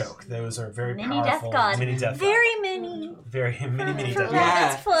no joke. Those are very powerful. Mini death god. Very many. Very mini death god.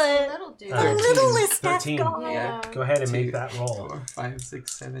 Rabbit's Foot. The littlest death 13. god. Yeah. Go ahead and make that roll. 4, 5,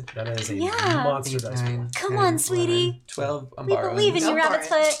 6, 7. That is a monster 8, dice 9, roll. Come on, sweetie. 11, 12. I'm We borrowing. believe in you, Rabbit's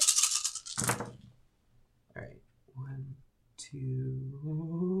Foot. All right. 1,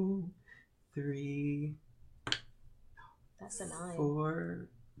 2, 3. That's a 9. 4.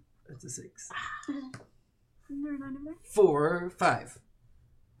 That's a 6. There, 9 in there. 4, 5.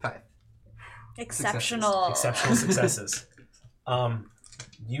 5. Exceptional. Exceptional successes.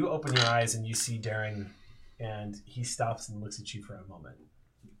 You open your eyes and you see Darren, and he stops and looks at you for a moment.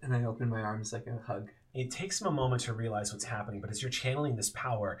 And I open my arms like a hug. It takes him a moment to realize what's happening, but as you're channeling this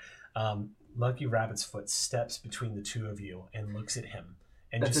power, Lucky Rabbit's Foot steps between the two of you and looks at him.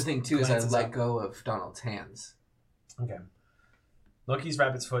 And that's just the thing too, is I let up. go of Donald's hands. Okay. Lucky's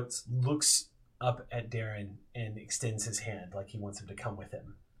Rabbit's Foot looks up at Darren and extends his hand like he wants him to come with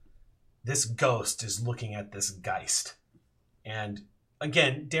him. this ghost is looking at this Geist. And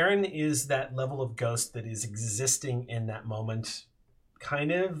again, Darren is that level of ghost that is existing in that moment,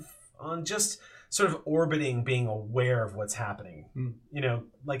 kind of on just sort of orbiting, being aware of what's happening. You know,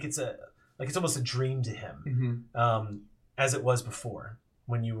 like it's almost a dream to him, as it was before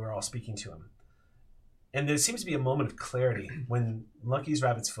when you were all speaking to him. And there seems to be a moment of clarity when Lucky's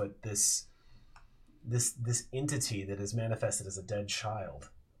Rabbit's Foot, this entity that is manifested as a dead child,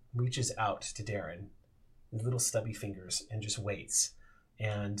 reaches out to Darren with little stubby fingers and just waits.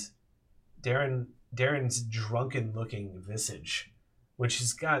 And Darren's drunken looking visage, which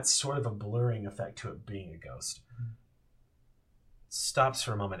has got sort of a blurring effect to it being a ghost, stops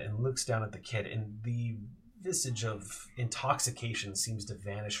for a moment and looks down at the kid, and the visage of intoxication seems to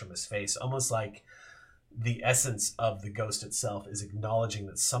vanish from his face, almost like the essence of the ghost itself is acknowledging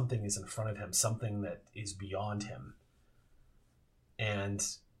that something is in front of him, something that is beyond him. And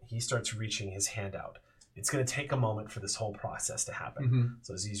he starts reaching his hand out. It's going to take a moment for this whole process to happen.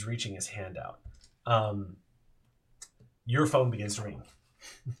 So as he's reaching his hand out, your phone begins to ring.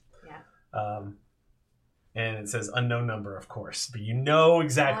 Yeah. And it says unknown number, of course, but you know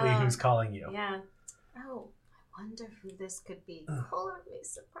exactly who's calling you. Yeah. Oh, I wonder who this could be. Color me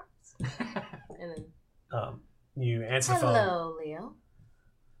surprised. And then you answer the phone. hello, Leo.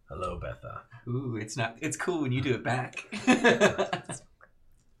 Hello, Betha. Ooh, it's cool when you do it back.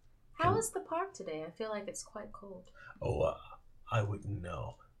 How is the park today? I feel like it's quite cold. Oh, I wouldn't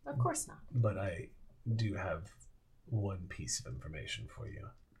know. Of course not. But I do have one piece of information for you.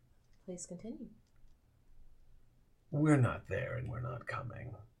 Please continue. We're not there and we're not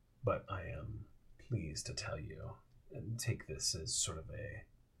coming, but I am pleased to tell you, and take this as sort of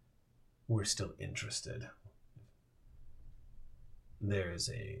we're still interested. There is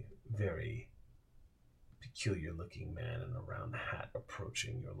a very peculiar looking man in a round hat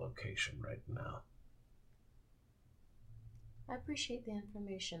approaching your location right now. I appreciate the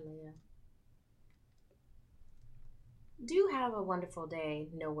information, Leo. Do have a wonderful day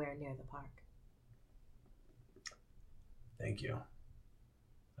nowhere near the park. Thank you.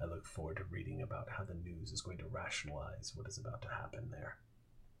 I look forward to reading about how the news is going to rationalize what is about to happen there.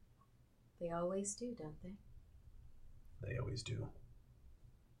 They always do, don't they? They always do.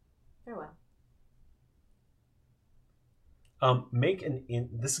 Farewell. Make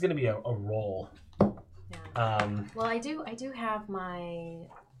this is going to be a roll. Yeah. Well, I do have my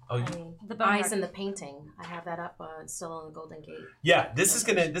The eyes in the painting. I have that up still on the Golden Gate. Yeah,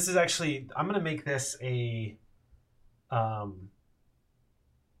 I'm gonna make this a I'm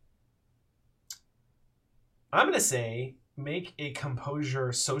gonna say make a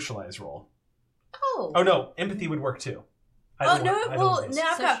composure socialize roll. Oh no, empathy would work too. Now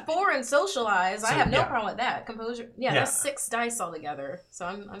I've got 4 in socialize. I have no problem with that. Composure, that's 6 dice altogether. So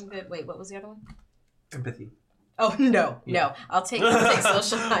I'm good. Wait, what was the other one? Empathy. Oh no. I'll take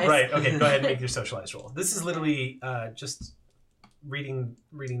socialize. Right. Okay. Go ahead and make your socialize roll. This is literally just reading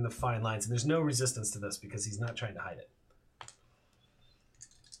the fine lines, and there's no resistance to this because he's not trying to hide it.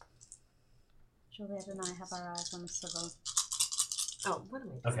 Juliet and I have our eyes on the civil. Oh, what am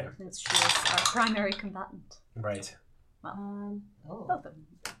I doing? Okay. Since she is our primary combatant. Right. Well, both of them.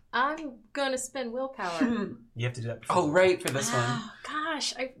 I'm gonna spend willpower. You have to do that. Oh, right, for this one. Oh,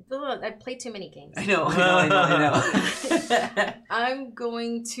 gosh, I played too many games. I know. I'm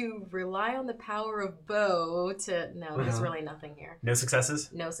going to rely on the power of Bo to. No, there's really nothing here. No successes?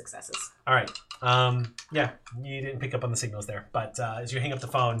 No successes. All right. Yeah, you didn't pick up on the signals there, but as you hang up the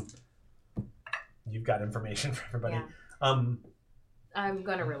phone, you've got information for everybody. Yeah. I'm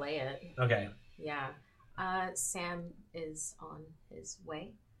gonna relay it. Okay. Yeah. Sam is on his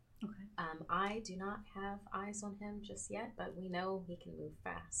way. Okay. I do not have eyes on him just yet, but we know he can move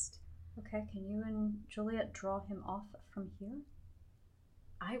fast. Okay, can you and Juliet draw him off from here?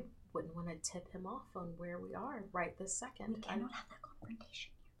 I wouldn't want to tip him off on where we are right this second. We cannot have that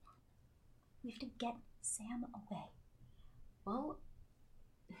confrontation here. We have to get Sam away. Well,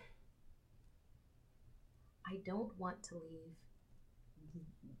 I don't want to leave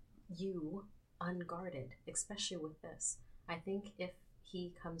you unguarded, especially with this. I think if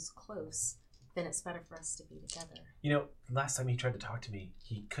he comes close, then it's better for us to be together. You know, last time he tried to talk to me,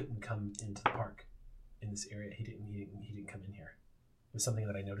 he couldn't come into the park in this area. He didn't come in here. It was something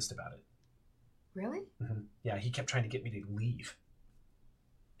that I noticed about it. Really? Mm-hmm. Yeah, he kept trying to get me to leave.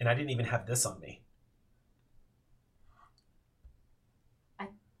 And I didn't even have this on me.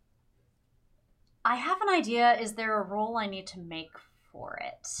 I have an idea. Is there a roll I need to make for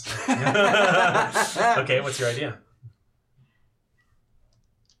it? Okay, what's your idea?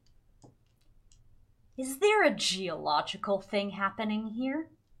 Is there a geological thing happening here?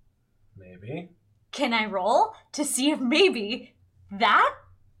 Maybe. Can I roll to see if maybe that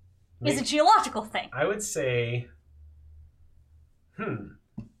is a geological thing? I would say,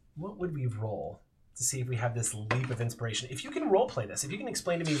 what would we roll to see if we have this leap of inspiration? If you can role play this, if you can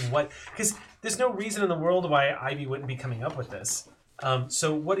explain to me because there's no reason in the world why Ivy wouldn't be coming up with this.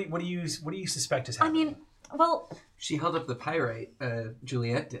 So what do you suspect is happening? I mean, well, she held up the pyrite.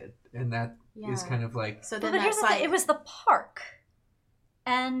 Juliet did, and that is kind of like. So then but here's the thing, it was the park,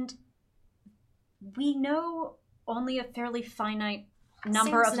 and we know only a fairly finite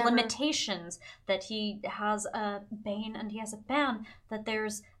number of limitations that he has a bane and he has a ban, that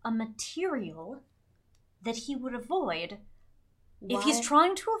there's a material that he would avoid if he's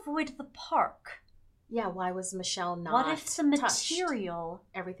trying to avoid the park. Yeah, why was Michelle not What if the material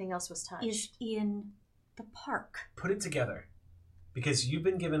everything else was touched is in the park? Put it together, because you've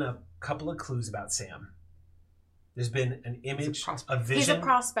been given a couple of clues about Sam. There's been an image, a vision. He's a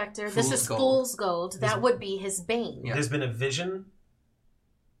prospector. This is fool's gold. That would be his bane. Yeah. There's been a vision.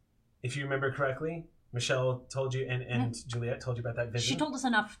 If you remember correctly, Michelle told you, and Juliet told you about that vision. She told us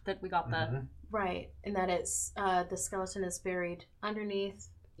enough that we got the... Right, and that it's the skeleton is buried underneath,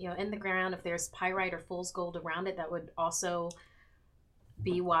 in the ground. If there's pyrite or fool's gold around it, that would also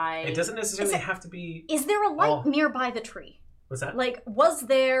be why... It doesn't necessarily have to be... Is there a light nearby the tree? What's that? Like, was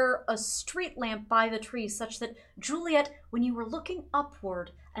there a street lamp by the tree such that, Juliet, when you were looking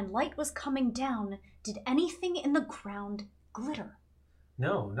upward and light was coming down, did anything in the ground glitter?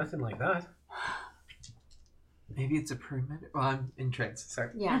 No, nothing like that. Maybe it's a perimeter. Well, I'm in trance. Sorry.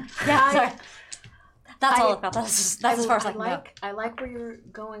 Yeah. Sorry. That's all about that. That's as far as I can go. I like where you're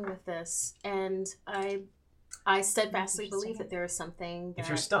going with this, and I steadfastly believe that there is something that... If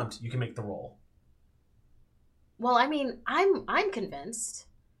you're stumped, you can make the roll. Well, I mean, I'm convinced.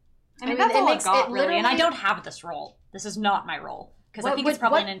 I mean that's all I've got, really, and I don't have this roll. This is not my roll. Because I think it's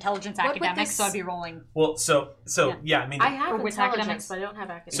probably an intelligence academic, so I'd be rolling. Well, yeah, I mean... I have intelligence, but I don't have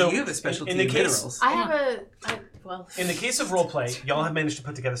academics. So you have a specialty in minerals. I have in the case of roleplay, y'all have managed to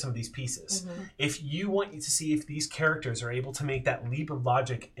put together some of these pieces. Mm-hmm. If you want to see if these characters are able to make that leap of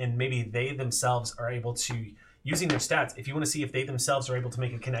logic, and maybe they themselves are able to, using their stats, if you want to see if they themselves are able to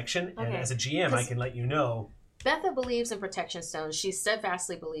make a connection, and as a GM, I can let you know... Betha believes in protection stones. She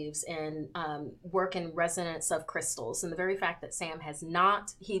steadfastly believes in work in resonance of crystals. And the very fact that Sam has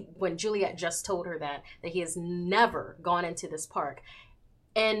not, when Juliet just told her that he has never gone into this park.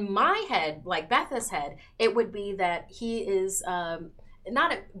 In my head, like Betha's head, it would be that he is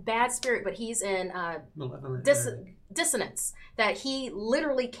not a bad spirit, but he's in dissonance. That he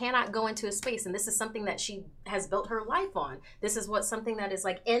literally cannot go into a space, and this is something that she has built her life on. This is something that is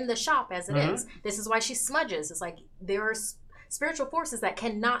like in the shop as it is. This is why she smudges. It's like there are spiritual forces that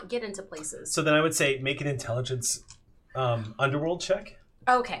cannot get into places. So then I would say make an intelligence underworld check.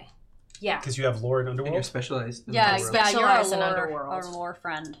 Okay. Yeah. Because you have lore in underworld. And you're specialized in you're our lore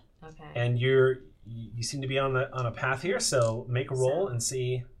friend. Okay. And you seem to be on a path here, so make a roll and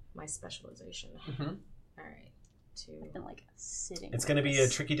see my specialization. Mm-hmm. All right. It's going to be a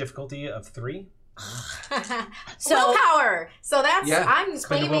tricky difficulty of 3. So willpower. So that's I'm spend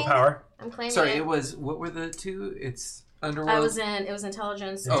claiming willpower. I'm claiming. Sorry, it was what were the 2? It's underworld. It was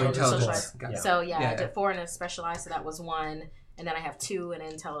intelligence. Intelligence. So I did 4 in a specialized, so that was 1. And then I have 2 in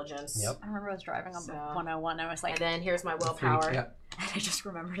intelligence. Yep. I remember I was driving on 101. I was like, and then here's my willpower. 3, and I just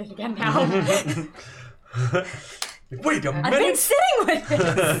remembered it again now. Wait a minute. I've been sitting with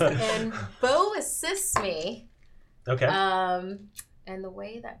this. And Bo assists me. Okay. And the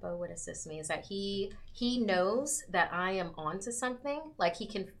way that Bo would assist me is that he knows that I am onto something. Like he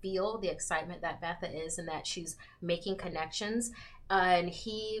can feel the excitement that Betha is and that she's making connections. And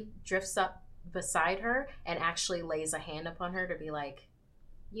he drifts up beside her and actually lays a hand upon her to be like,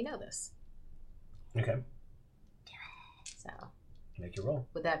 you know this. Okay. So. Make your roll.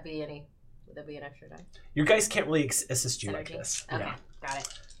 Would that be an extra die? Your guys can't really assist you like this. Okay, got it.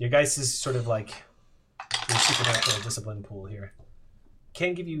 Your guys is sort of like your supernatural discipline pool here.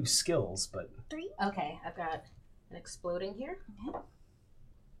 Can give you skills, but 3. Okay, I've got an exploding here.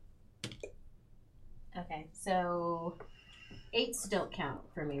 Okay, so 8s don't count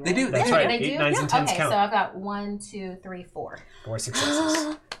for me, right? They do. That's right. They 8, do? 9s, and 10s okay, count. So I've got 1, 2, 3, 4. 4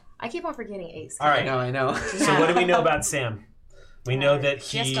 successes. I keep on forgetting 8s. All right. I know. So what do we know about Sam? We know that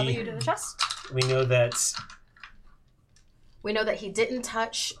GSW to the chest. We know that he didn't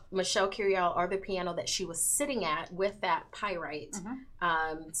touch Michelle Curiel or the piano that she was sitting at with that pyrite.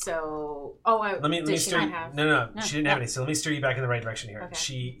 Mm-hmm. Let me steer you. No, she didn't have any. So let me steer you back in the right direction here.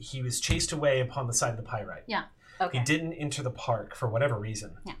 Okay. He was chased away upon the side of the pyrite. Yeah. Okay. He didn't enter the park for whatever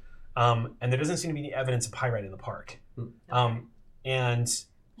reason. Yeah. And there doesn't seem to be any evidence of pyrite in the park. Okay. And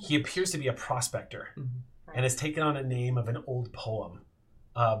He appears to be a prospector and has taken on a name of an old poem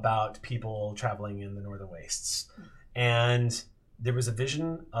about people traveling in the northern wastes. And there was a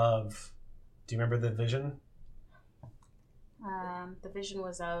vision of... Do you remember the vision? The vision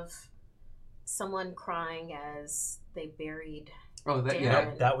was of someone crying as they buried...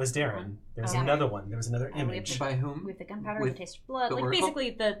 that was Darren. There's another one. There was another image. By whom? With the gunpowder and the taste of blood. Like, Oracle? basically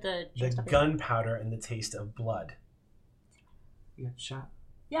the Gunpowder and the taste of blood. He got shot.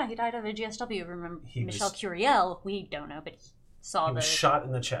 Yeah, he died of a GSW. Remember, He Michelle was- Curiel, we don't know, but he saw He was shot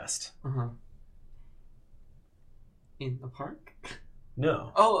in the chest. In the park?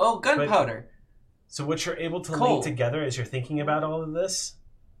 No. Oh, gunpowder. So what you're able to Coal. link together as you're thinking about all of this,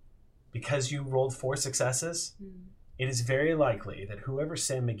 because you rolled 4 successes, it is very likely that whoever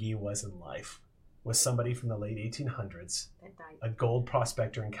Sam McGee was in life was somebody from the late 1800s, a gold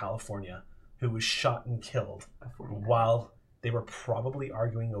prospector in California, who was shot and killed while they were probably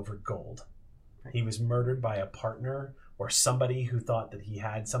arguing over gold. He was murdered by a partner or somebody who thought that he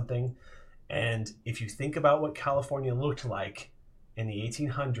had something. And if you think about what California looked like in the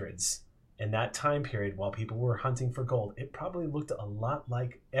 1800s, in that time period while people were hunting for gold, it probably looked a lot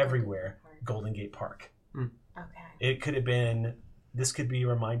like everywhere Golden Gate Park. Okay. It could have been, this could be a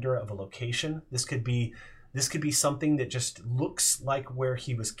reminder of a location. This could be something that just looks like where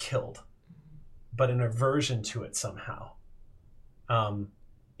he was killed, but an aversion to it somehow.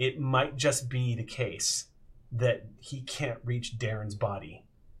 It might just be the case that he can't reach Darren's body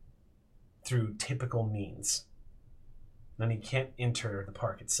through typical means. Then he can't enter the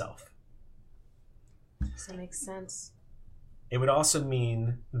park itself. Does that make sense? It would also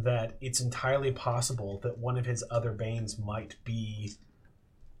mean that it's entirely possible that one of his other banes might be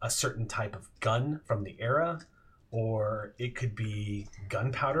a certain type of gun from the era, or it could be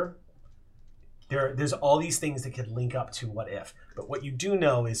gunpowder. There's all these things that could link up to what if. But what you do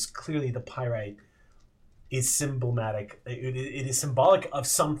know is clearly the pyrite is symbolic. It is symbolic of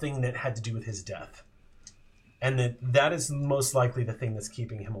something that had to do with his death. And that is most likely the thing that's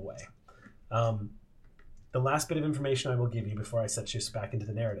keeping him away. The last bit of information I will give you before I set you back into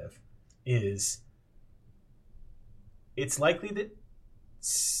the narrative is it's likely that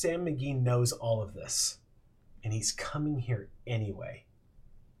Sam McGee knows all of this, and he's coming here anyway.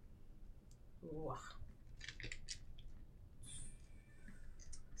 Ooh.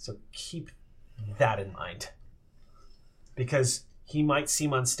 So keep that in mind, because he might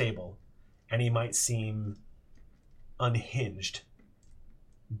seem unstable and he might seem unhinged,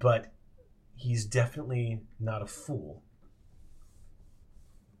 but he's definitely not a fool.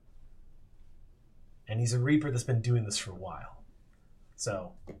 And he's a Reaper that's been doing this for a while.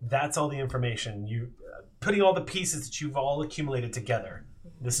 So that's all the information. You putting all the pieces that you've all accumulated together,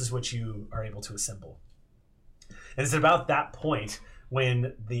 this is what you are able to assemble. And it's about that point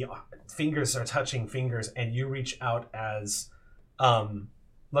when the fingers are touching fingers and you reach out as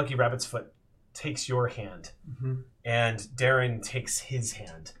Lucky Rabbit's foot takes your hand and Darren takes his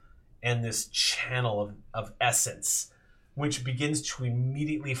hand, and this channel of essence, which begins to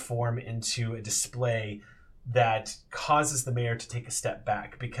immediately form into a display that causes the mayor to take a step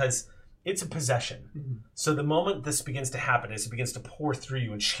back, because it's a possession. So the moment this begins to happen, as it begins to pour through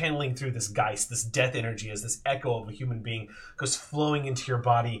you and channeling through this geist, this death energy, as this echo of a human being goes flowing into your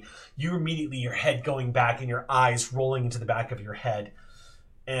body, you immediately, your head going back and your eyes rolling into the back of your head.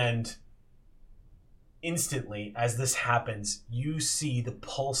 And instantly, as this happens, you see the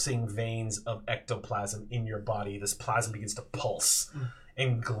pulsing veins of ectoplasm in your body. This plasma begins to pulse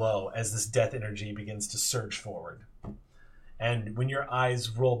and glow as this death energy begins to surge forward. And when your eyes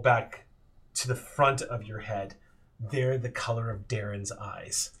roll back to the front of your head, they're the color of Darren's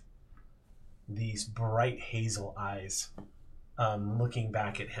eyes. These bright hazel eyes looking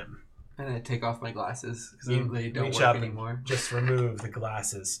back at him. And I take off my glasses because they don't reach work up anymore. and just remove the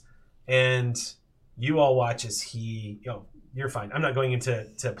glasses. And you all watch as he... Oh, you're fine. I'm not going into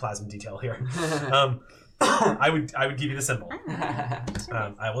plasma detail here. I would give you the symbol.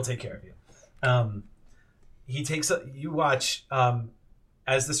 I will take care of you. He takes you watch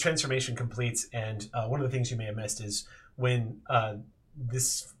as this transformation completes, and one of the things you may have missed is when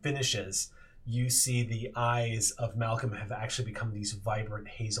this finishes, you see the eyes of Malcolm have actually become these vibrant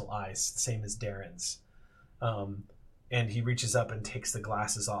hazel eyes, the same as Darren's. And he reaches up and takes the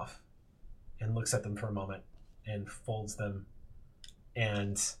glasses off and looks at them for a moment and folds them.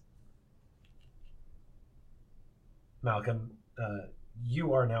 And Malcolm,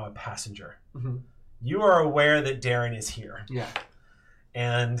 you are now a passenger. You are aware that Darren is here. Yeah.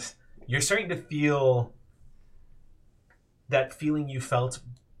 And you're starting to feel that feeling you felt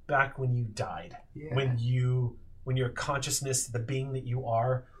back when you died. Yeah. When you when your consciousness, the being that you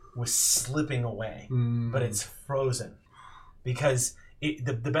are, was slipping away, but it's frozen. Because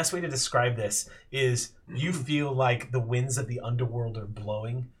the best way to describe this is you feel like the winds of the underworld are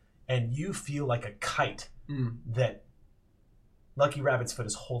blowing, and you feel like a kite that Lucky Rabbit's Foot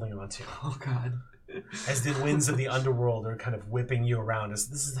is holding onto. Oh, God. As the winds of the underworld are kind of whipping you around. As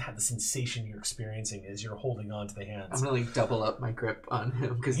this is the sensation you're experiencing as you're holding on to the hands. I'm going to double up my grip on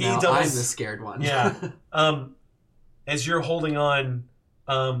him because now I'm the scared one. Yeah. As you're holding on,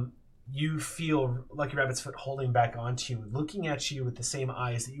 you feel Lucky Rabbit's Foot holding back onto you, looking at you with the same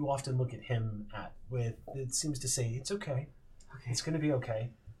eyes that you often look at him at. With it seems to say, "It's okay. It's going to be okay."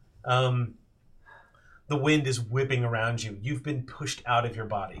 The wind is whipping around you. You've been pushed out of your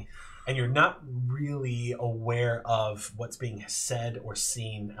body, and you're not really aware of what's being said or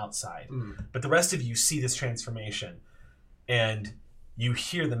seen outside. But the rest of you see this transformation, and you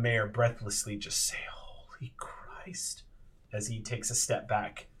hear the mayor breathlessly just say, "Holy Christ," as he takes a step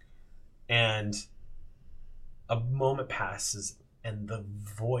back. And a moment passes, and the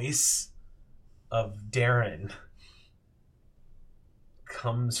voice of Darren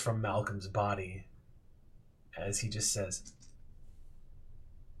comes from Malcolm's body as he just says,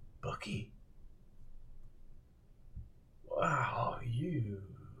 "Bucky, wow, you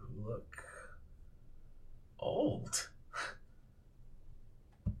look old.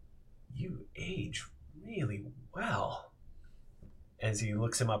 You age really well." As he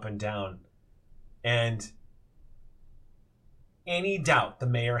looks him up and down. And any doubt the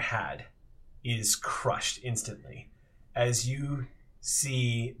mayor had is crushed instantly as you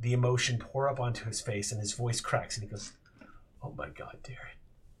see the emotion pour up onto his face and his voice cracks and he goes, "Oh my God, Darren."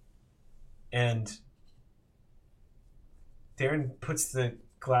 And Darren puts the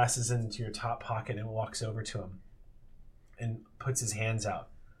glasses into your top pocket and walks over to him and puts his hands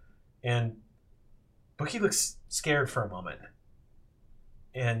out. And Bucky looks scared for a moment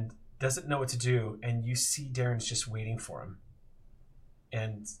and doesn't know what to do, and you see Darren's just waiting for him.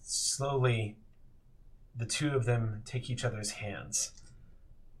 And slowly, the two of them take each other's hands,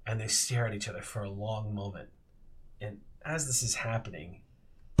 and they stare at each other for a long moment. And as this is happening...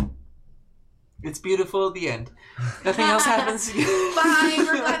 It's beautiful at the end. Nothing else happens. Bye,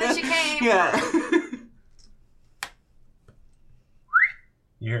 we're glad that you came. Yeah.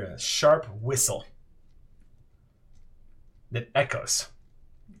 You hear a sharp whistle that echoes.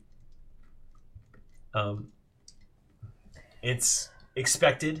 It's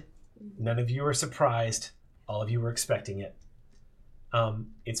expected. None of you are surprised. All of you were expecting it.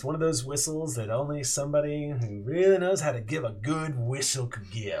 It's one of those whistles that only somebody who really knows how to give a good whistle could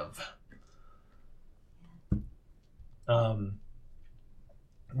give.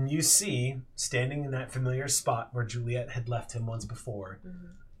 You see, standing in that familiar spot where Juliet had left him once before,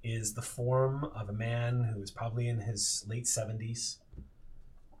 is the form of a man who is probably in his late 70s,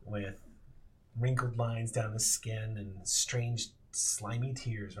 with wrinkled lines down his skin and strange slimy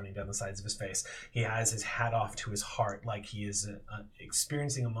tears running down the sides of his face. He has his hat off to his heart like he is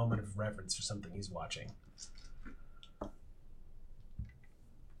experiencing a moment of reverence for something he's watching.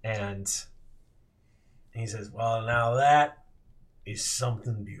 And he says, "Well, now that is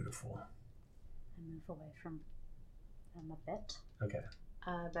something beautiful." I move away from him a bit. Okay.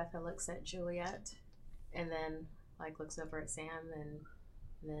 Betha looks at Juliet and then looks over at Sam and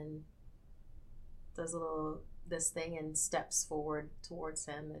then does this thing and steps forward towards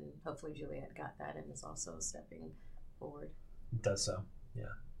him, and hopefully Juliet got that and is also stepping forward. Does so,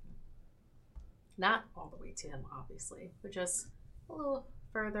 yeah. Not all the way to him, obviously, but just a little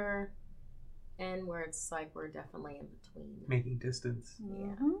further in where it's we're definitely in between. Making distance.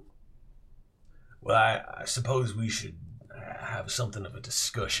 Yeah. Well, I suppose we should have something of a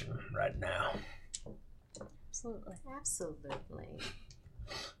discussion right now. Absolutely.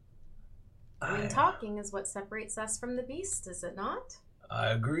 I mean, talking is what separates us from the beast, is it not? I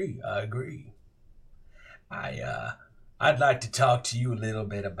agree. I'd like to talk to you a little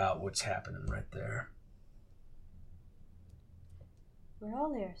bit about what's happening right there. We're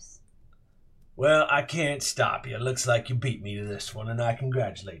all ears. Well, I can't stop you. It looks like you beat me to this one, and I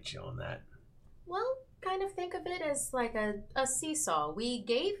congratulate you on that. Well, kind of think of it as a seesaw. We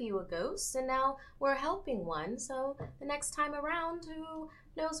gave you a ghost, and now we're helping one, so the next time around, who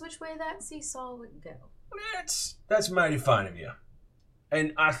knows which way that seesaw would go. That's mighty fine of you.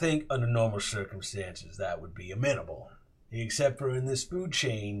 And I think under normal circumstances that would be amenable. Except for in this food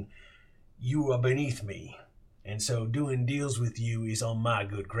chain, you are beneath me. And so doing deals with you is on my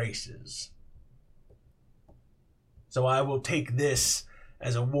good graces. So I will take this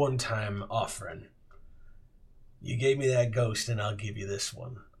as a one-time offering. You gave me that ghost and I'll give you this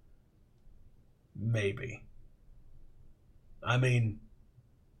one. Maybe. I mean,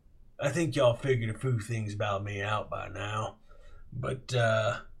 I think y'all figured a few things about me out by now, but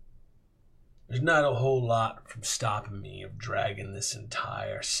there's not a whole lot from stopping me of dragging this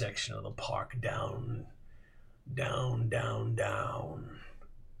entire section of the park down, down, down, down.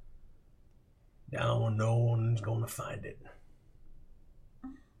 Down where no one's gonna find it.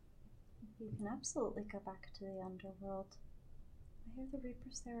 You can absolutely go back to the underworld. I hear the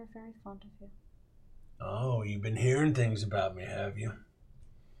Reapers there are very fond of you. Oh, you've been hearing things about me, have you?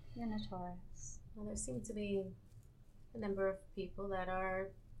 You're notorious. Well, there seem to be a number of people that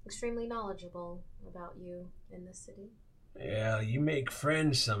are extremely knowledgeable about you in this city. Yeah, you make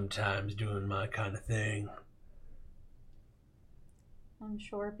friends sometimes doing my kind of thing. I'm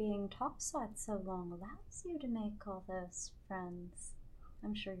sure being topside so long allows you to make all those friends.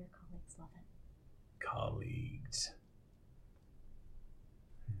 I'm sure your colleagues love it. Colleagues.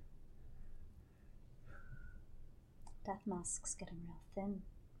 Death Mask's getting real thin,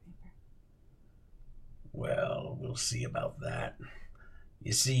 Reaper. Well, we'll see about that.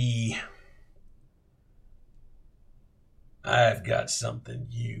 You see, I've got something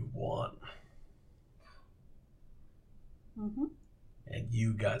you want. Mm-hmm. And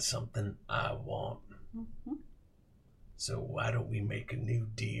you got something I want. Mm-hmm. So why don't we make a new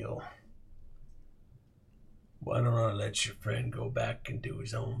deal? Why don't I let your friend go back and do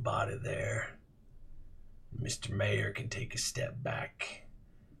his own body there? Mr. Mayor can take a step back,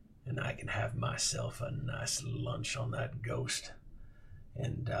 and I can have myself a nice lunch on that ghost.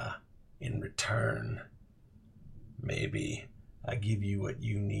 And in return, maybe I give you what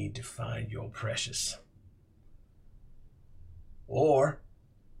you need to find your precious. Or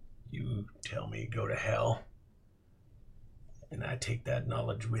you tell me go to hell, and I take that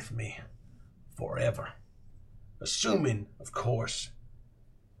knowledge with me forever. Assuming, of course,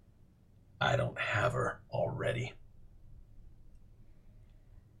 I don't have her already.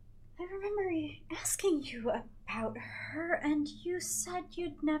 I remember asking you about her, and you said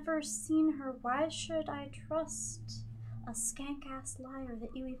you'd never seen her. Why should I trust a skank-ass liar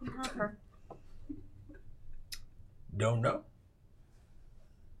that you even have her? Don't know.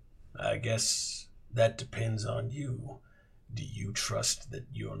 I guess that depends on you. Do you trust that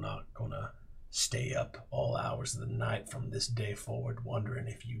you're not gonna stay up all hours of the night from this day forward wondering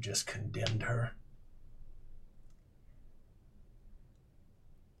if you just condemned her?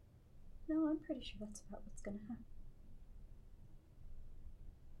 No, I'm pretty sure that's about what's gonna happen.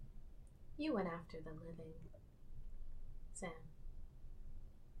 You went after the living, Sam.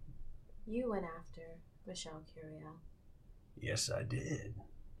 You went after Michelle Curiel. Yes, I did.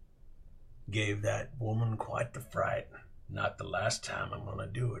 Gave that woman quite the fright. Not the last time I'm gonna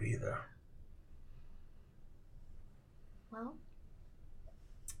do it either. Well,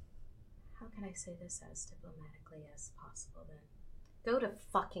 how can I say this as diplomatically as possible then? Go to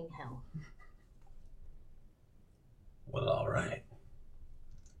fucking hell. Well, all right.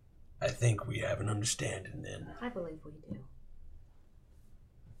 I think we have an understanding then. I believe we do.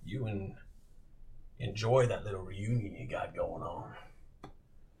 You enjoy that little reunion you got going on.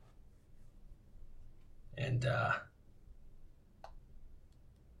 And,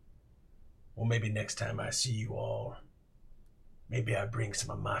 well, maybe next time I see you all, maybe I bring some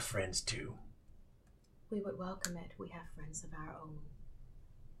of my friends too. We would welcome it. We have friends of our own.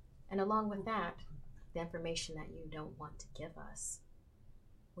 And along with that, the information that you don't want to give us,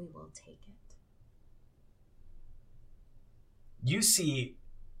 we will take it. You see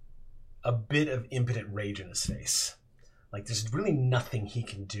a bit of impotent rage in his face. Like, there's really nothing he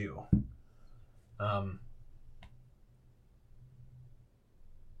can do. And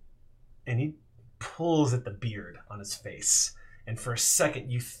he pulls at the beard on his face. And for a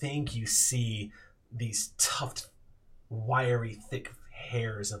second, you think you see these tufted, wiry, thick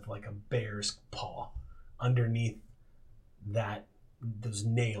hairs of like a bear's paw underneath those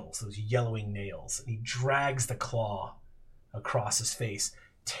nails, those yellowing nails. And he drags the claw across his face,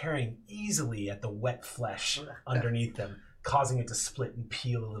 tearing easily at the wet flesh underneath them, causing it to split and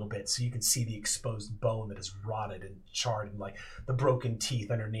peel a little bit so you can see the exposed bone that is rotted and charred and like the broken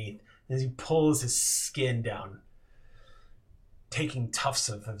teeth underneath. And as he pulls his skin down, taking tufts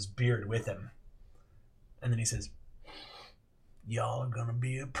of his beard with him. And then he says, "Y'all are gonna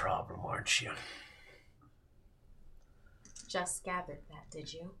be a problem, aren't you?" Just gathered that,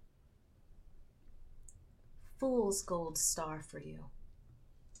 did you? Fool's gold star for you.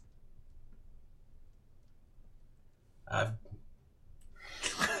 I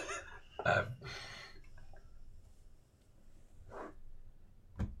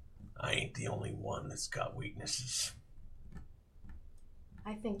ain't the only one that's got weaknesses.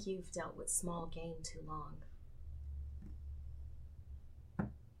 I think you've dealt with small game too long.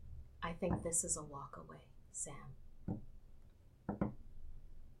 I think this is a walk away, Sam.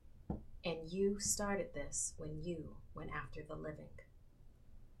 And you started this when you went after the living.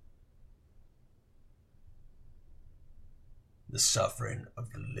 The suffering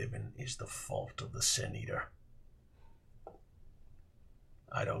of the living is the fault of the Sin Eater.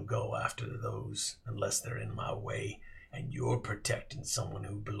 I don't go after those unless they're in my way, and you're protecting someone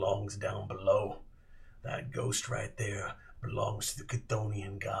who belongs down below. That ghost right there belongs to the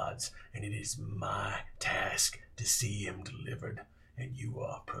Chthonian gods, and it is my task to see him delivered, and you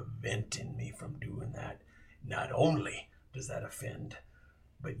are preventing me from doing that. Not only does that offend,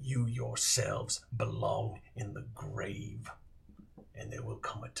 but you yourselves belong in the grave. And there will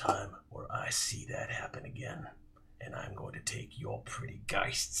come a time where I see that happen again, and I'm going to take your pretty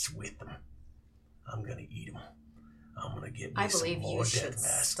geists with them. I'm going to eat them. I'm going to get me some more death masks. I believe you should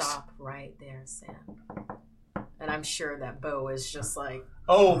stop right there, Sam. And I'm sure that Bo is just like...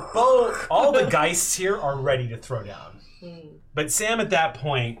 Oh, Bo, all the geists here are ready to throw down. But Sam at that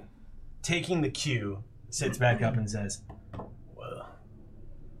point, taking the cue, sits back up and says, well,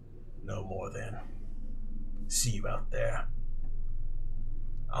 no more then. See you out there.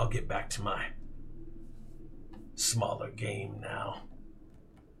 I'll get back to my smaller game now.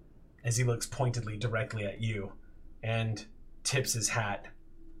 As he looks pointedly directly at you and tips his hat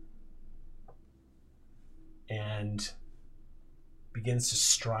and begins to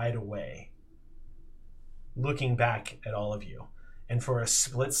stride away, looking back at all of you. And for a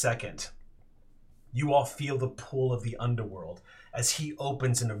split second, you all feel the pull of the underworld as he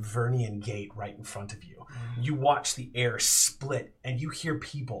opens an Avernian gate right in front of you. You watch the air split, and you hear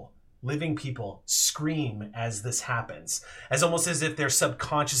people, living people, scream as this happens, as almost as if their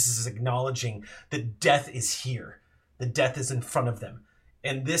subconscious is acknowledging that death is here, that death is in front of them.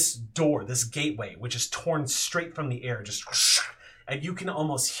 And this door, this gateway, which is torn straight from the air, just... And you can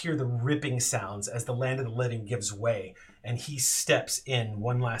almost hear the ripping sounds as the land of the living gives way, and he steps in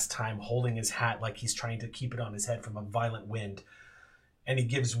one last time, holding his hat like he's trying to keep it on his head from a violent wind. And he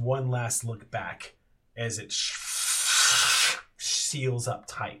gives one last look back as it seals up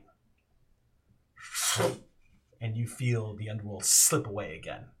tight. And you feel the underworld slip away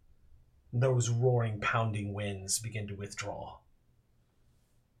again. Those roaring, pounding winds begin to withdraw.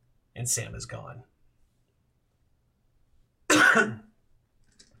 And Sam is gone. What's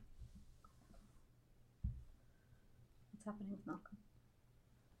happening with Malcolm?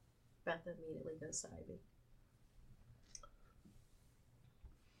 Beth immediately goes to Ivy.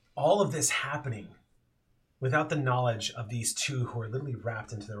 All of this happening without the knowledge of these two who are literally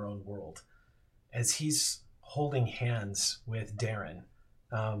wrapped into their own world. As he's holding hands with Darren,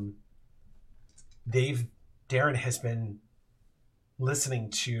 Darren has been listening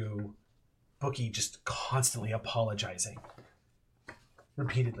to Bookie just constantly apologizing,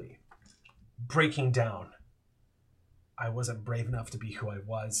 repeatedly, breaking down. I wasn't brave enough to be who I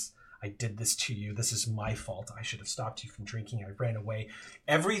was. I did this to you. This is my fault. I should have stopped you from drinking. I ran away.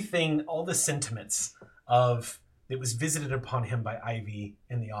 Everything, all the sentiments of that was visited upon him by Ivy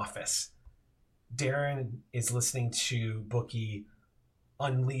in the office. Darren is listening to Bookie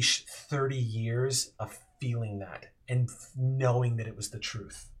unleash 30 years of feeling that and knowing that it was the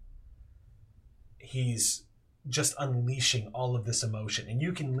truth. He's just unleashing all of this emotion, and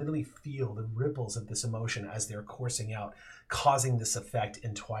you can literally feel the ripples of this emotion as they're coursing out, causing this effect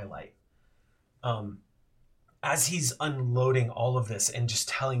in Twilight. As he's unloading all of this and just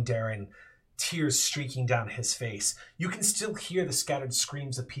telling Darren, tears streaking down his face, you can still hear the scattered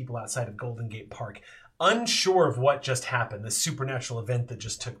screams of people outside of Golden Gate Park, unsure of what just happened, the supernatural event that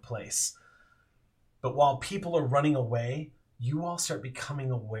just took place. But while people are running away, you all start becoming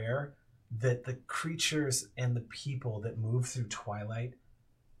aware that the creatures and the people that move through Twilight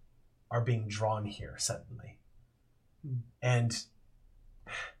are being drawn here suddenly. And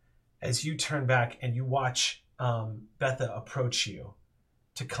as you turn back and you watch Betha approach you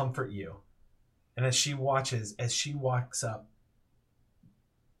to comfort you, and as she walks up,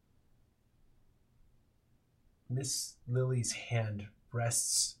 Miss Lily's hand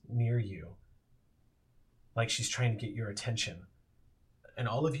rests near you, like she's trying to get your attention. And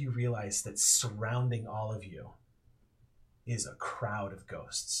all of you realize that surrounding all of you is a crowd of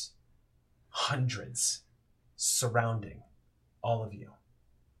ghosts. Hundreds surrounding all of you.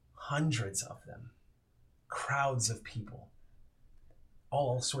 Hundreds of them. Crowds of people.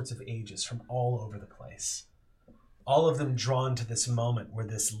 All sorts of ages from all over the place. All of them drawn to this moment where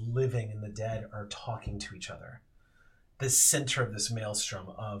this living and the dead are talking to each other. The center of this maelstrom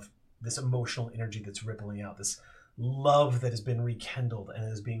of this emotional energy that's rippling out, this love that has been rekindled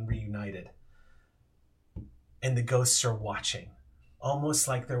and is being reunited. And the ghosts are watching. almost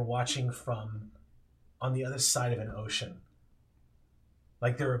like they're watching from on the other side of an ocean.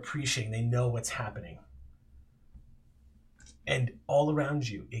 Like they're appreciating, they know what's happening. And all around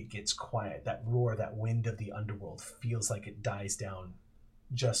you, it gets quiet. That roar, that wind of the underworld feels like it dies down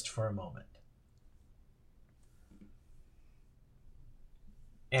just for a moment.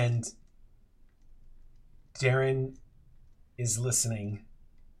 And Darren is listening,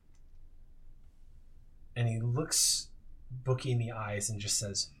 and he looks Bookie in the eyes and just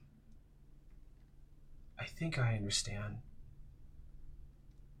says, I think I understand.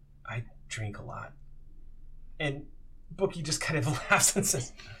 I drink a lot. And Bookie just kind of laughs and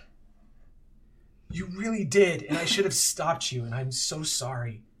says, you really did, and I should have stopped you, and I'm so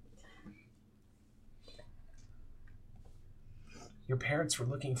sorry. Your parents were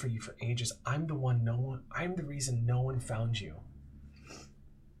looking for you for ages. I'm the reason no one found you.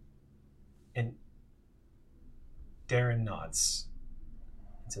 And Darren nods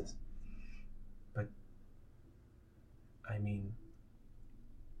and says, but, I mean,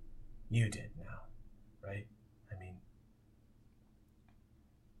 you did now, right? I mean,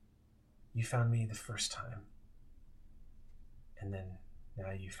 you found me the first time, and then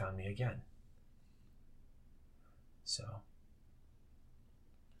now you found me again. So,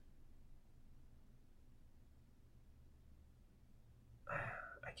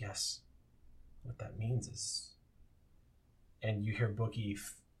 I guess what that means is, and you hear Bookie,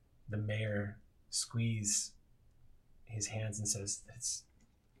 the mayor, squeeze his hands and says, that's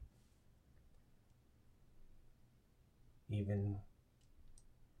even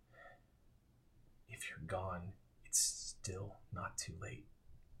if you're gone, it's still not too late.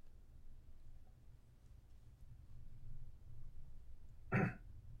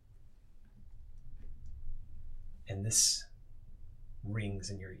 And this rings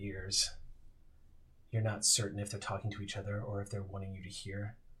in your ears. You're not certain if they're talking to each other or if they're wanting you to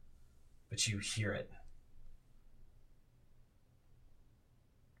hear, but you hear it.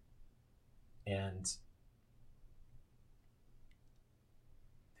 And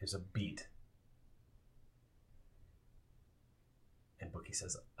there's a beat. And Bookie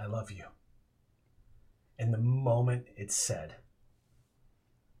says, I love you. And the moment it's said,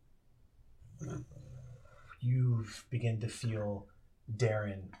 you begin to feel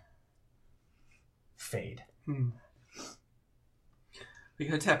Darren fade. We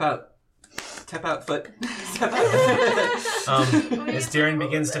go tap out foot. As Darren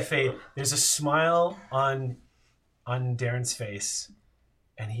begins to fade, there's a smile on Darren's face,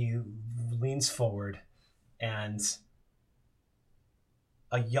 and he leans forward, and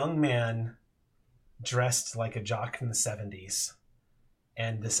a young man dressed like a jock from the 70s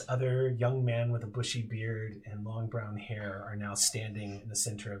and this other young man with a bushy beard and long brown hair are now standing in the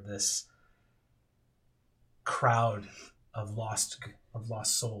center of this crowd of lost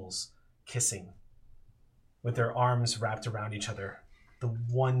souls, kissing with their arms wrapped around each other, the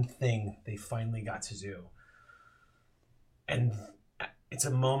one thing they finally got to do. And it's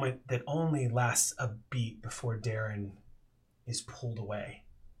a moment that only lasts a beat before Darren is pulled away,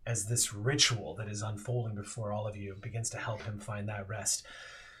 as this ritual that is unfolding before all of you begins to help him find that rest.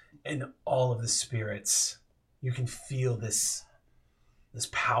 And all of the spirits, you can feel this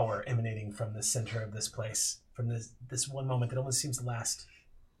power emanating from the center of this place, from this one moment that almost seems to last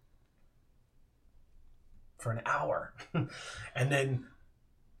for an hour. And then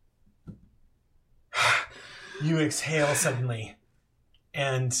you exhale suddenly,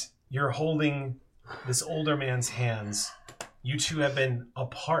 and you're holding this older man's hands. You two have been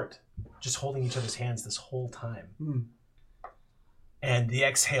apart, just holding each other's hands this whole time. And the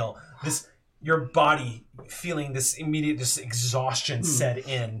exhale, your body feeling this immediate exhaustion set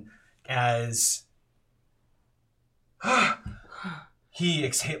in as he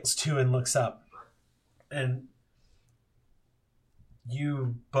exhales too and looks up. And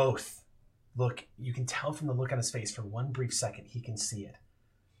you both look, you can tell from the look on his face for one brief second, he can see it.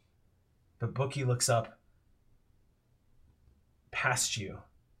 But Bookie looks up past you,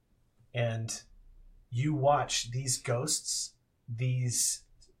 and you watch these ghosts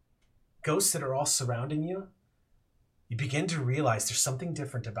that are all surrounding you. You begin to realize there's something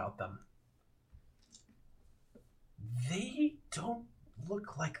different about them. They don't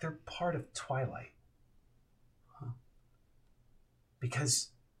look like they're part of Twilight. Because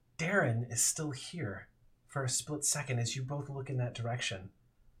Darren is still here for a split second as you both look in that direction.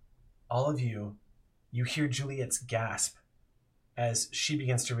 All of you hear Juliet's gasp as she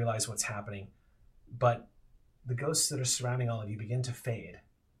begins to realize what's happening. But the ghosts that are surrounding all of you begin to fade.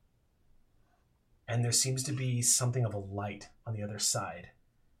 And there seems to be something of a light on the other side,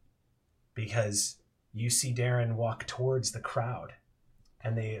 because you see Darren walk towards the crowd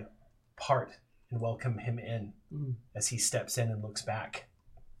and they part and welcome him in as he steps in and looks back.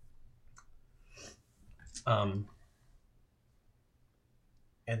 And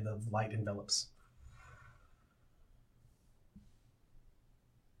the light envelops.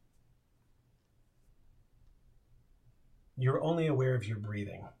 You're only aware of your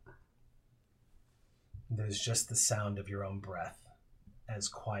breathing. There's just the sound of your own breath as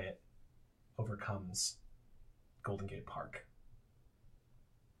quiet overcomes Golden Gate Park.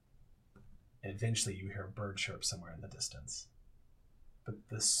 And eventually you hear a bird chirp somewhere in the distance. But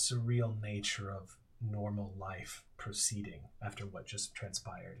the surreal nature of normal life proceeding after what just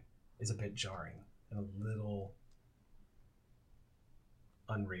transpired is a bit jarring and a little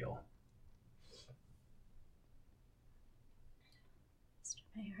unreal. Mr.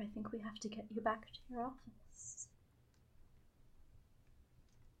 Mayor, I think we have to get you back to your office.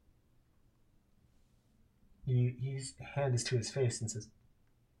 His hand is to his face and says,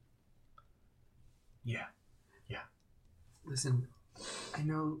 yeah. Listen, I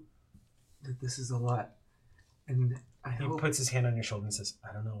know that this is a lot, and He puts his hand on your shoulder and says,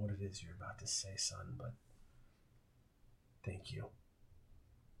 I don't know what it is you're about to say, son, but thank you.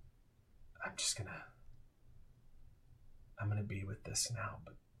 I'm gonna be with this now,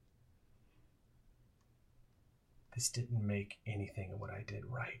 but this didn't make anything of what I did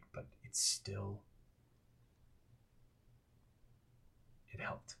right, but it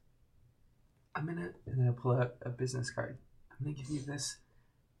helped. I'm gonna pull out a business card. I'm gonna give you this.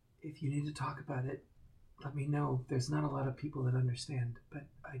 If you need to talk about it, let me know. There's not a lot of people that understand, but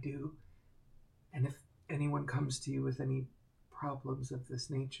I do. And if anyone comes to you with any problems of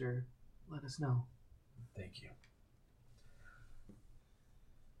this nature, let us know. Thank you.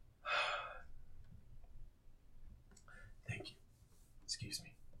 Thank you. Excuse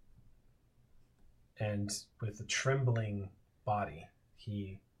me. And with a trembling body,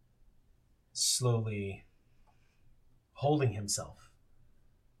 he slowly, holding himself,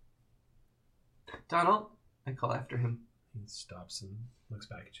 Donald, I call after him. he stops and looks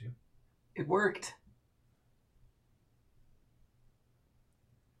back at you. It worked.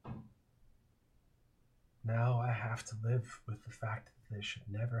 Now I have to live with the fact that there should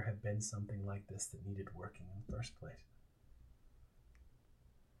never have been something like this that needed working in the first place.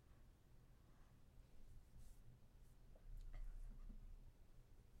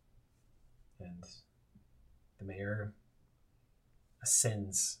 And the mayor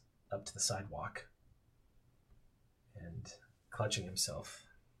ascends up to the sidewalk and, clutching himself,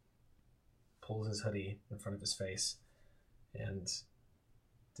 pulls his hoodie in front of his face and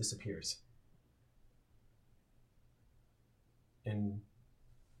disappears. And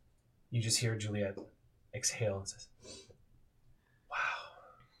you just hear Juliet exhale and says,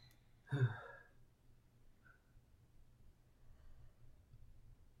 wow.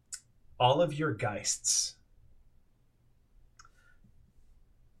 All of your geists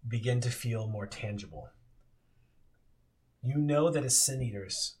begin to feel more tangible. You know that as Sin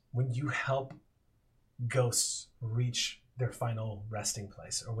Eaters, when you help ghosts reach their final resting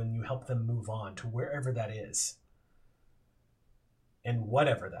place, or when you help them move on to wherever that is, and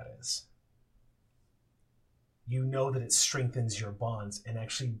whatever that is, you know that it strengthens your bonds and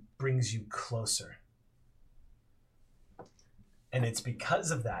actually brings you closer. And it's because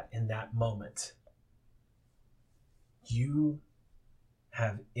of that, in that moment, you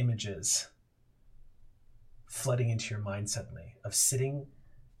have images flooding into your mind suddenly of sitting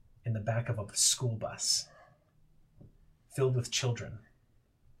in the back of a school bus filled with children.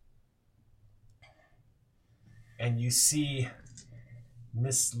 And you see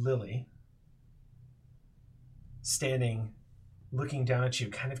Miss Lily standing, looking down at you,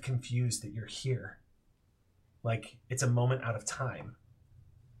 kind of confused that you're here. Like it's a moment out of time.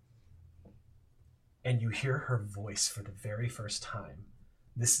 And you hear her voice for the very first time.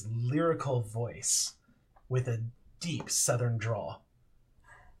 This lyrical voice with a deep southern drawl.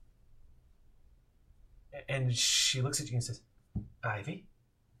 And she looks at you and says, Ivy?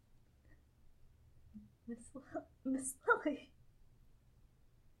 Miss Lily.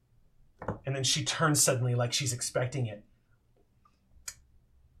 And then she turns suddenly like she's expecting it.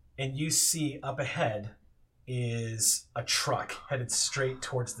 And you see up ahead is a truck headed straight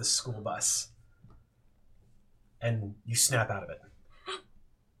towards the school bus. And you snap out of it.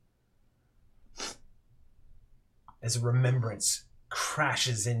 As a remembrance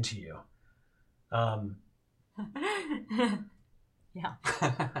crashes into you. Yeah.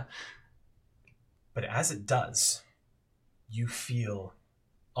 But as it does, you feel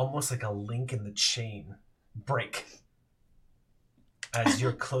almost like a link in the chain break. As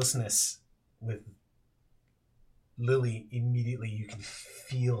your closeness with Lily, immediately you can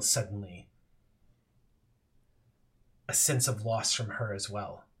feel suddenly a sense of loss from her as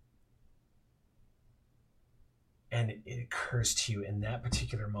well. And it occurs to you in that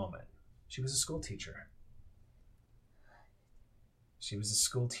particular moment. She was a school teacher. She was a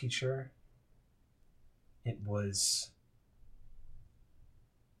school teacher. It was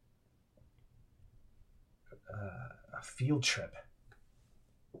a field trip.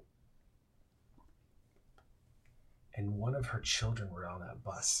 And one of her children were on that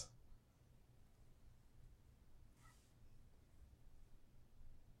bus.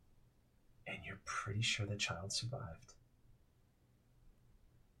 And you're pretty sure the child survived.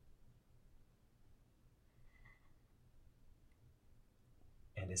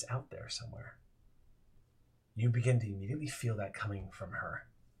 And is out there somewhere. You begin to immediately feel that coming from her.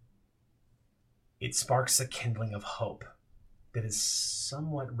 It sparks a kindling of hope that is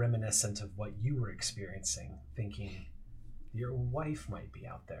somewhat reminiscent of what you were experiencing, thinking your wife might be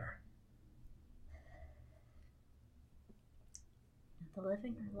out there. The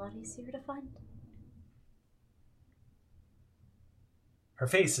living are a lot easier to find. Her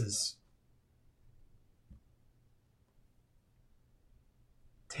face is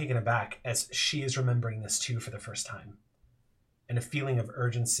taken aback as she is remembering this too for the first time. And a feeling of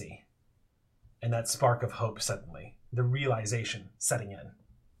urgency and that spark of hope suddenly, the realization setting in.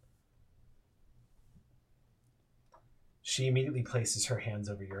 She immediately places her hands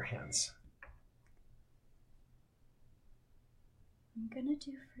over your hands. I'm gonna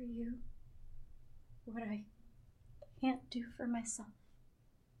do for you what I can't do for myself.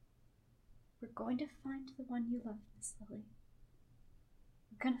 We're going to find the one you love, Miss Lily.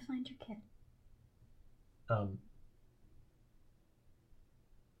 We're gonna find your kid.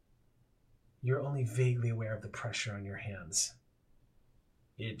 You're only vaguely aware of the pressure on your hands.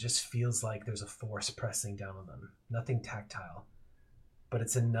 It just feels like there's a force pressing down on them. Nothing tactile, but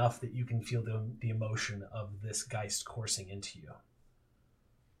it's enough that you can feel the emotion of this Geist coursing into you.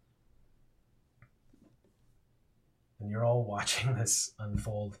 And you're all watching this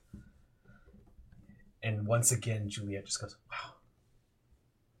unfold. And once again, Juliet just goes, wow.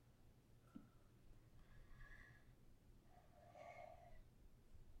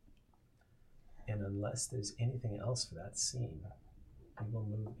 And unless there's anything else for that scene, we will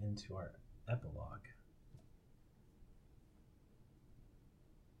move into our epilogue.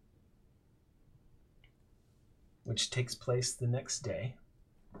 Which takes place the next day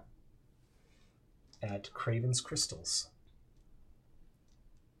at Craven's Crystals.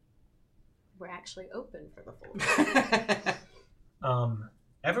 We're actually open for the full day.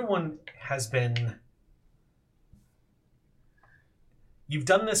 Everyone has been... You've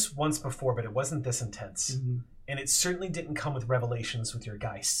done this once before, but it wasn't this intense. Mm-hmm. And it certainly didn't come with revelations with your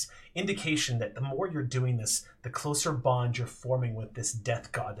Geists. Indication that the more you're doing this, the closer bond you're forming with this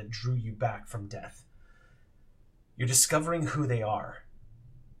death god that drew you back from death. You're discovering who they are.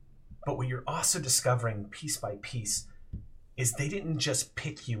 But what you're also discovering piece by piece is they didn't just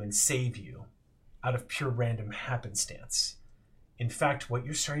pick you and save you out of pure random happenstance. In fact, what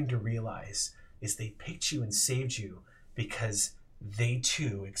you're starting to realize is they picked you and saved you because they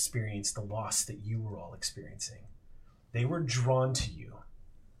too experienced the loss that you were all experiencing. They were drawn to you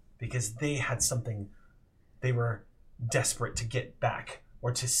because they had something they were desperate to get back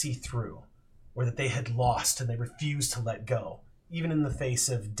or to see through, or that they had lost and they refused to let go, even in the face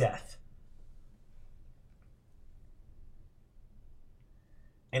of death.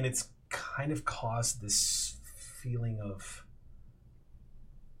 And it's kind of caused this feeling of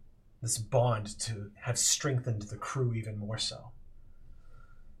this bond to have strengthened the crew even more so.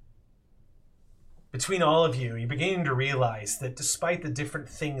 Between all of you, you're beginning to realize that despite the different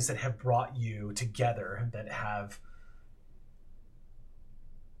things that have brought you together, that have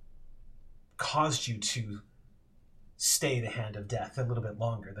caused you to stay the hand of death a little bit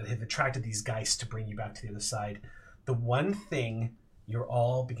longer, that have attracted these Geists to bring you back to the other side, the one thing you're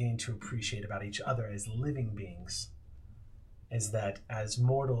all beginning to appreciate about each other as living beings is that as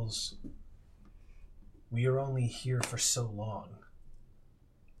mortals, we are only here for so long.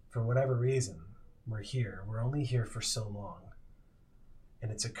 For whatever reason, we're here. We're only here for so long.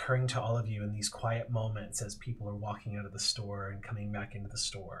 And it's occurring to all of you in these quiet moments as people are walking out of the store and coming back into the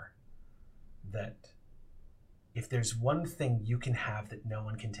store, that if there's one thing you can have that no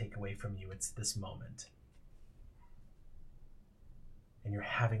one can take away from you, it's this moment. And you're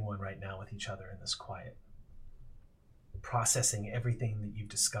having one right now with each other in this quiet, processing everything that you've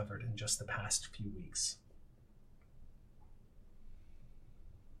discovered in just the past few weeks.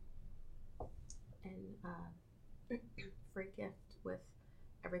 And free gift with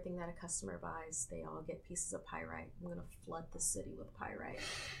everything everything that a customer buys, they all get pieces of pyrite. I'm gonna flood the city with pyrite.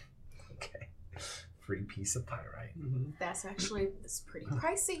 Okay. Free piece of pyrite. That's actually, it's pretty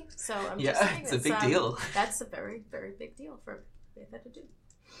pricey. So I'm just saying it's a big deal. That's a very, very big deal for Betha to do.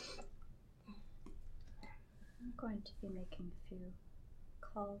 I'm going to be making a few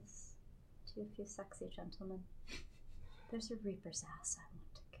calls to a few sexy gentlemen. There's a Reaper's ass I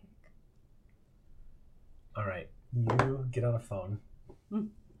want to kick. All right. You get on a phone.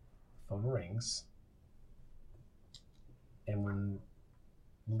 Phone rings. And when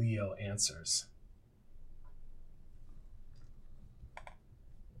Leo answers,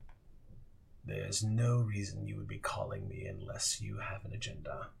 there's no reason you would be calling me unless you have an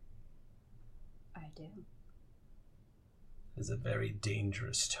agenda. I do. There's a very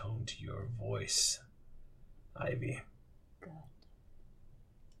dangerous tone to your voice, Ivy. Good.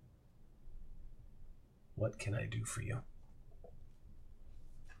 What can I do for you?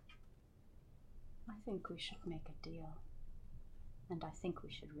 I think we should make a deal. And I think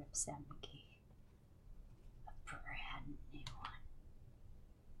we should rip Sam McGee. A brand new one.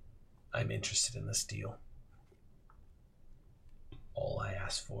 I'm interested in this deal. All I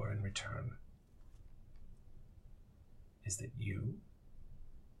ask for in return is that you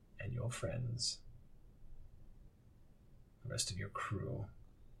and your friends, the rest of your crew,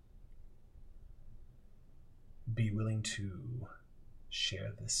 be willing to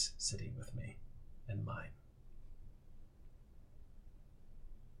share this city with me and mine.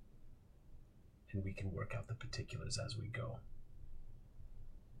 And we can work out the particulars as we go.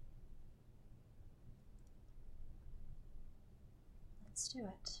 Let's do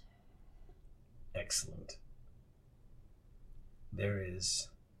it. Excellent. There is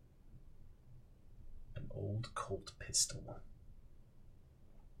an old Colt pistol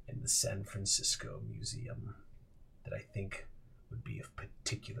in the San Francisco Museum that I think would be of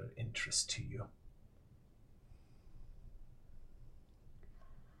particular interest to you.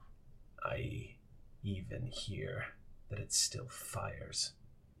 I even hear that it still fires.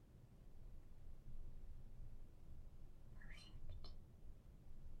 Perfect.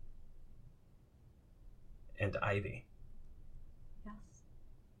 And Ivy, Yes.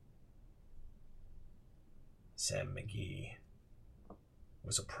 Sam McGee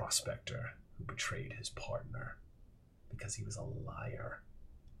was a prospector who betrayed his partner because he was a liar.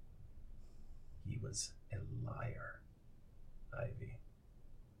 He was a liar, Ivy.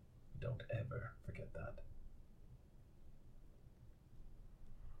 Don't ever forget that.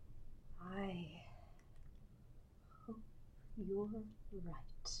 I hope you're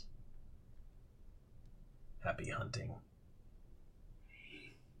right. Happy hunting.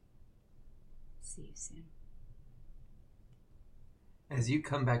 See you soon. As you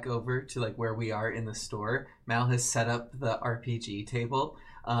come back over to like where we are in the store, Mal has set up the RPG table,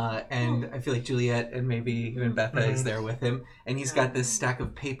 and I feel like Juliet and maybe even Betha is there with him, and he's got this stack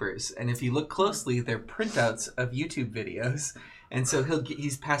of papers, and if you look closely, they're printouts of YouTube videos. And so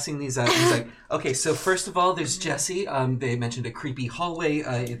he's passing these out. He's like, okay, so first of all, there's Jesse. They mentioned a creepy hallway.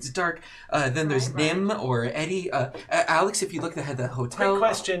 It's dark. Then there's Nim or Eddie. Alex, if you look at the hotel. Quick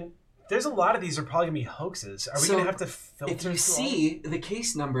question. There's a lot of these are probably going to be hoaxes. Are we going to have to filter? If you see the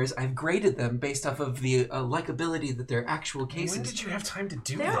case numbers, I've graded them based off of the likability that they're actual cases. When did you have time to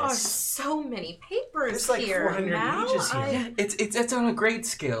do There this? are so many papers There's like here. 400 Mal. pages here. Yeah, it's on a grade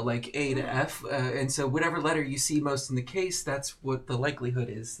scale, like A to F, and so whatever letter you see most in the case, that's what the likelihood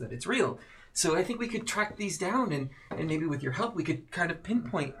is that it's real. So I think we could track these down, and maybe with your help, we could kind of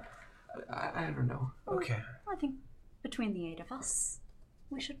pinpoint. I don't know. Okay. I think between the 8 of us,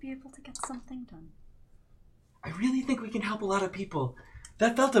 we should be able to get something done. I really think we can help a lot of people.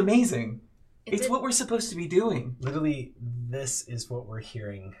 That felt amazing. It's what we're supposed to be doing. Literally, this is what we're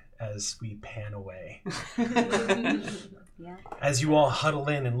hearing as we pan away. Yeah. As you all huddle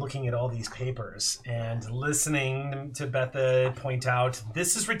in and looking at all these papers and listening to Betha point out,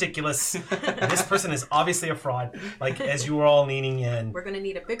 this is ridiculous. This person is obviously a fraud. Like, as you were all leaning in. We're going to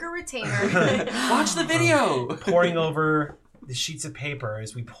need a bigger retainer. Watch the video. Pouring over the sheets of paper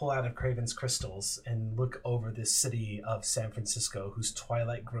as we pull out of Craven's crystals and look over this city of San Francisco, whose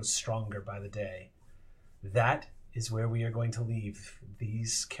twilight grows stronger by the day. That is where we are going to leave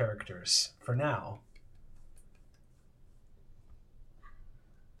these characters for now.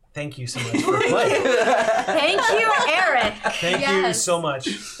 Thank you so much for playing. Thank you, Eric. Thank you Yes. so much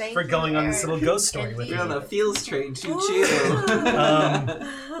Thank for you, going on this Eric. little ghost story with Indeed. You're on me. the Fields train. Choo-choo.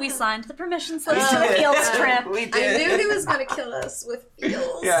 We signed the permission slip We to the did. field trip. We I did. knew he was going to kill us with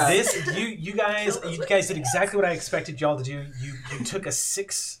feels. Yeah. This you guys did exactly what I expected y'all to do. You took a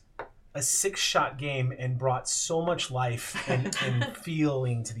 6 a 6-shot game and brought so much life and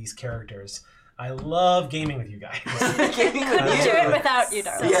feeling to these characters. I love gaming with you guys. Couldn't do it without you,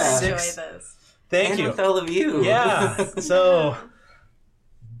 darling. Yeah. Enjoy this. Thank and you. with all of you. Yeah. So,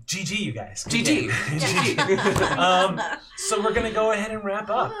 GG, you guys. Good GG. game. GG. So we're gonna go ahead and wrap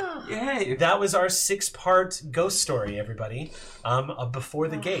up. Yay. That was our 6-part ghost story, everybody. Of Before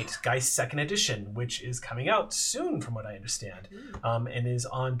the Gate, Geist 2nd Edition, which is coming out soon, from what I understand, and is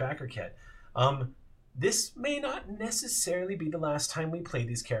on BackerKit. This may not necessarily be the last time we play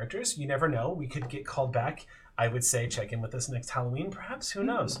these characters. You never know. We could get called back. I would say check in with us next Halloween, perhaps. Who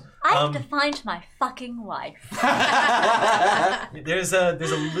knows? I have to find my fucking wife. There's a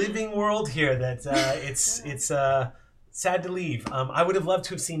living world here that it's sad to leave. I would have loved to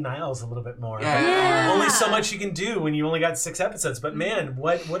have seen Niles a little bit more. Yeah. Only so much you can do when you only got 6 episodes. But man,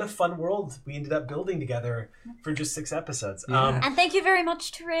 what a fun world we ended up building together for just 6 episodes. Yeah. And thank you very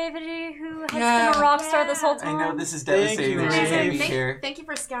much to Ravity, who has been a rock star this whole I time. know this is Thank devastating you, that she's gonna Ray. be here. Thank you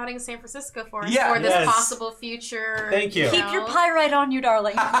for scouting San Francisco for us Yeah. for this Yes. possible future. Thank you. Keep your pyrite on you,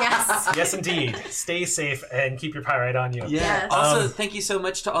 darling. Yes. Yes, indeed. Stay safe and keep your pyrite on you. Yeah. Yes. Also, Um, thank you so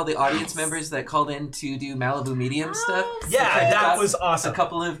much to all the audience members that called in to do Malibu Medium stuff. Yeah, I that got was A awesome.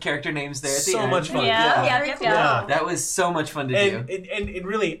 couple of character names there at the So end. much fun. Yeah. That was so much fun to And, do. and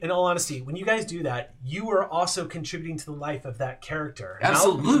really, in all honesty, when you guys do that, you are also contributing to the life of that character.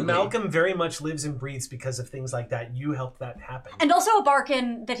 Absolutely. Malcolm very much lives and breathes because of things like that. You helped that happen. And also a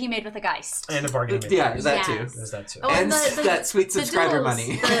bargain that he made with a Geist. And a bargaining Yeah, maker. that too. Yes. There's that too. Oh, And the that sweet subscriber doodles,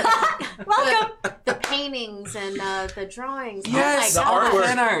 money. Welcome. The paintings and the drawings. Yes, the oh my artwork. God.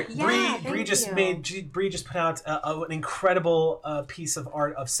 fan art. Yeah, Bree thank just you. Bree just put out an incredible piece of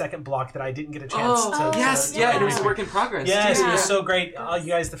art of Second Block that I didn't get a chance to. Yes, to- yeah, and it was a work in progress. Yes, too. it was Yeah. so great. You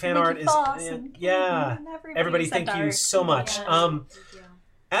guys, the fan Thank art you, is Boss and yeah. Kim and Everybody, sent thank you art. so much. Yeah.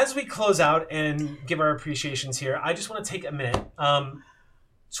 As we close out and give our appreciations here, I just want to take a minute.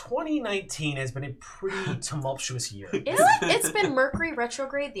 2019 has been a pretty tumultuous year. It's been Mercury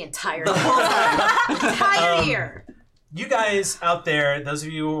retrograde the entire The whole time. time. Entire year. You guys out there, those of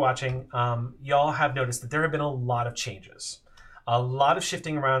you who are watching, y'all have noticed that there have been a lot of changes. A lot of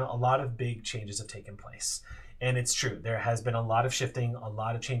shifting around, a lot of big changes have taken place. And it's true, there has been a lot of shifting, a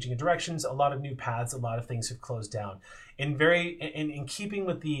lot of changing of directions, a lot of new paths, a lot of things have closed down. In keeping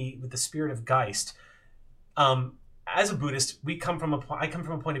with the spirit of Geist, as a Buddhist, I come from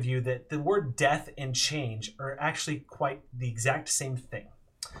a point of view that the word death and change are actually quite the exact same thing.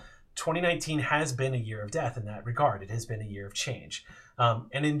 2019 has been a year of death in that regard. It has been a year of change.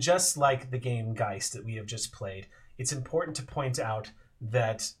 And in just like the game Geist that we have just played, it's important to point out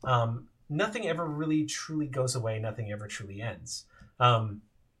that nothing ever really truly goes away. Nothing ever truly ends.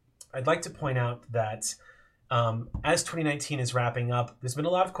 I'd like to point out that as 2019 is wrapping up, there's been a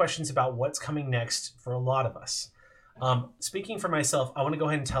lot of questions about what's coming next for a lot of us. Speaking for myself, I want to go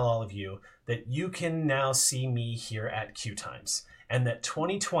ahead and tell all of you that you can now see me here at Q Times, and that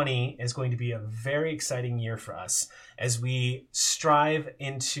 2020 is going to be a very exciting year for us as we strive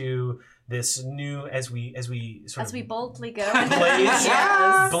into this new, as we boldly go. blaze,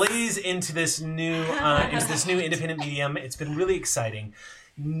 Yes. blaze into this new independent medium. It's been really exciting.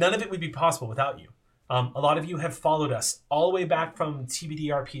 None of it would be possible without you. A lot of you have followed us all the way back from TBD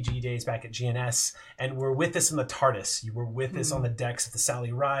RPG days back at GNS, and were with us in the TARDIS. You were with us on the decks of the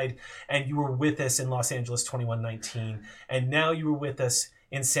Sally Ride, and you were with us in Los Angeles 2119, and now you were with us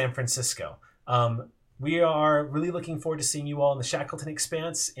in San Francisco. We are really looking forward to seeing you all in the Shackleton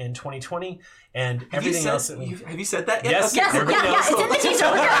Expanse in 2020, and everything else. Have you said that yet? Yes, Okay. everybody knows. It's in the teaser.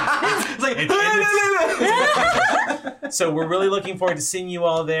 It's like, So we're really looking forward to seeing you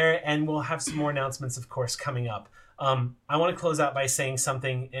all there, and we'll have some more announcements, of course, coming up. I want to close out by saying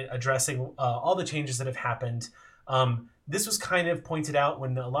something addressing all the changes that have happened. This was kind of pointed out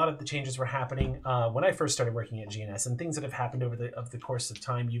when a lot of the changes were happening when I first started working at GNS, and things that have happened over the course of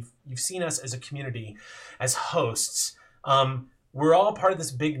time. You've seen us as a community, as hosts. We're all part of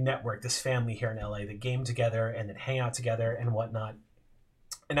this big network, this family here in LA that game together and that hang out together and whatnot.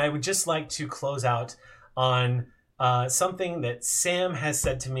 And I would just like to close out on something that Sam has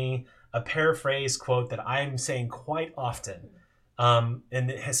said to me, a paraphrase quote that I'm saying quite often. And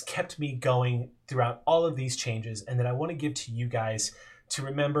it has kept me going throughout all of these changes, and that I want to give to you guys to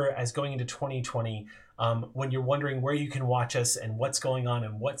remember as going into 2020, when you're wondering where you can watch us and what's going on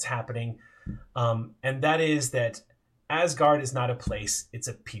and what's happening. And that is that Asgard is not a place, it's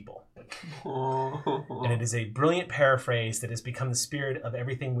a people. And it is a brilliant paraphrase that has become the spirit of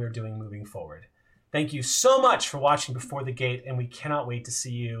everything we're doing moving forward. Thank you so much for watching Before the Gate, and we cannot wait to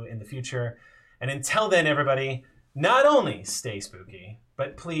see you in the future. And until then, everybody, not only stay spooky,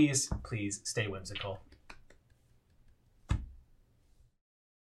 but please, please stay whimsical.